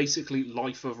 this is basically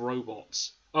Life of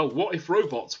Robots. Oh, what if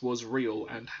robots was real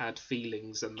and had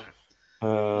feelings and that?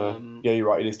 Yeah, you're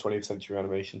right. It is 20th century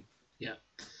animation. Yeah.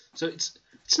 So it's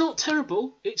not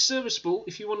terrible. It's serviceable.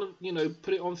 If you want to,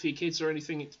 put it on for your kids or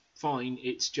anything, it's fine.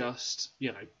 It's just,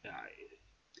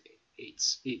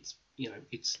 it's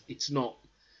not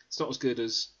as good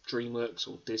as DreamWorks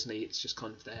or Disney. It's just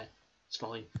kind of there. It's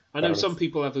fine. I know some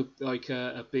people have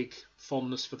a big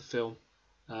fondness for the film,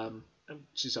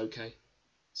 which is okay.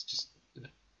 It's just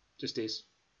just is.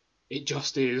 It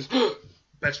just is.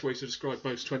 Best way to describe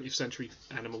most 20th century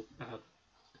animal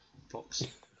Fox.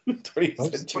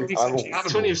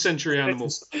 20th century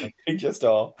animals. They just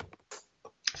are.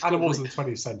 Animals of the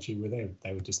 20th century were there.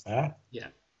 They were just there. Yeah.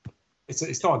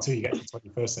 It's not until you get to the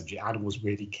 21st century animals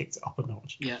really kicked it up a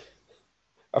notch. Yeah.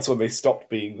 That's when they stopped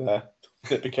being there.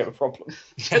 It became a problem.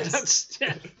 Yeah.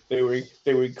 They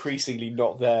were increasingly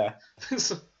not there.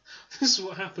 This is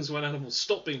what happens when animals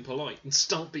stop being polite and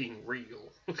start being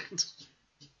real.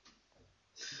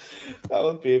 That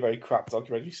would be a very crap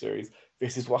documentary series.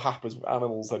 This is what happens when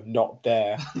animals are not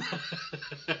there.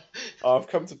 I've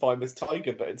come to find this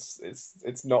tiger, but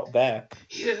it's not there.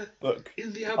 Yeah. Look,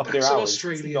 in the up outbacks of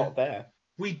Australia, it's not there.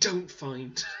 We don't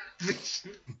find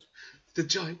the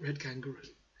giant red kangaroo.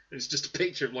 It's just a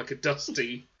picture of like a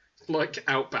dusty,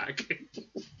 outback.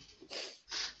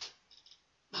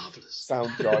 Marvellous.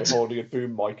 Sound guy holding a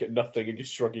boom mic at nothing and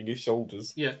just shrugging his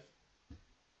shoulders. Yeah.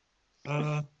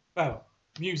 Well,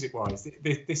 music-wise,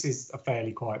 this is a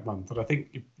fairly quiet month, and I think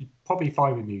you probably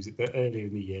find with music that earlier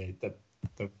in the year,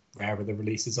 the rarer the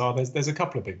releases are. There's a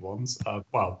couple of big ones.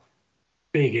 Well,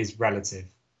 big is relative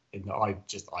in that I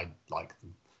like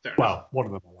them. Fair well, enough. One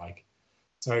of them I like.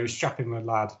 So Strapping the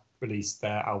Lad released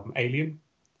their album Alien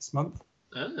this month.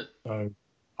 Oh. So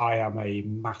I am a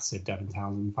massive Devin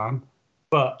Townsend fan,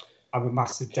 but I'm a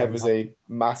massive Kev is a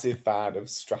massive fan of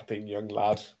Strapping Young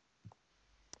Lad.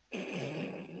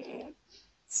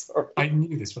 Sorry. I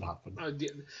knew this would happen.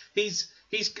 He's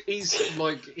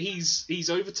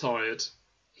overtired.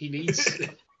 He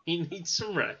needs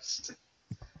some rest.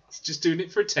 He's just doing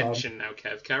it for attention now,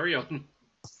 Kev. Carry on.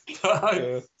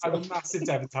 I'm a massive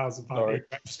Devin Townsend fan in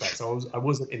retrospect. So I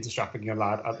wasn't into Strapping Young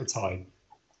Lad at the time.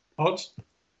 Hodge?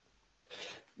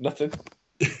 Nothing.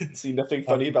 See nothing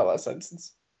funny about that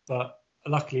sentence. But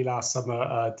luckily last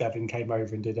summer, Devin came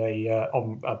over and did a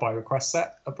by request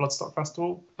set at Bloodstock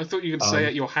Festival. I thought you were going to say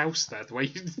at your house there, the way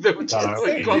you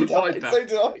qualified that. So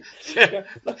did I. Yeah.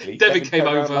 Luckily, Devin came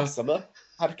over last summer,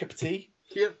 had a cup of tea.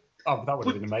 Yeah. Oh, that would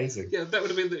have been amazing. Yeah, that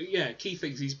would have been key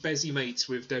things. He's busy mates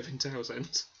with Devin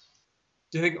Townsend.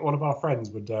 Do you think one of our friends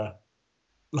would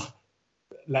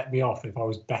let me off if I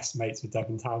was best mates with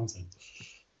Devin Townsend?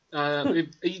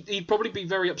 He'd probably be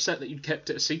very upset that you'd kept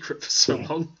it a secret for so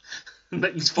long and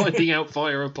that he's finding out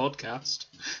via a podcast.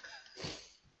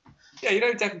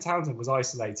 Yeah, Devin Townsend was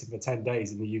isolated for 10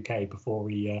 days in the UK before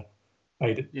he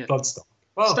played at Bloodstock.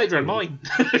 Well, stayed around mine.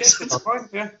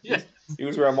 Yeah. He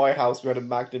was around my house. We had a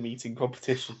Magnum eating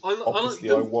competition.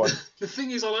 Obviously, I won. The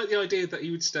thing is, I like the idea that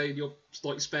he would stay in your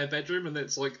spare bedroom, and then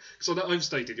it's like, because I've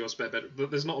stayed in your spare bedroom,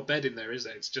 but there's not a bed in there, is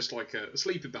there? It's just like a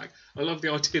sleeping bag. I love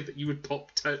the idea that you would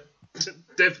pop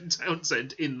Devin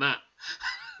Townsend in that,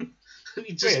 and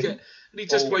he'd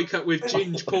just wake up with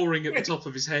ginge pouring at the top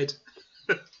of his head.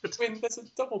 I mean, there's a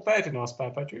double bed in our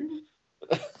spare bedroom.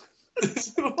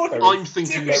 I'm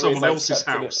thinking of someone else's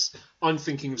house. I'm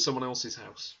thinking of someone else's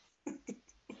house.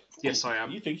 Yes, I am.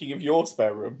 Are you thinking of your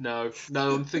spare room? No.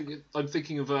 I'm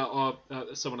thinking of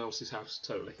someone else's house.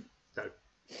 Totally. No.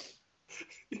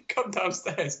 You come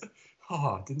downstairs.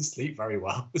 Oh, I didn't sleep very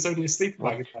well. There's only a sleeping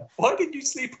bag in there. Why didn't you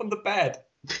sleep on the bed?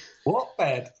 What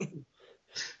bed?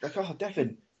 Like, oh,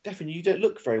 Devin, you don't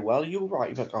look very well. Are you all right?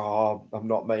 He's like, oh, I'm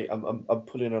not, mate. I'm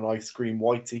pulling an ice cream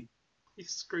whitey.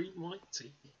 Ice cream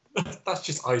whitey. That's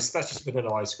just ice. That's just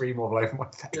vanilla ice cream all over my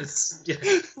face. Yeah.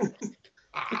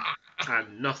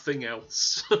 And nothing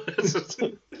else.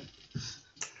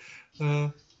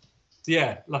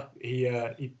 Like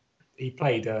he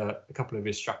played a couple of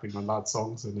his Strapping Young Lad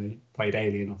songs, and he played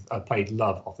played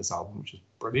Love off this album, which is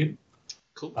brilliant.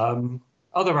 Cool.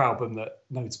 Other album that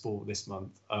notable this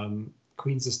month,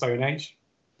 Queens of Stone Age,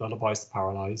 Lullabies to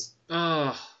Paralyze.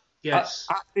 Yes.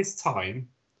 At this time,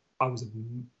 I was a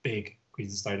big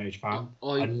Queens of Stone Age fan.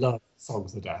 I loved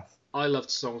Songs to Death. I loved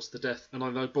Songs to Death, and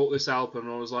I bought this album,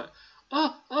 and I was like,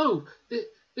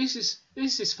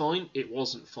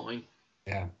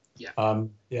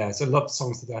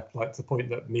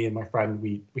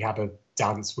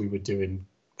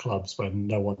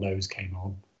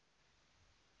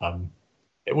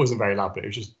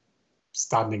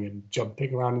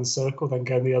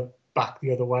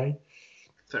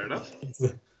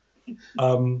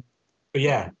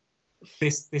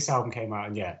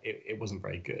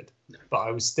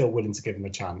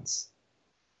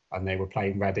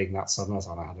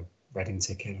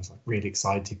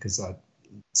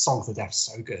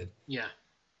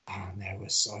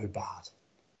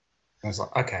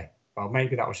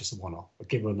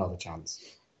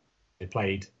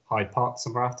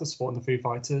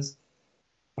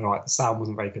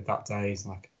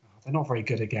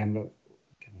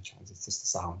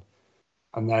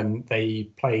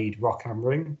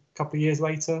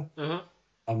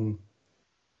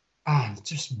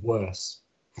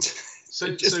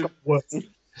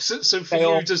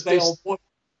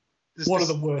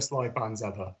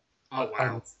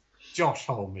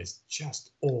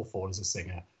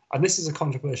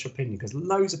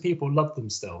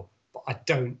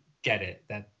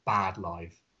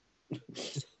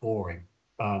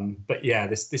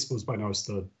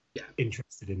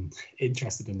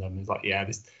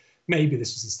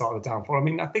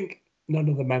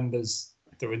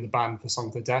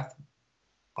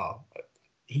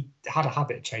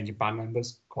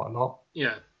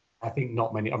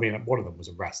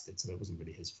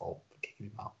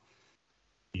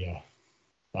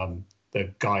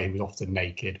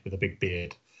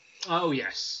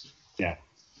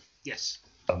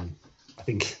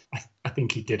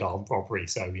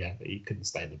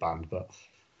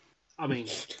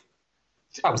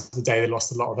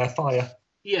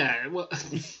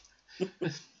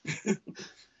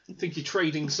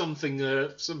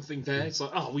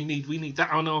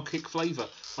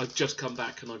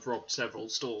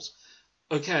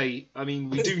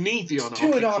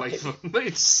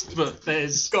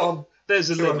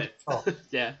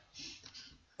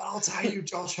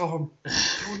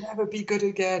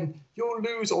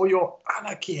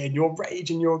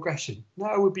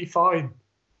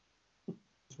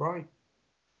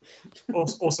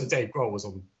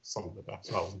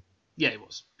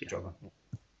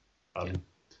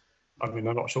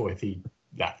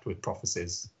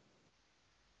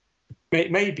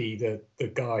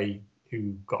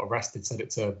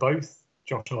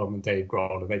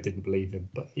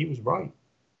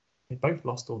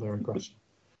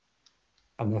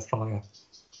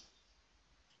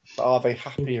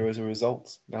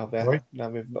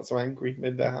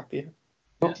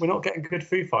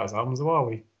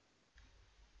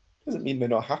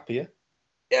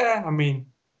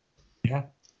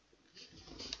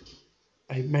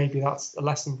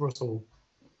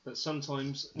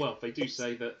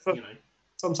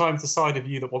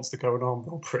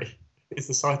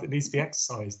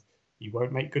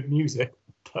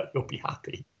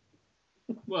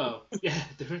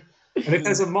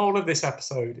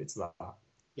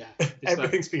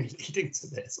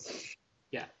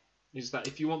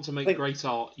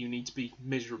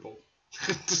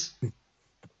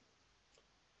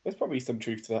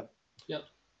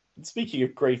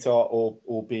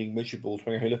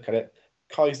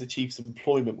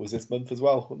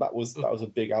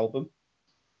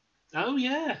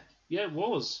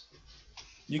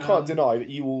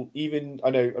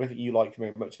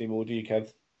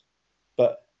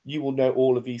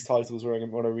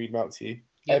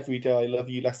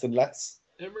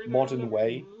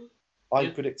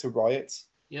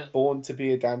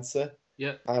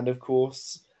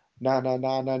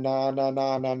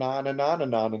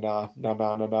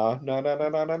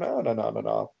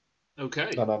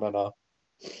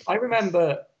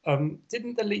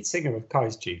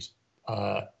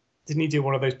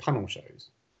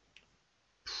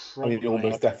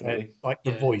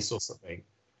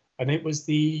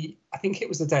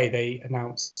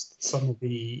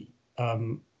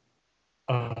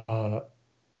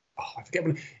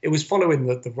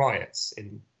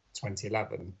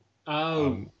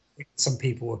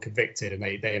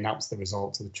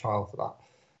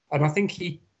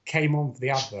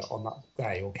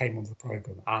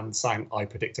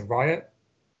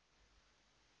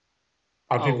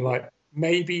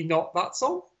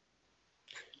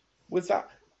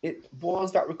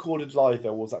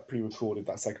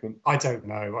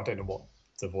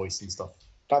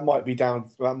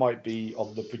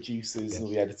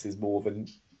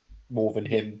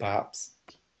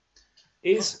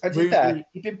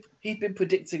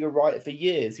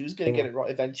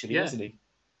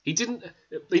 He didn't.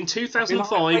 In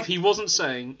 2005, he wasn't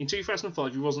saying. In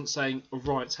 2005, he wasn't saying a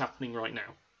riot's happening right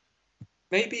now.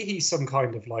 Maybe he's some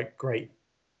kind of like great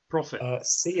Prophet.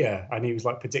 seer, and he was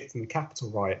like predicting the Capitol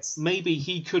riots. Maybe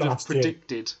he could have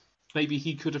predicted. Maybe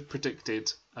he could have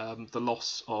predicted the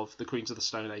loss of the Queens of the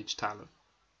Stone Age talent.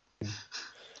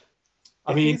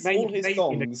 I mean, all his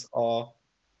songs are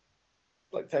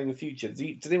like telling the future.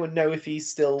 Does anyone know if he's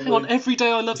still? Hang on, Every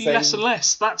Day I Love You Less and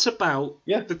Less. That's about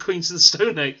the Queens of the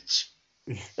Stone Age.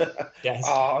 Yes.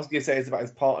 Oh, I was going to say it's about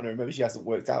his partner. Remember, she hasn't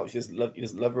worked out. He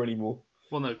doesn't love her anymore.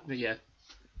 Well, no, yeah.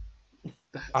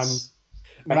 And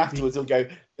afterwards, he'll go,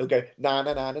 na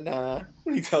na na na na.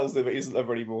 When he tells them he doesn't love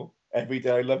her anymore. Every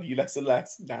day I love you less and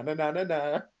less. Na na na na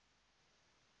na.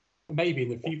 Maybe in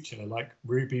the future, like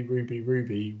Ruby, Ruby,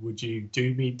 Ruby, would you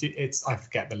do me? I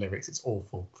forget the lyrics. It's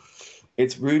awful.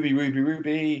 It's Ruby, Ruby,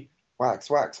 Ruby, wax,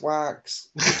 wax, wax.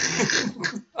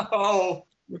 Oh,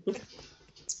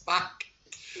 it's back.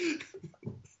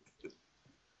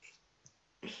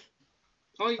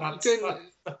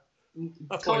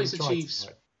 Kaiser Chiefs,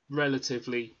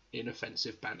 relatively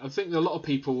inoffensive band. I think a lot of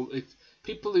people,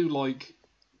 people who like,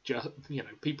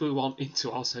 people who aren't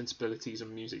into our sensibilities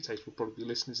and music taste will probably be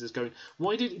listening to this going,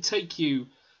 why did it take you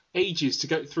ages to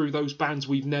go through those bands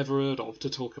we've never heard of to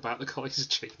talk about the Kaiser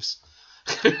Chiefs?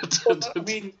 Well, I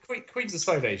mean, Queens of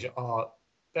Stone Age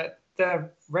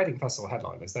they're Reading Festival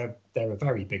headliners. They're a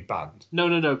very big band.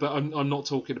 No, but I'm not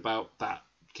talking about that,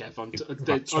 Kev. I'm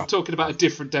talking about a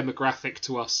different demographic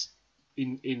to us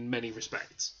in many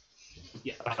respects.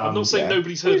 Yeah, I'm not saying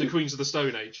nobody's heard of Queens of the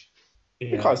Stone Age.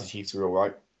 Yeah. The Kaiser Chiefs are all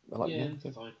right. I like them.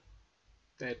 They're fine.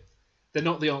 They're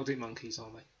not the Arctic Monkeys,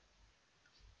 are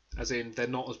they? As in, they're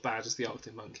not as bad as the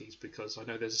Arctic Monkeys, because I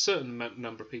know there's a certain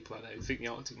number of people out there who think the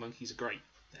Arctic Monkeys are great.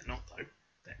 They're not, though.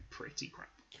 They're pretty crap.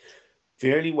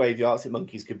 The only way the Arctic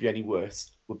Monkeys could be any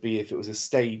worse would be if it was a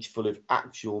stage full of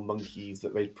actual monkeys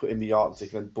that they'd put in the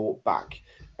Arctic and then brought back,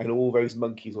 and all those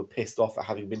monkeys were pissed off at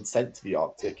having been sent to the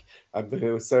Arctic, and they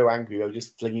were so angry they were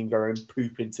just flinging their own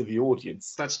poop into the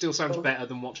audience. That still sounds better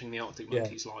than watching the Arctic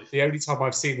Monkeys live. The only time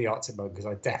I've seen the Arctic Monkeys,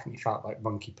 I definitely felt like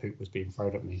monkey poop was being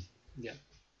thrown at me. Yeah.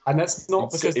 And that's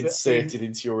not because inserted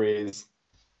into your ears.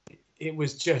 It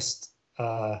was just.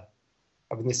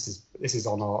 I mean, this is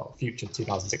on our future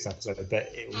 2006 episode, but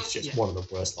it was just one of the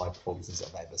worst live performances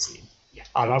I've ever seen. Yeah.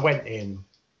 And I went in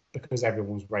because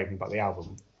everyone was raving about the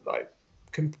album. I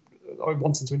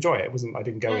wanted to enjoy it. It wasn't. I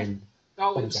didn't go in.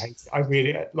 To hate it. I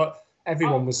really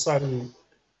everyone was so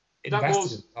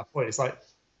invested in that point. It's like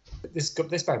this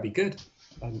better be good.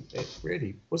 And it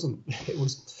really wasn't. It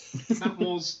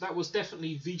was. That was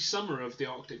definitely the summer of the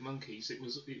Arctic Monkeys. It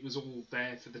was all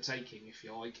there for the taking, if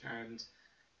you like, and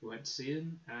we went to see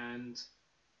him, and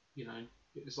it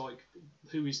was like,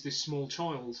 who is this small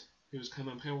child who has come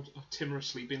and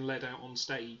timorously been led out on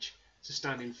stage to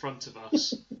stand in front of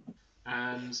us,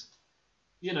 and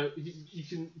you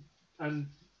can, and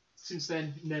since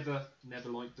then never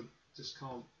liked them. Just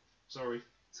can't. Sorry.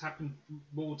 It's happened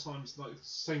more times, like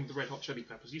same with the Red Hot Chili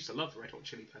Peppers. I used to love the Red Hot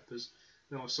Chili Peppers.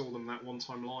 Then I saw them that one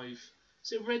time live.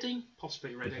 Is it Reading?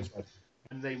 Possibly Reading.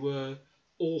 And they were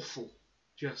awful.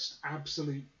 Just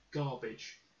absolute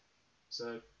garbage.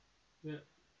 So, yeah.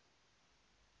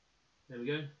 There we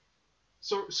go.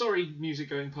 So, sorry, Music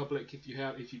Going Public, if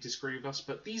you disagree with us,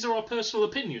 but these are our personal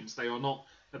opinions. They are not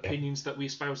opinions that we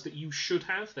espouse that you should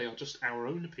have. They are just our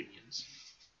own opinions.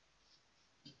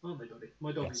 Aren't they, buddy?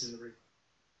 My dog is in the room.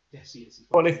 Yes, he is.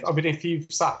 Well, if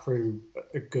you've sat through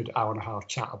a good hour and a half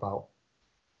chat about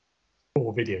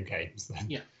 4 video games,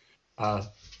 then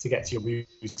to get to your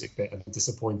music bit and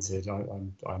disappointed,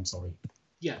 I'm sorry.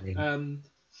 Yeah. I mean,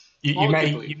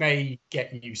 you may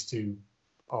get used to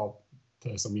our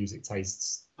personal music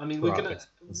tastes. I mean, we're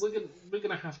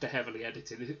gonna have to heavily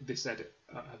edit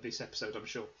this episode, I'm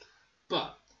sure.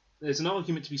 But there's an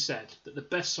argument to be said that the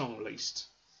best song released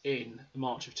in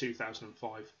March of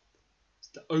 2005 is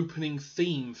the opening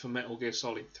theme for Metal Gear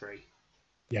Solid 3.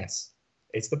 Yes,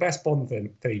 it's the best Bond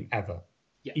theme ever,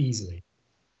 easily.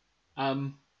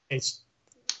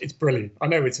 It's brilliant. I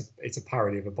know it's a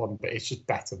parody of a Bond, but it's just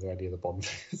better than any of the Bond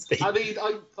themes. I mean,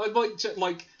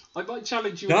 I might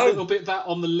challenge you a little bit that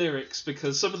on the lyrics,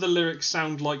 because some of the lyrics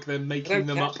sound like they're making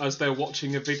them up as they're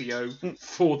watching a video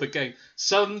for the game.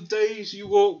 Some days you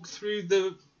walk through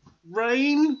the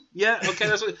rain,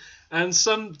 that's what. And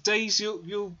some days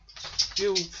you'll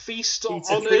feast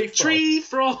on a tree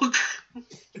frog.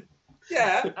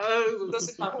 Yeah.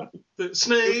 Doesn't matter. The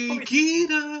snake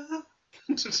eater.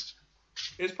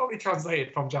 It's probably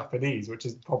translated from Japanese, which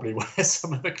is probably where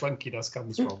some of the clunkiness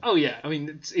comes from. Oh yeah, I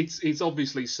mean it's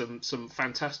obviously some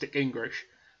fantastic English.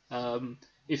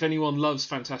 if anyone loves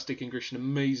fantastic English and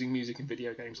amazing music in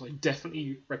video games, I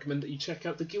definitely recommend that you check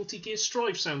out the Guilty Gear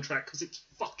Strive soundtrack because it's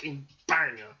fucking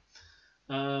banger.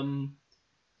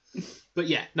 But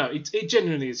yeah, no, it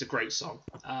genuinely is a great song.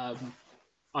 I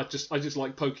just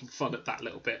like poking fun at that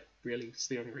little bit. Really, it's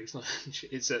the only reason.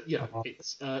 It's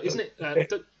isn't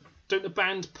it? Don't the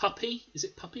band Puppy? Is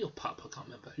it Puppy or Pup? I can't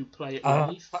remember who play it.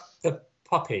 The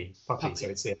Puppy. So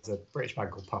it's a British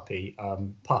band called Puppy.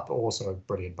 Pup also a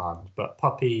brilliant band, but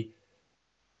Puppy.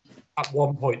 At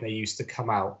one point, they used to come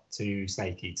out to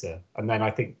Snake Eater, and then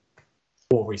I think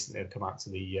more recently they've come out to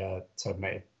the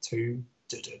Terminator 2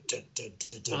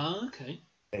 okay.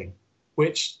 thing,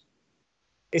 which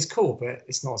is cool, but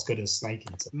it's not as good as Snake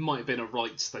Eater. Might have been a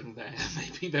rights thing there.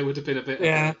 Maybe there would have been a bit.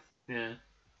 Yeah. Yeah.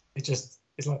 It's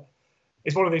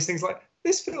one of these things like,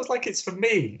 this feels like it's for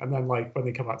me, and then like when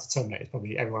they come out to Terminator, it's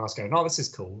probably everyone else going, "Oh, this is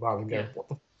cool," rather than going, "What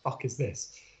the fuck is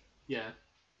this?" Yeah.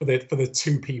 For the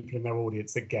two people in their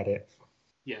audience that get it.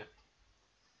 Yeah.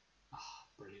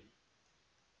 Brilliant.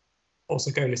 Also,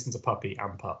 go listen to Puppy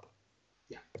and Pup.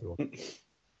 Yeah. Everyone.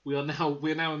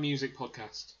 We're now a music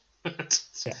podcast.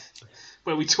 Yeah.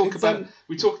 Where we talk about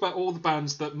all the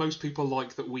bands that most people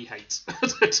like that we hate.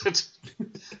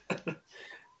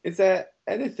 Is there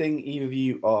anything either of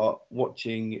you are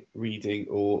watching, reading,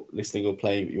 or listening or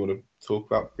playing that you want to talk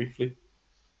about briefly?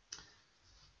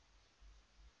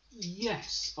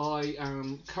 Yes, I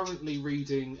am currently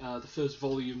reading the first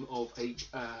volume of a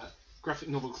graphic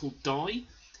novel called Die,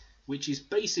 which is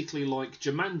basically like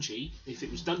Jumanji if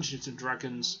it was Dungeons and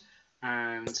Dragons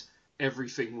and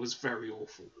everything was very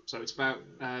awful. So it's about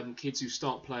kids who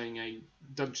start playing a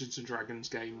Dungeons and Dragons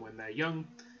game when they're young.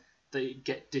 They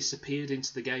get disappeared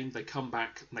into the game, they come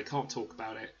back and they can't talk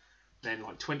about it. Then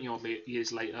like 20 odd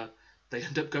years later, they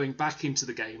end up going back into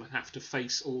the game and have to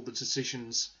face all the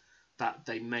decisions that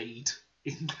they made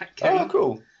in that game. Oh,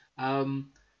 cool. And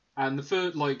the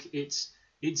third, like, it's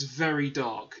very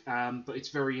dark, but it's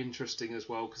very interesting as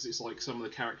well because it's like some of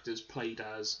the characters played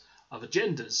as other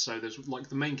genders. So there's like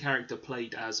the main character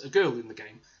played as a girl in the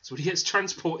game. So when he gets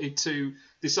transported to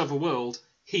this other world,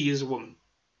 he is a woman.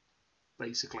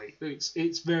 Basically,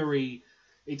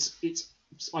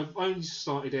 I've only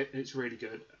started it. And it's really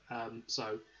good.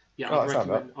 So yeah,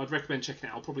 I'd recommend checking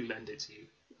it out. I'll probably lend it to you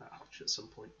at some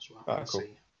point as well. Cool.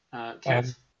 See.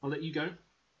 Kev, I'll let you go.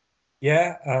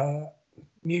 Yeah,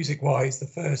 music-wise,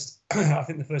 I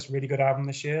think the first really good album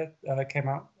this year came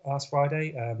out last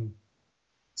Friday.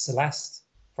 Celeste,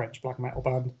 French black metal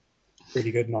band,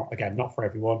 really good. Not for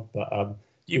everyone, but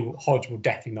Hodge will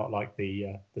definitely not like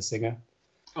the singer.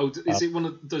 Oh, is it one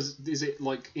of those? Is it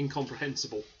like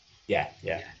incomprehensible? Yeah.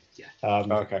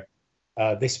 Okay.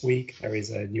 This week there is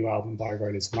a new album by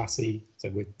Rolo Tomasi. So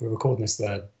we're recording this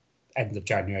the end of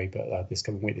January, but this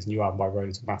coming week there's a new album by Rolo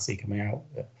Tomasi coming out.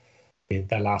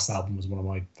 Their last album was one of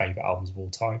my favourite albums of all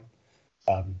time.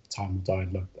 Time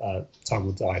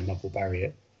Will Die and Love Will Bury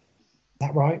It. Is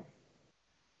that right?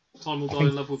 Time Will Die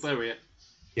and Love Will Bury It.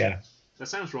 Yeah. That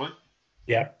sounds right.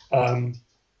 Yeah.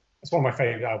 It's one of my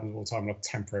favourite albums of all time, and I've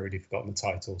temporarily forgotten the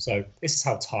title. So this is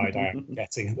how tired I am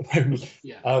getting at the moment.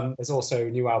 Yeah. There's also a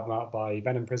new album out by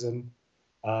Venom Prison.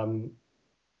 And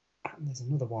there's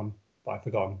another one that I've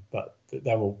forgotten, but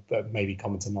they will maybe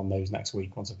commenting on those next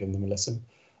week once I've given them a listen.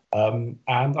 And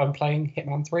I'm playing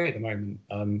Hitman 3 at the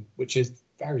moment, which is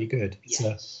very good.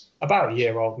 It's about a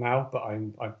year old now, but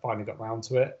I've finally got round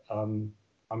to it. I'm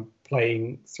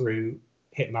playing through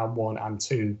Hitman 1 and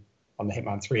 2 on the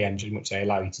Hitman 3 engine, which they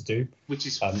allow you to do. Which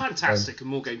is fantastic, and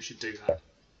more games should do that.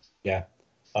 Yeah.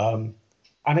 And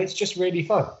it's just really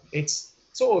fun. It's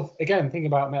sort of, again, think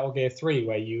about Metal Gear 3,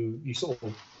 where you sort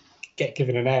of get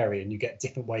given an area and you get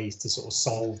different ways to sort of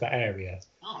solve that area.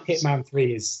 Hitman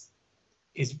 3 is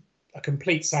a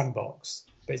complete sandbox,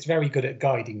 but it's very good at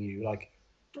guiding you. Like,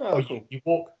 you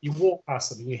walk past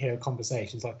something, you hear a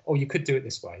conversation. It's like, oh, you could do it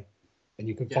this way, and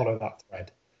you can follow that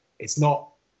thread. It's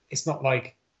not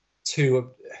like too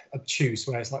obtuse,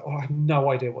 where it's like, oh, I have no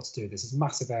idea what to do. This is a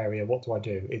massive area. What do I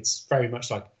do? It's very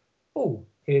much like, oh,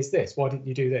 here's this. Why didn't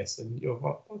you do this? And you're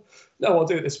like, oh, no, I'll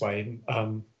do it this way.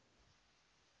 And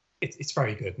it's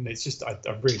very good, and it's just I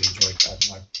really enjoyed that.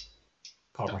 And I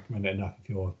can't recommend it enough if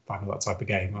you're a fan of that type of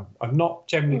game. I'm not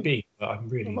generally big, but I'm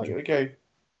really enjoying it.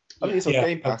 I think it's on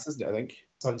Game Pass, isn't it? I think.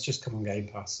 So it's just come on Game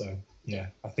Pass. So yeah,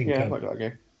 I think. Yeah, I like that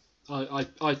game.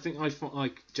 I think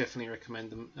I definitely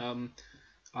recommend them.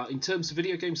 In terms of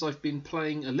video games, I've been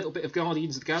playing a little bit of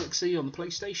Guardians of the Galaxy on the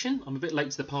PlayStation. I'm a bit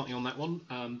late to the party on that one,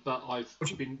 but I've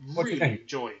been really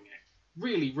enjoying it.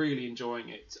 Really, really enjoying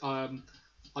it. I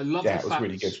love the fact. It was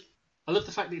really good. I love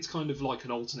the fact that it's kind of like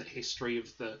an alternate history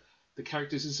of the the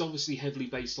characters. It's obviously heavily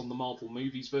based on the Marvel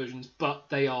movies versions, but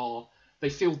they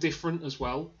feel different as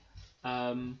well.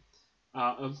 And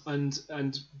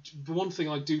the one thing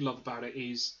I do love about it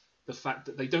is the fact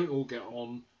that they don't all get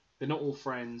on. They're not all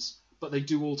friends, but they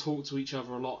do all talk to each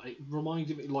other a lot. It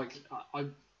reminded me, like,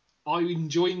 I'm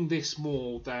enjoying this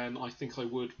more than I think I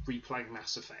would replaying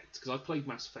Mass Effect, because I've played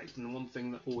Mass Effect, and the one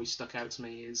thing that always stuck out to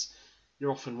me is you're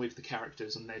often with the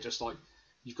characters, and they're just like,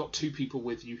 you've got two people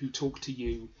with you who talk to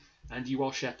you, and you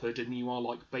are Shepard, and you are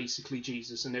like basically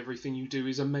Jesus, and everything you do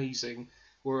is amazing.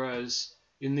 Whereas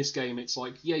in this game, it's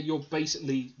like, yeah, you're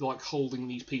basically like holding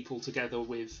these people together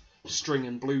with string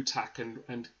and blue tack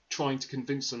and trying to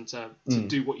convince them to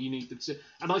do what you need them to do.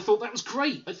 And I thought that was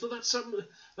great. I thought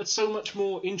that's so much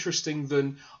more interesting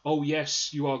than, oh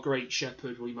yes, you are great,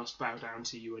 Shepard, we must bow down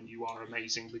to you, and you are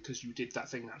amazing because you did that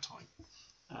thing that time.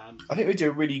 I think they do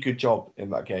a really good job in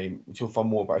that game, which you'll find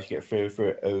more about as you get further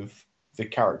it, of the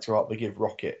character art they give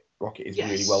Rocket. Rocket is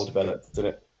really well developed, isn't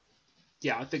it?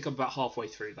 Yeah, I think I'm about halfway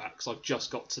through that because I've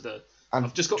just got to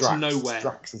Drax, to nowhere.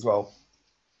 Drax as well.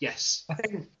 Yes. I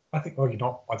think. Well, you're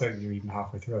not. I don't think you're even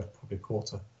halfway through. Probably a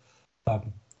quarter.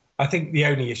 I think the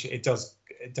only issue it does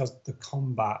the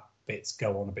combat bits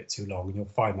go on a bit too long, and you'll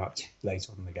find that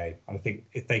later on in the game. And I think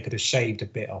if they could have shaved a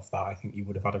bit off that, I think you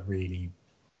would have had a really.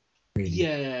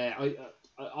 Yeah,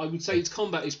 I would say its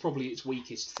combat is probably its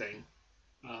weakest thing,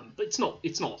 but it's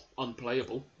not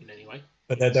unplayable in any way.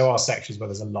 But there are sections where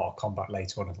there's a lot of combat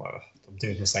later on. Like, I'm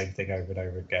doing the same thing over and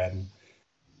over again.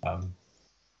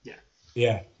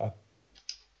 Yeah.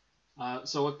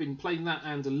 So I've been playing that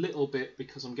and a little bit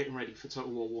because I'm getting ready for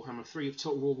Total War Warhammer 3 of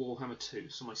Total War Warhammer 2.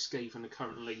 So my Skaven are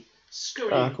currently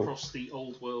scurrying across the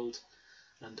old world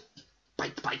and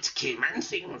bite, kill man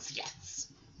things,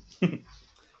 yes.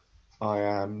 I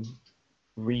am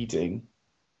reading,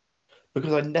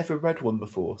 because I never read one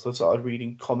before, so I started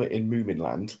reading Comet in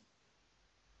Moominland.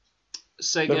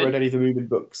 Say Never again? read any of the Moomin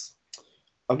books.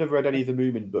 I've never read any of the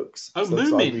Moomin books. Oh, so I Moomin!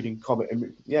 started reading Comet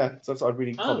in, so I started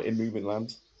reading Comet in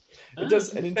Moominland. It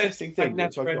does an interesting thing,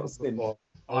 which I've not seen.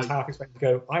 I was half expecting to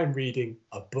go, I'm reading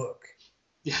a book.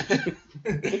 Yeah.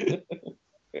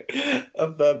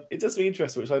 It does me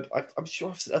interesting, which I'm sure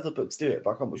I've seen other books do it,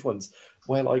 but I can't remember which ones,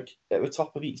 where like at the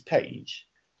top of each page,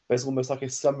 there's almost like a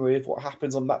summary of what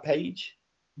happens on that page.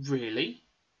 Really?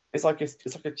 It's like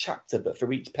a chapter, but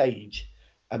for each page,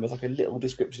 and there's like a little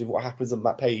description of what happens on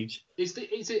that page. Is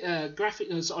it graphic?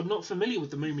 I'm not familiar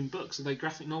with the Moomin books. Are they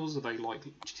graphic novels? Are they like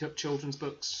children's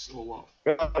books or what?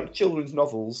 They're like children's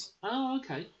novels. Oh,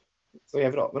 okay. So yeah,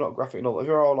 they're not graphic novels.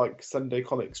 There are like Sunday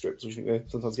comic strips, which I think they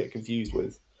sometimes get confused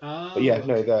with. Oh, But yeah,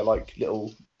 no, they're like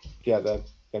little, they're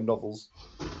novels.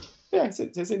 Yeah,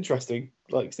 it's interesting,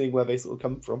 like seeing where they sort of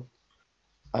come from,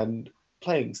 and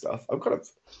playing stuff.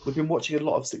 We've been watching a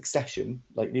lot of Succession.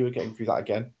 Like, we were getting through that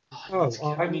again.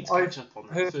 I need to catch up on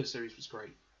that. The first series was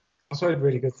great. I've heard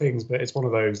really good things, but it's one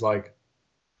of those like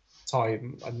I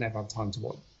never have time to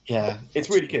watch. Yeah, it's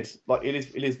really good. Like it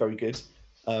is very good.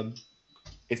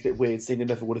 It's a bit weird seeing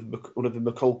another one of the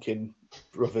McCulkin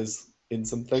brothers in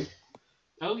something.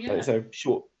 Oh yeah. So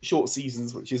short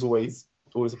seasons, which is always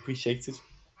appreciated.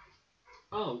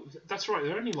 Oh, that's right.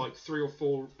 They're only like 3 or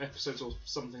 4 episodes or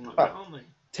something like that, aren't they?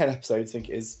 10 episodes, I think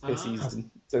it is, per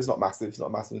season. So it's not massive. It's not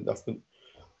a massive investment.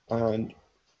 And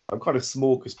I'm kind of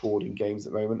smorgasbord in games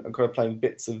at the moment. I'm kind of playing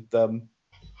bits of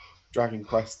Dragon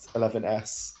Quest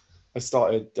 11S. I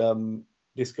started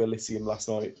Disco Elysium last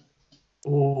night.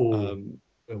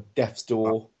 Death's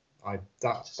Door.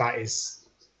 That is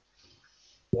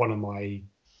one of my.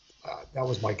 That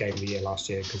was my game of the year last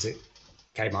year because it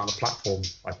came out on a platform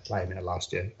I played it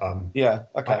last year. Yeah,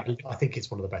 okay. I think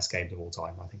it's one of the best games of all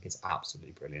time. I think it's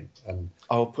absolutely brilliant. And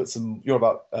I'll put some. You're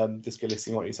about Disco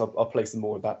Elysium, aren't you? So I'll play some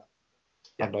more of that.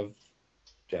 Yeah. And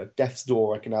Death's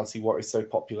Door. I can now see why it was so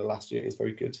popular last year. It's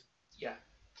very good. Yeah,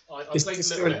 I played a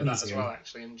little bit of that as well.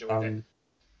 Actually, enjoyed it.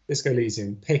 Disco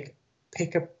Elysium. Pick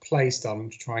a play style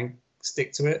and try and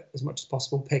stick to it as much as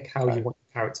possible. Pick how you want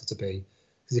your character to be,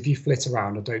 because if you flit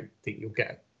around, I don't think you'll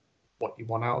get what you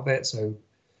want out of it. So,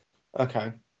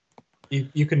 okay,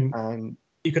 you can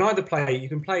either play. You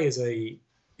can play as a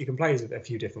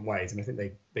few different ways, and I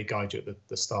think they guide you at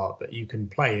the start. But you can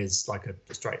play as like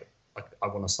a straight, like I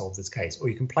want to solve this case, or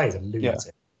you can play as a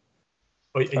lunatic.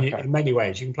 Yeah. In many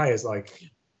ways, you can play as like.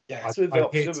 Yeah, some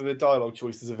of the dialogue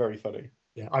choices are very funny.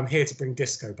 Yeah, I'm here to bring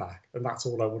disco back, and that's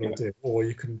all I want to do. Or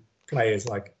you can play as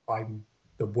like I'm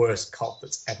the worst cop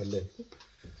that's ever lived.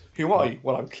 Who are you?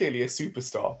 Well, I'm clearly a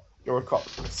superstar. You're a cop,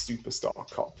 a superstar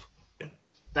cop.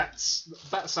 That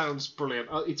sounds brilliant.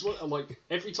 It's like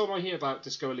every time I hear about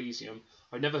Disco Elysium,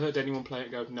 I've never heard anyone play it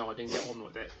and go, "No, I didn't get on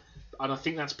with it." and I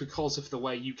think that's because of the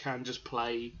way you can just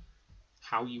play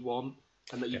how you want,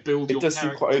 and that you build your It does seem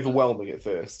character. quite overwhelming at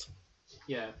first.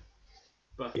 Yeah.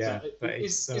 But, but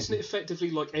isn't it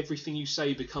effectively like everything you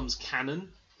say becomes canon?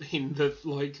 In the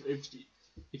like,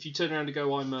 if you turn around and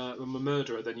go, I'm a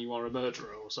murderer, then you are a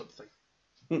murderer or something.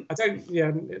 I don't.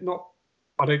 Yeah, not.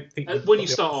 I don't think. When you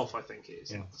start off, I think it is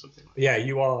something like that. Yeah,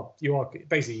 you are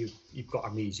basically you've got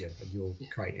amnesia and you're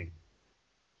creating,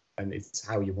 and it's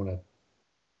how you want to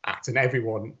act, and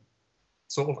everyone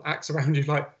sort of acts around you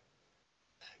like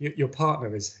your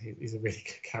partner is a really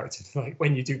good character. Like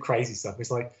when you do crazy stuff,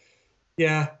 it's like,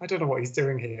 yeah, I don't know what he's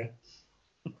doing here.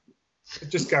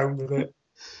 Just going with it,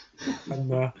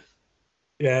 and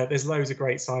there's loads of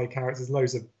great side characters,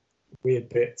 loads of weird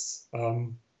bits.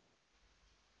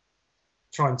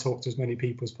 Try and talk to as many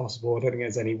people as possible. I don't think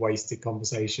there's any wasted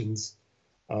conversations.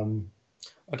 Try and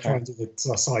do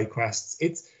the side quests.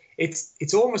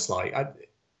 It's almost like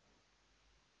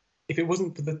if it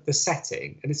wasn't for the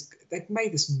setting, and they've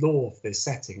made this lore for this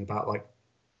setting about like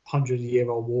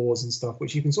 100-year-old wars and stuff,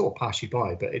 which you can sort of pass you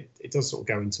by, but it does sort of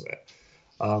go into it.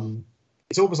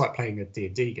 It's almost like playing a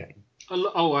D&D game.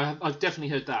 Oh, I've definitely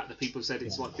heard that people said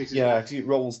it's like this. Yeah, because it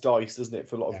rolls dice, doesn't it,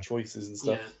 for a lot of choices and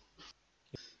stuff.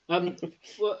 Yeah.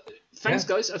 Well, thanks,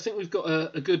 guys. I think we've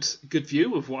got a good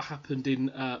view of what happened in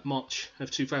March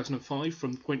of 2005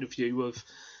 from the point of view of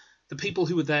the people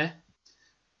who were there.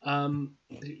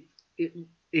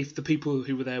 If the people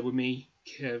who were there were me,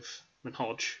 Kev, and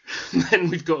Hodge, then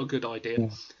we've got a good idea. Yeah.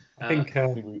 I think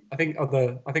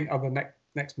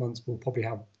next month we'll probably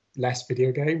have less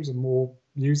video games and more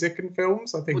music and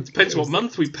films. I think it depends what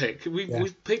month we pick.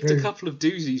 We've picked a couple of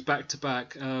doozies back to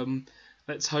back.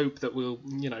 Let's hope that we'll,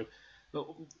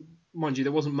 mind you,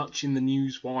 there wasn't much in the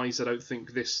news-wise, I don't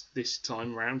think, this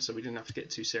time round, so we didn't have to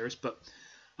get too serious. But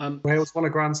Wales won a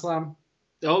Grand Slam.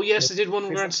 Oh, yes, they did win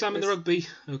a Grand Slam in the rugby.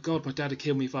 Oh, God, my dad would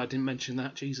kill me if I didn't mention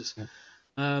that. Jesus.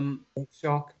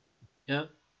 Shock. Yeah.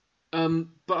 But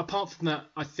apart from that,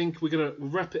 I think we're going to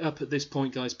wrap it up at this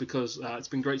point, guys, because it's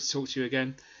been great to talk to you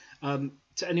again.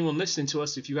 To anyone listening to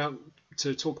us, if you're out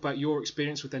to talk about your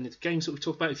experience with any of the games that we've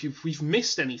talked about, if we've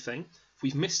missed anything, if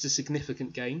we've missed a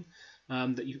significant game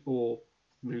or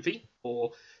movie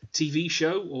or TV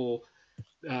show or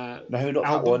no, not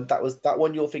album. that one. That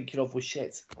one you're thinking of was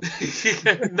shit.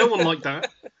 No one liked that.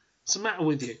 What's the matter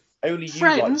with you? Only you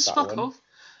Friends, liked that fuck one.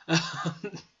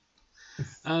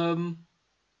 off.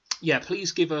 Yeah,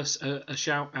 please give us a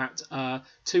shout at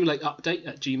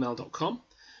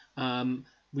toolateupdate@gmail.com.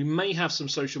 We may have some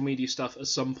social media stuff at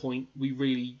some point.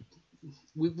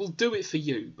 We'll do it for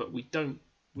you, but we're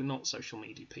not social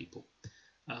media people.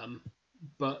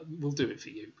 But we'll do it for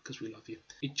you because we love you.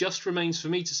 It just remains for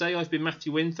me to say I've been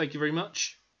Matthew Wynn. Thank you very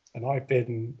much. And I've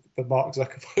been the Mark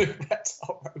Zuckerberg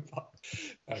reptile robot.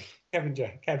 Kevin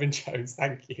Jones,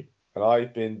 thank you. And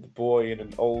I've been the boy in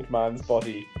an old man's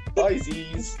body.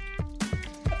 Bye-sies.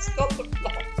 That's not the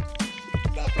plot.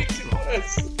 That makes it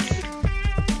worse.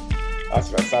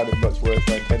 That sounded much worse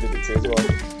than I intended it to as well.